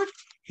to do it.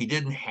 He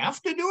didn't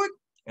have to do it,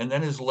 and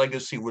then his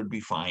legacy would be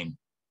fine.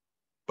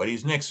 But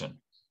he's Nixon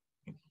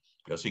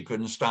because he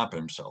couldn't stop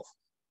himself.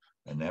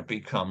 And that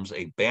becomes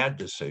a bad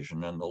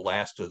decision, and the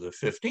last of the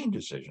 15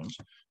 decisions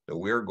that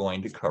we're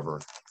going to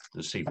cover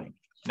this evening.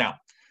 Now,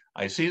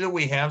 I see that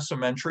we have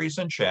some entries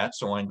in chat,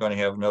 so I'm going to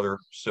have another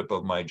sip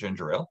of my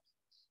ginger ale.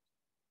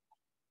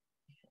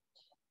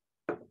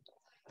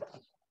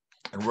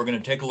 And we're going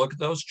to take a look at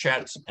those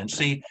chats and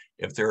see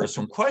if there are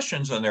some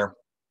questions in there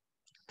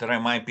that I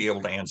might be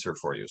able to answer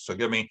for you. So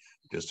give me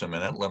just a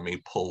minute. Let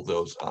me pull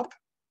those up.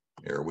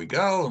 There we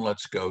go. And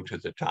let's go to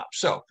the top.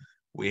 So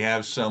we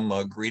have some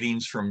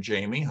greetings from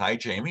Jamie. Hi,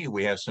 Jamie.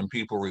 We have some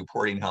people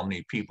reporting how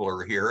many people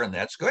are here, and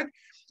that's good.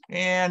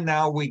 And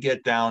now we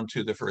get down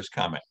to the first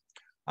comment.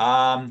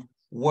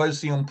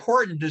 Was the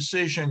important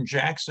decision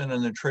Jackson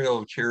and the Trail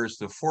of Tears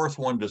the fourth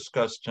one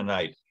discussed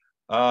tonight?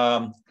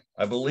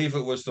 I believe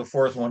it was the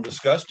fourth one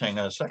discussed. Hang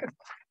on a second.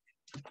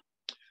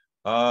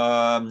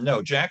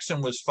 No,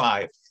 Jackson was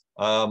 5.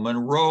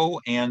 Monroe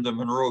and the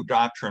Monroe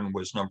Doctrine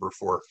was number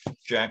 4.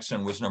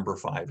 Jackson was number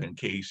 5, in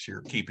case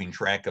you're keeping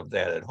track of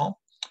that at home.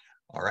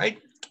 All right.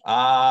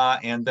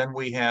 And then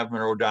we have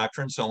Monroe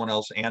Doctrine. Someone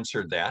else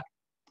answered that.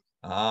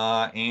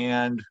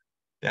 And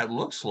that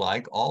looks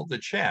like all the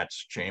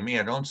chats, Jamie.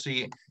 I don't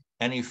see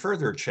any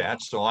further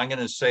chats. So I'm going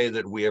to say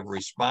that we have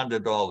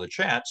responded to all the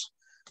chats.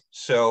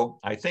 So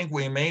I think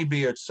we may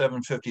be at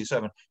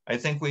 7:57. I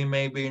think we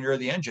may be near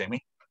the end,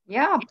 Jamie.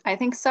 Yeah, I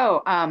think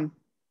so.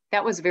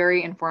 That was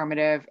very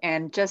informative.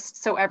 And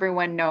just so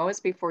everyone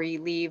knows before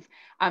you leave,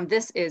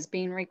 this is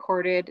being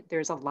recorded.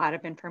 There's a lot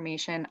of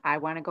information. I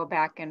want to go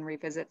back and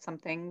revisit some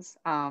things.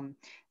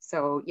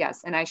 So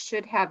yes, and I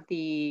should have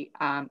the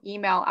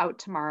email out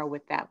tomorrow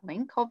with that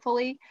link,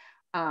 hopefully.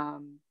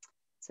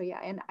 So yeah,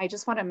 and I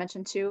just want to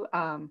mention too,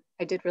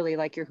 I did really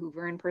like your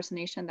Hoover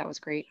impersonation. That was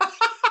great.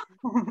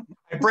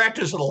 I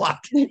practice it a lot.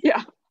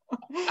 Yeah.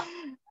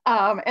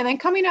 And then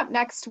coming up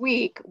next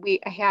week, we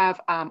have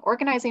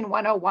Organizing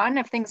 101.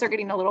 If things are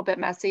getting a little bit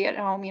messy at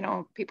home, you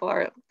know, people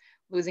are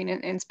losing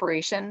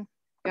inspiration,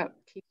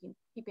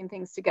 keeping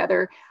things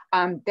together.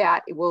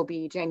 That will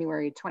be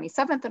January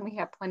 27th, and we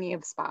have plenty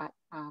of spot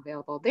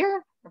available there,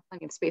 or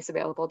plenty of space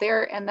available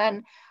there. And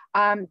then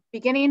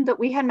beginning that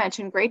we had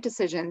mentioned Great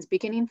Decisions,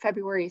 beginning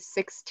February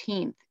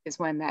 16th is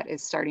when that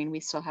is starting. We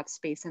still have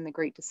space in the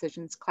Great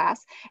Decisions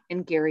class,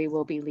 and Gary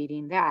will be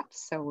leading that.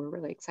 So we're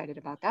really excited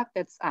about that.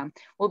 That's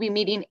we'll be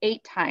meeting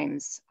 8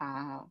 times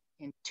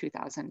in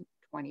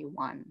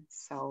 2021.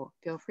 So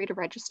feel free to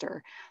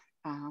register.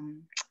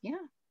 Yeah.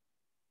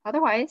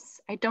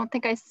 Otherwise, I don't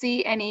think I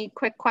see any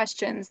quick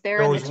questions there.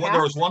 There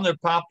was one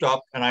that popped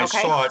up, and I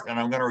saw it, and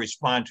I'm going to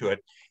respond to it.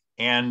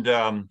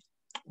 And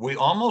we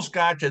almost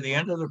got to the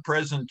end of the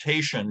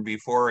presentation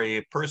before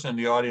a person in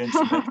the audience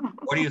mentioned,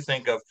 what do you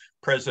think of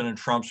President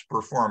Trump's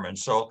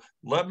performance? So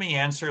let me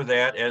answer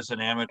that as an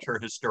amateur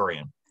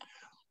historian.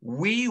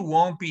 We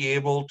won't be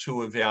able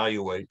to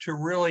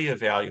really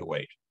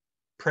evaluate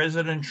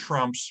President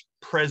Trump's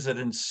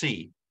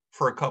presidency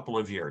for a couple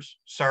of years.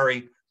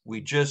 Sorry,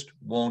 we just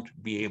won't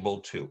be able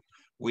to.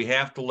 We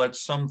have to let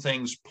some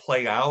things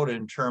play out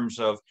in terms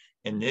of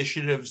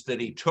initiatives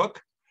that he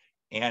took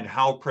and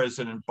how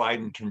President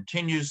Biden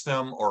continues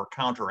them or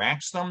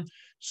counteracts them.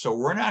 So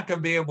we're not going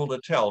to be able to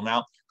tell.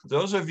 Now,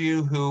 those of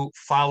you who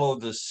follow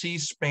the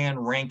C-SPAN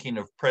ranking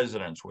of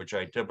presidents, which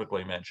I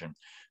typically mention,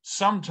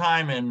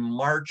 sometime in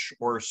March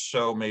or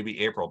so,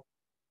 maybe April,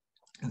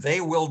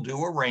 they will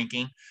do a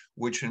ranking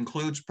which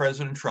includes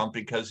President Trump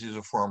because he's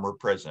a former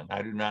president.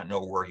 I do not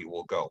know where he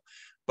will go.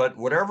 But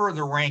whatever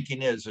the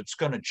ranking is, it's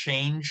going to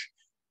change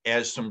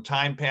as some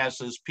time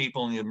passes,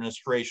 people in the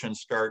administration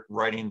start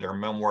writing their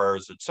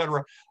memoirs, et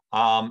cetera.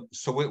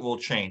 So it will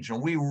change.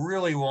 And we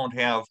really won't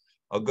have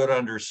a good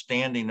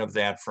understanding of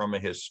that from a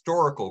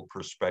historical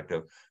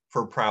perspective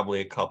for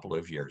probably a couple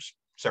of years.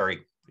 Sorry,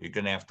 you're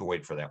going to have to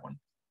wait for that one.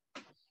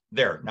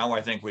 There, now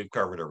I think we've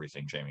covered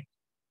everything, Jamie.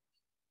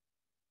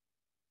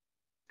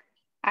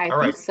 I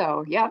think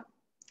so, yep.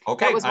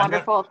 Okay. That was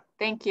wonderful.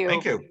 Thank you.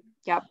 Thank you.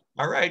 Yep.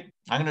 All right,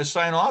 I'm going to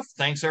sign off.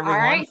 Thanks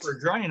everyone for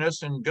joining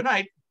us, and good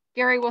night.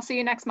 Gary, we'll see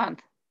you next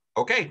month.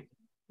 Okay.